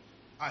Philadelphia,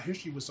 our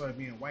history was started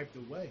being wiped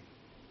away.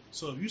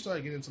 So if you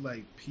started getting into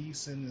like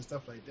piecing and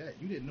stuff like that,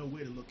 you didn't know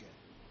where to look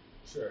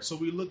at. Sure. So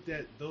we looked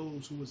at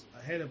those who was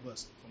ahead of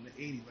us from the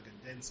 80s, like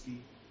a Densky,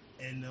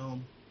 and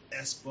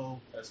Espo,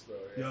 That's bro.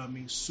 you know Yeah. what I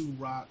mean, Sue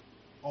Rock.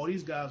 All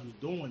these guys was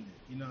doing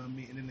it, you know what I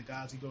mean? And then the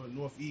guys who go to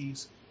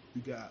Northeast,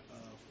 you got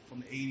from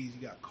the 80s,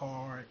 you got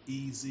Carr,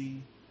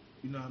 Easy,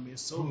 you know what I mean?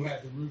 So Who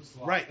had the roots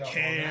locked right, up on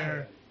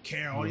Care,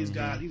 that. all these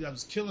guys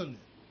was killing it.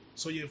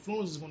 So your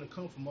influence is going to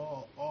come from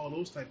all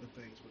those type of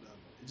things, whatever.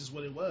 It's just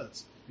what it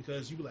was.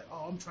 Because you be like,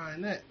 oh, I'm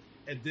trying that.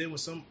 And then when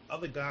some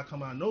other guy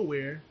come out of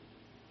nowhere,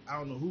 I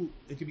don't know who,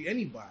 it could be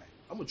anybody.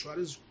 I'm going to try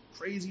this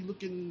crazy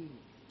looking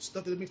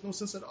stuff that makes no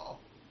sense at all.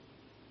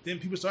 Then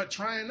people start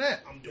trying that.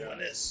 I'm doing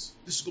this.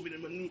 This is going to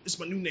be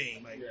my new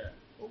name. Like, Yeah.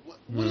 well,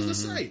 what does it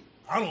say?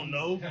 I don't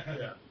know.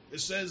 Yeah. It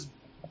says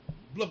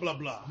blah blah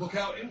blah. Look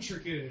how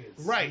intricate it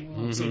is. Right.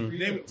 Mhm. So then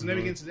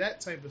we get into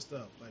that type of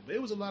stuff. Like, but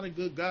it was a lot of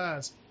good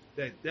guys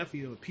that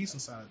definitely on the piecing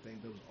side of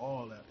things. There was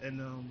all that, and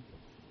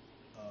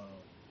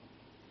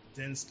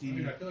Densky. I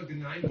mean, I feel like the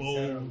 90s Bowles.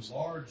 had a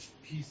large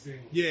piecing.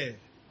 Yeah,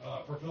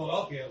 For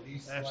Philadelphia, at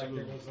least, Absolutely.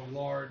 like there was a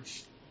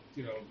large,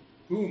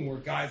 boom, where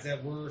guys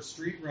that were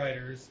street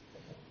writers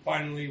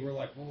finally were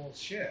like, well,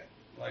 shit,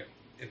 like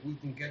if we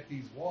can get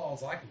these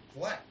walls, I can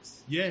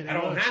flex. yeah. I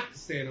don't have to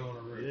stand on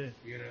a roof,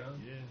 Yeah.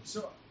 Yeah,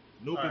 So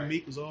Nope All and right.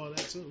 Meek was all that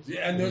too.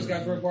 and those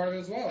guys were a part of it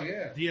as well,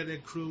 yeah. Yeah,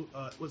 that crew.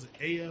 Was it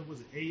AF? Was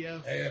it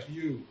AF?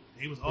 AFU.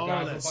 It was The all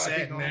guys that with, I sat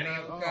think, on Manny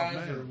that. the Oh, guys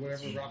man. or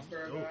whatever,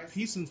 Rockstar guys.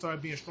 Piecing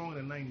started being strong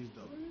in the 90s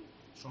though.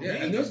 Strong. Yeah,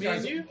 and those Me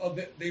and guys,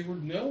 you? they were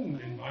known,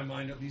 in my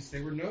mind at least, they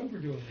were known for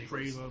doing legals.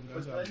 Praise of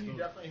but guys. then you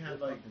definitely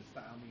had like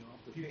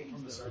people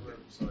from the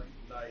suburbs like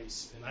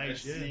Nice and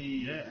Nice, yeah. SC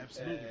Yeah,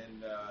 absolutely.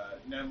 and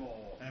Nemel.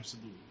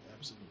 Absolutely,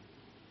 absolutely.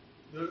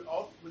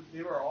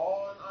 They were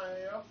all on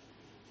IAO.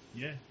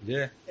 Yeah.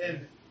 Yeah.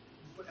 And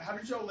but how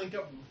did y'all link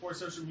up before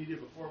social media?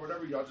 Before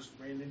whatever, y'all just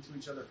ran into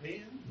each other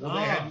paying, Well,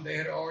 they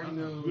had already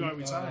known. We already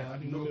retired. I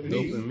didn't know Nope that.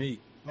 Dope Meek. and Meek.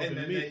 and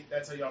then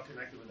that's how y'all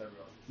connected with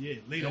everyone. Yeah,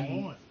 later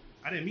And- on.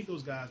 I didn't meet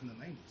those guys in the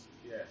 90s.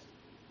 Yeah.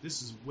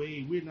 This is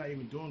we're not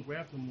even doing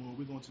graph no more.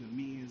 We're going to the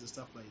meetings and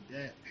stuff like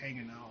that,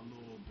 hanging out a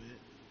little bit.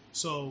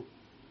 So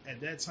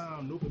at that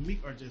time, Nope and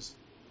Meek are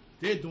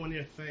they're doing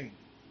their thing.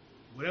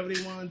 Whatever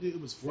they want to do,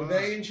 it was fun. Were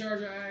they in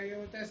charge of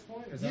IAO at that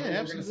point? Is that Yeah, what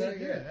absolutely. we're going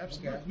to say? Yeah,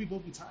 absolutely. Okay. We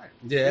both retired.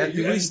 Yeah,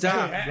 you we guys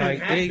stopped. had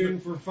Like they, been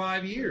for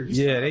 5 years.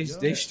 yeah, they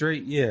stopped, they yeah.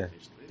 straight. Yeah,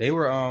 they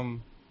were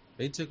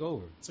they took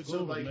over. Took So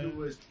over, like, man. who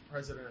was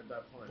president at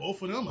that point?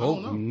 Both of them. I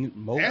Both,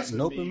 don't know. That's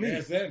Nope me. and Meek.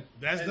 That's them.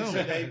 That's and them.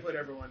 so they put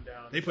everyone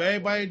down. They put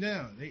everybody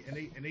down.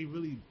 They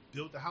really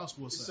built the house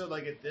for us. So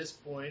like at this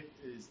point,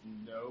 is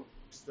Nope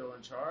still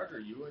in charge? Are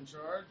you in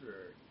charge,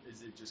 or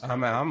is it just?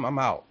 I'm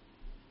out.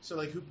 So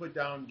like, who put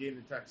down Game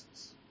in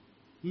Texas?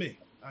 Me.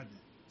 I did.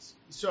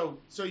 So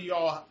you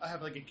all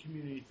have like a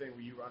community thing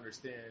where you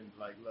understand,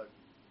 like, look,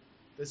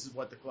 this is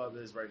what the club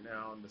is right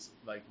now, and this,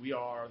 like, we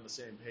are on the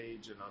same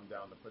page, and I'm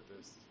down to put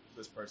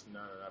this person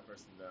down or that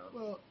person down.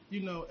 Well,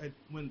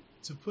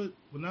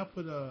 when I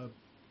put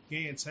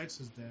Gay in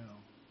Texas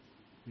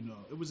down,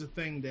 it was a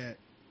thing that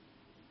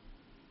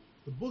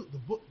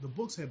the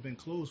books had been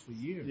closed for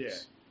years. Yeah.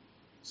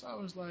 So I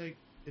was like,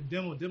 the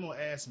demo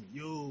asked me,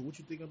 "Yo, what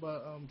you think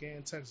about Gay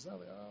in Texas?" I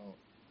was like, "Oh,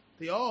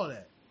 they all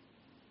that,"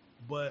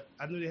 but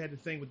I knew they had the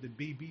thing with the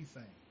BB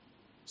thing,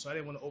 so I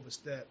didn't want to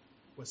overstep.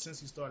 But since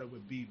he started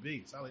with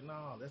BB, so I was like,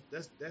 "No,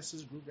 that's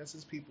his group, that's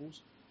his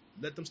peoples.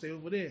 Let them stay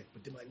over there."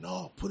 But they're like,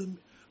 "No, put him.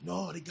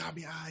 No, they got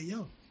me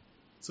IAO."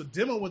 So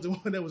Demo was the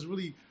one that was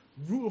really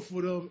rooting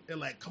for them and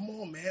like, "Come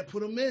on, man,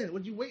 put them in.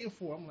 What you waiting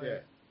for?" I'm like, Yeah.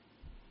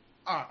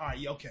 all right,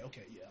 yeah, okay, yeah,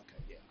 all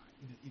right.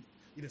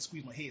 You didn't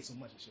squeeze my head so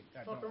much and shit.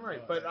 God, Fucking no, right.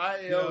 no, But no.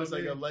 IAO You know is what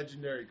I like a mean?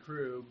 legendary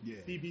crew. Yeah.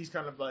 BB's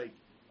kind of like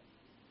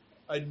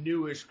a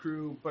newish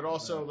crew, but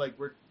also Right. like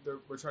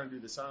we're trying to do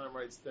the silent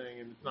rights thing,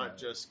 and it's not Right.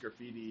 just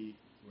graffiti,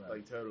 Right.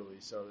 like totally.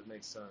 So it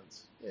makes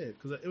sense. Yeah,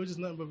 because it was just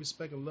nothing but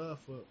respect and love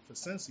for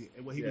Sensi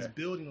and what he was Yeah.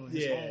 building on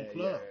his Yeah, own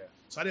club. yeah.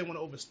 So I didn't want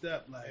to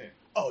overstep. Like, Yeah.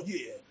 oh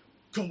yeah,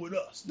 come with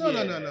us. No.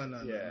 Yeah,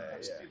 No. yeah.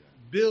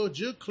 Build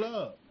your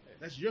club.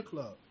 That's your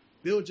club.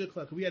 Build your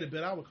club. Cause we had to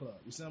build our club.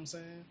 You see what I'm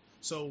saying?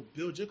 So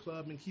build your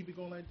club and keep it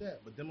going like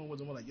that. But Demo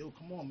wasn't like, yo,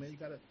 come on, man, you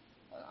gotta.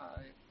 All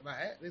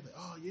right. They like,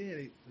 oh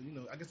yeah,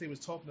 I guess they was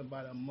talking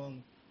about it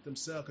among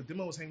themselves. Cause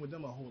Demo was hanging with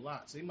them a whole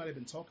lot, so he might have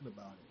been talking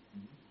about it.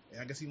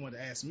 And I guess he wanted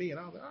to ask me, and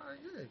I was like, all right,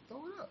 yeah,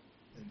 throw it up.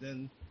 And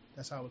then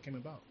that's how it came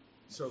about.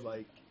 So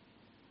like,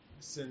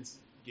 since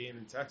Game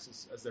in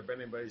Texas, has there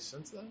been anybody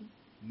since then?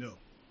 No,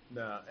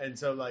 No. And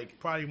so like,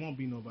 probably won't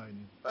be nobody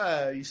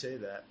new. you say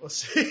that. We'll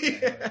see.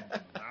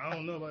 I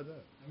don't know about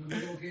that. I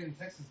mean, what Gay in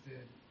Texas did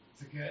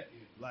to get you.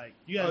 Like,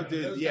 you Oh, gotta,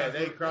 dude, those yeah, guys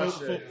they were- crushed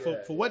for, it. for,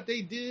 yeah. for what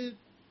they did,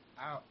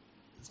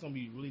 it's gonna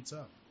be really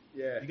tough.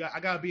 Yeah. I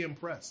gotta be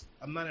impressed.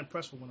 I'm not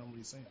impressed with what I'm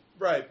really saying.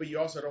 Right, but you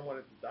also don't want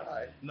it to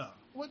die. No,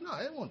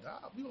 it won't die.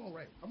 We all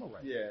right. I'm all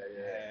right. Yeah.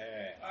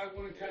 I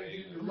want to kind of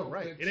get into I'm real all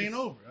right. quick. It ain't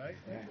over, right?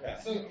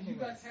 So you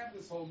guys have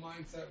this whole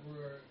mindset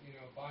where,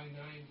 by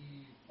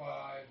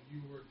 95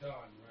 you were done,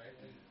 right?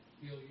 And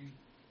you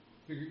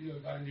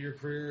figured, got into your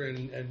career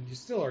and you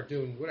still are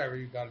doing whatever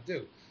you got to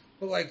do.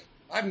 But like,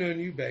 I've known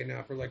you, Bae,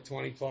 now for like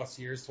 20 plus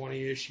years,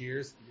 20-ish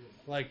years.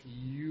 Like,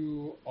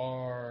 you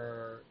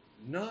are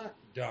not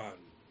done.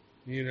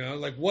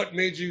 Like, what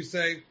made you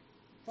say,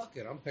 fuck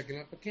it, I'm picking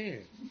up a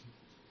can.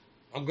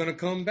 I'm going to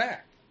come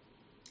back.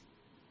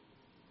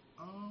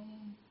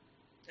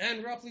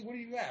 And roughly, what are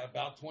you at?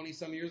 About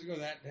 20-some years ago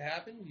that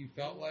happened? You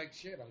felt like,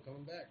 shit, I'm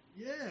coming back.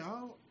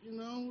 Yeah,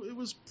 it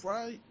was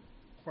probably,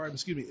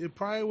 it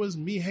probably was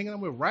me hanging out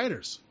with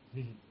writers.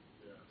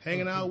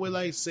 Hanging out with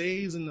like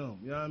Sage and them.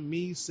 You know what I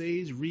mean?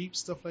 Sage, Reap,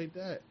 stuff like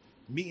that.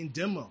 Meeting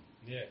Demo.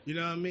 Yeah. You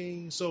know what I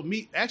mean? So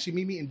me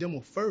meeting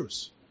Demo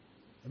first.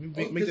 Let me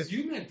make Because that,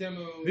 you met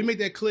Demo. let me make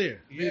that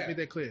clear. Yeah. Make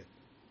that clear.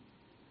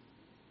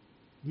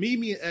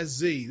 Me and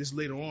SZ, this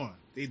later on,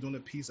 they doing a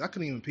piece. I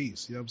couldn't even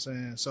piece. You know what I'm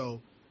saying?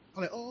 So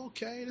I'm like, oh,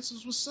 okay, this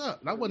is what's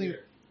up. And I wasn't even.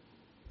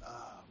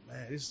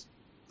 Man, this.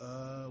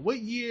 What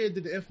year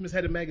did the Infamous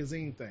had a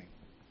magazine thing?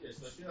 Yeah,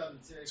 so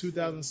 2006.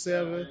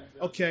 2007.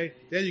 Okay,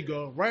 there you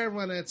go. Right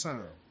around that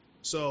time.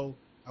 So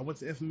I went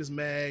to Infamous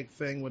Mag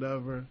thing,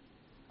 whatever.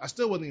 I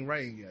still wasn't even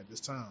writing yet at this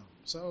time.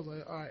 So I was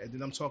like, all right. And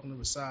then I'm talking to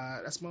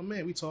Rasad. That's my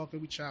man. We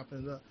talking, we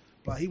chopping it up.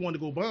 But he wanted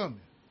to go bombing.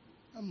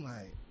 I'm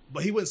like,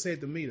 but he wouldn't say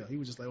it to me though. He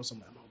was just like, oh,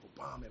 something. I'm gonna go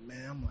bombing,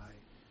 man. I'm like,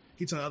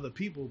 he telling other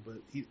people, but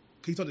he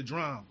told the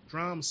Drum.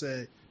 Drum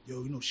said,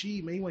 yo,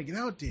 she, man, he want to get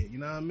out there. You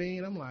know what I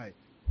mean? I'm like,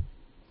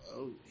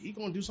 oh, he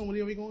gonna do something.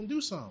 Whatever he gonna do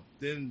something.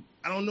 Then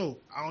I don't know.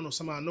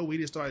 Somehow I know we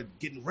just started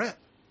getting rep.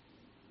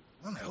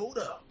 I'm like, hold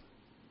up.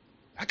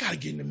 I gotta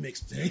get in the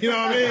mix then. You know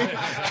what I mean?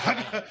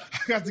 I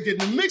got to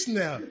get in the mix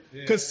now.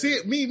 Cause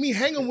see, me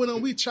hanging with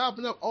him, we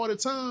chopping up all the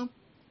time.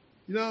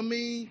 You know what I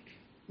mean?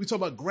 We talk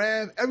about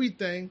grab,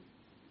 everything.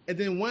 And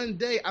then one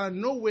day, out of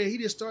nowhere, he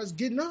just starts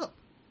getting up.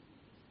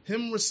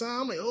 Him and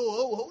Rassam, like,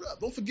 oh, hold up.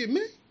 Don't forget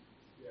me.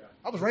 Yeah.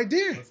 I was right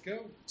there. Let's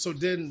go. So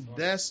then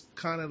that's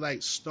kind of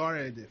like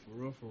started it for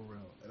real.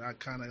 And I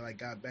kind of like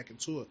got back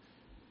into it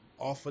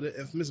off of the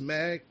Infamous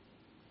Mag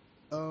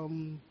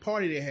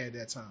party they had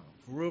that time.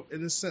 For real,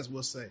 in a sense,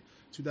 we'll say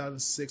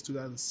 2006,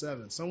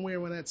 2007. Somewhere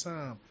around that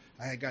time,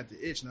 I had got the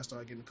itch and I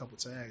started getting a couple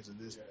tags. And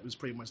this it was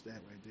pretty much that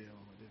right there.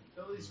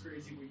 Philly's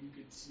crazy where you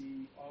could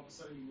see, all of a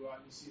sudden you go out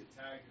and you see a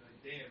tag and you're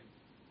like, damn,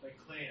 like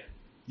Clan.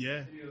 Yeah.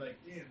 And you're like,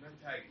 damn,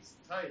 that tag is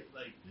tight.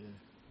 Like,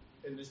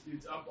 and this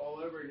dude's up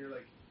all over and you're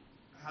like,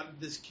 how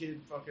did this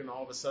kid fucking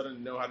all of a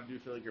sudden know how to do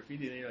Philly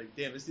graffiti? And you're like,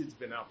 damn, this dude's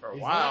been out for a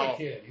while. He's not a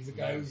kid. He's a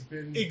guy who's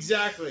been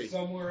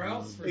somewhere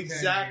else for 10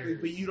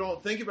 years. But you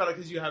don't think about it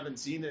because you haven't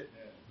seen it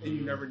and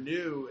you never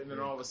knew. And then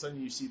all of a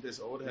sudden you see this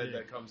old head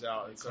that comes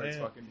out and starts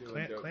fucking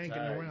doing dope clanking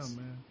tags. Around,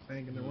 man.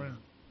 Clanking around.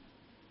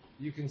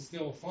 You can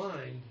still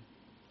find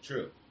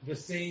the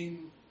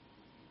same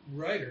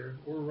writer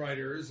or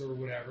writers or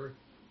whatever.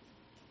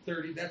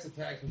 That's a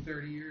tag from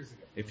 30 years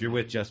ago. If you're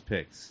with Just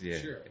Picks,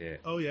 Sure. yeah.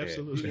 Oh yeah,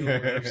 absolutely.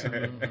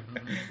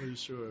 For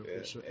sure.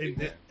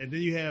 And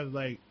then you have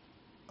like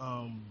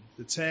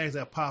the tags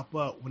that pop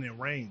up when it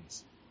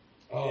rains.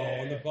 Oh,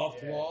 on the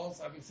buffed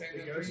walls. I've been saying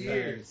that for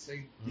years.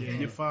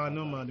 You find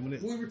them out.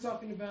 We were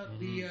talking about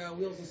the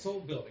Wheels of Soul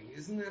building.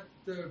 Isn't that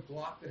the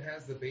block that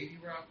has the Baby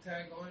Rock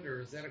tag on it,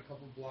 or is that a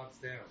couple blocks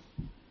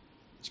down?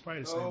 It's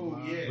probably the same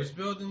block. Which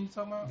building you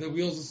talking about? The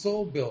Wheels of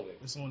Soul building.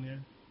 It's on there.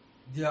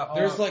 Yeah,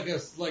 there's like a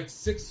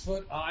 6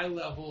 foot eye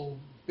level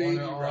Baby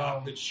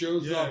Rock that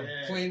shows up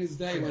plain as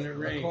day when it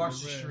rains.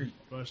 Across the street.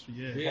 Across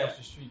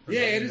the street. Yeah,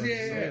 it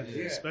is.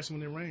 Yeah. Especially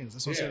when it rains.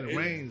 That's what I'm saying. It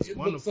rains. It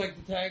wonderful. looks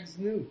like the tag's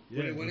new.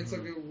 When it's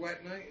like a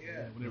wet night.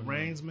 When it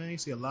rains, man, you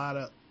see a lot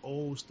of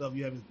old stuff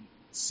you haven't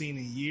seen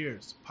in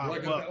years pop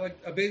up. Like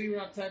a Baby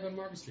Rock tag on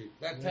Market Street.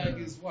 That tag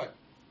is what?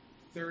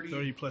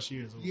 30 plus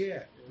years old.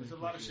 Yeah. There's a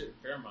lot of shit in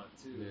Fairmont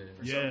too.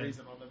 For some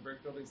reason, all the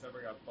brick buildings never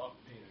got buff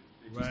painted.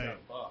 They just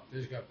got buff. They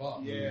just got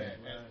buff. Yeah,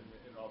 and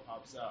it all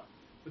pops out.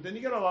 But then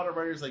you got a lot of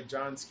writers like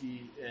John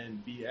Ski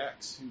and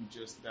BX who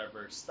just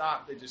never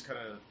stopped. They just kind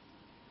of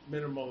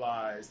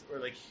minimalized or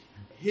like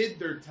hid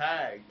their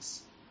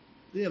tags.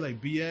 Yeah,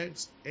 like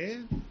BX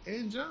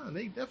and John,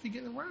 they definitely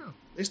getting around.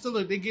 They still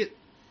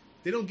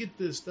they don't get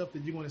the stuff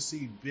that you want to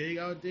see big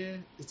out there.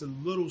 It's the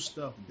little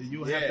stuff that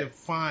you'll have to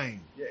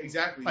find. Yeah,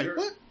 exactly. Like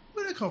what?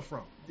 Where'd that come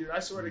from? Dude,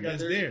 I swear to God,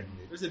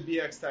 there's a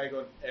BX tag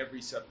on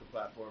every SEPTA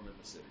platform in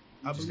the city.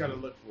 You just gotta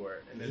look for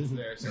it, and it's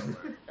there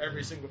somewhere.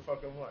 Every single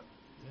fucking one.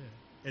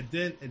 Yeah. And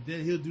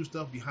then he'll do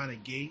stuff behind a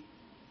gate.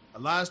 A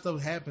lot of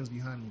stuff happens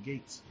behind the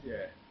gates. Yeah.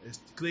 Cause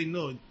they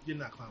know you're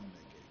not climbing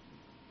that gate.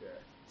 Yeah.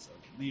 So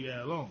leave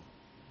that alone.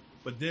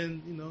 But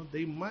then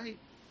they might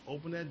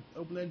open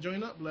that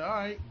joint up, like all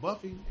right,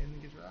 Buffy, and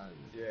then get you out of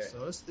there. Yeah.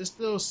 So it's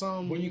still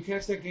some. When you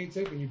catch that gates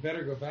open, you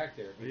better go back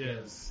there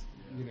because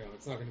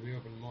it's not going to be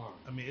open tomorrow.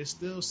 I mean, it's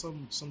still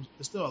there's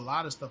still a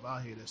lot of stuff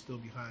out here that's still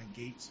behind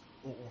gates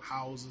or on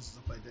houses and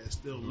stuff like that. It's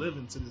still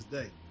living to this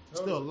day. It's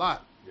still a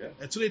lot. Yeah.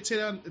 Until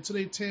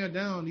they tear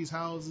down these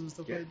houses and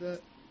stuff like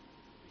that.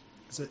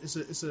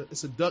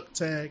 It's a duck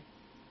tag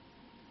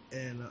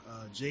and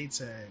a J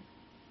tag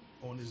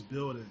on this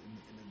building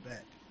in the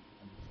back.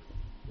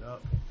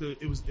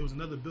 It was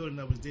another building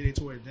that was there. They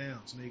tore it down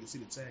so they could see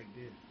the tag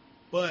there.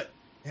 But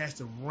it has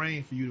to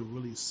rain for you to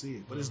really see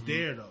it. But it's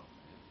there though.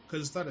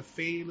 Because it started to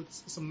fade.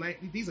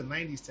 These are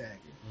 90s tags.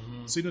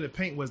 So the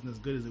paint wasn't as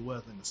good as it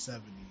was in the 70s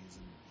and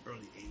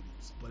early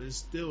 80s. But it's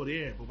still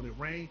there. But when it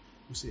rains,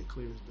 you see it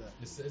clear as day.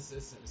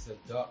 It's a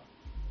duck.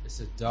 It's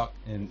a duck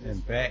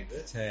and back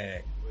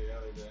tag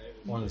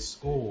on the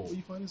school. Where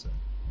you find this at?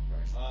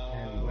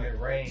 And when it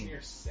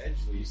rains,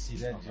 you see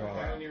that draw.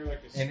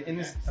 And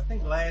it's, I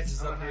think Lads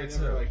is up here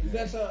too. Is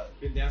that the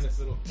been down this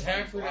little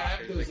Hanford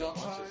Ave goes up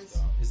high?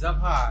 It's up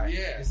high.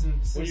 Yeah. It's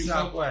in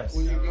Southwest.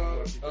 When you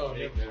go,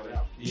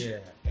 yeah.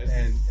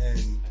 And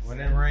when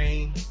it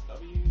rains,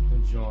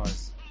 them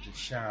joints just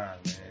shine,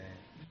 man.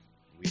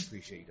 We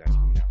appreciate you guys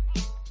coming out.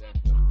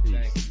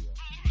 Thank you.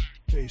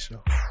 Peace,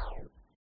 y'all.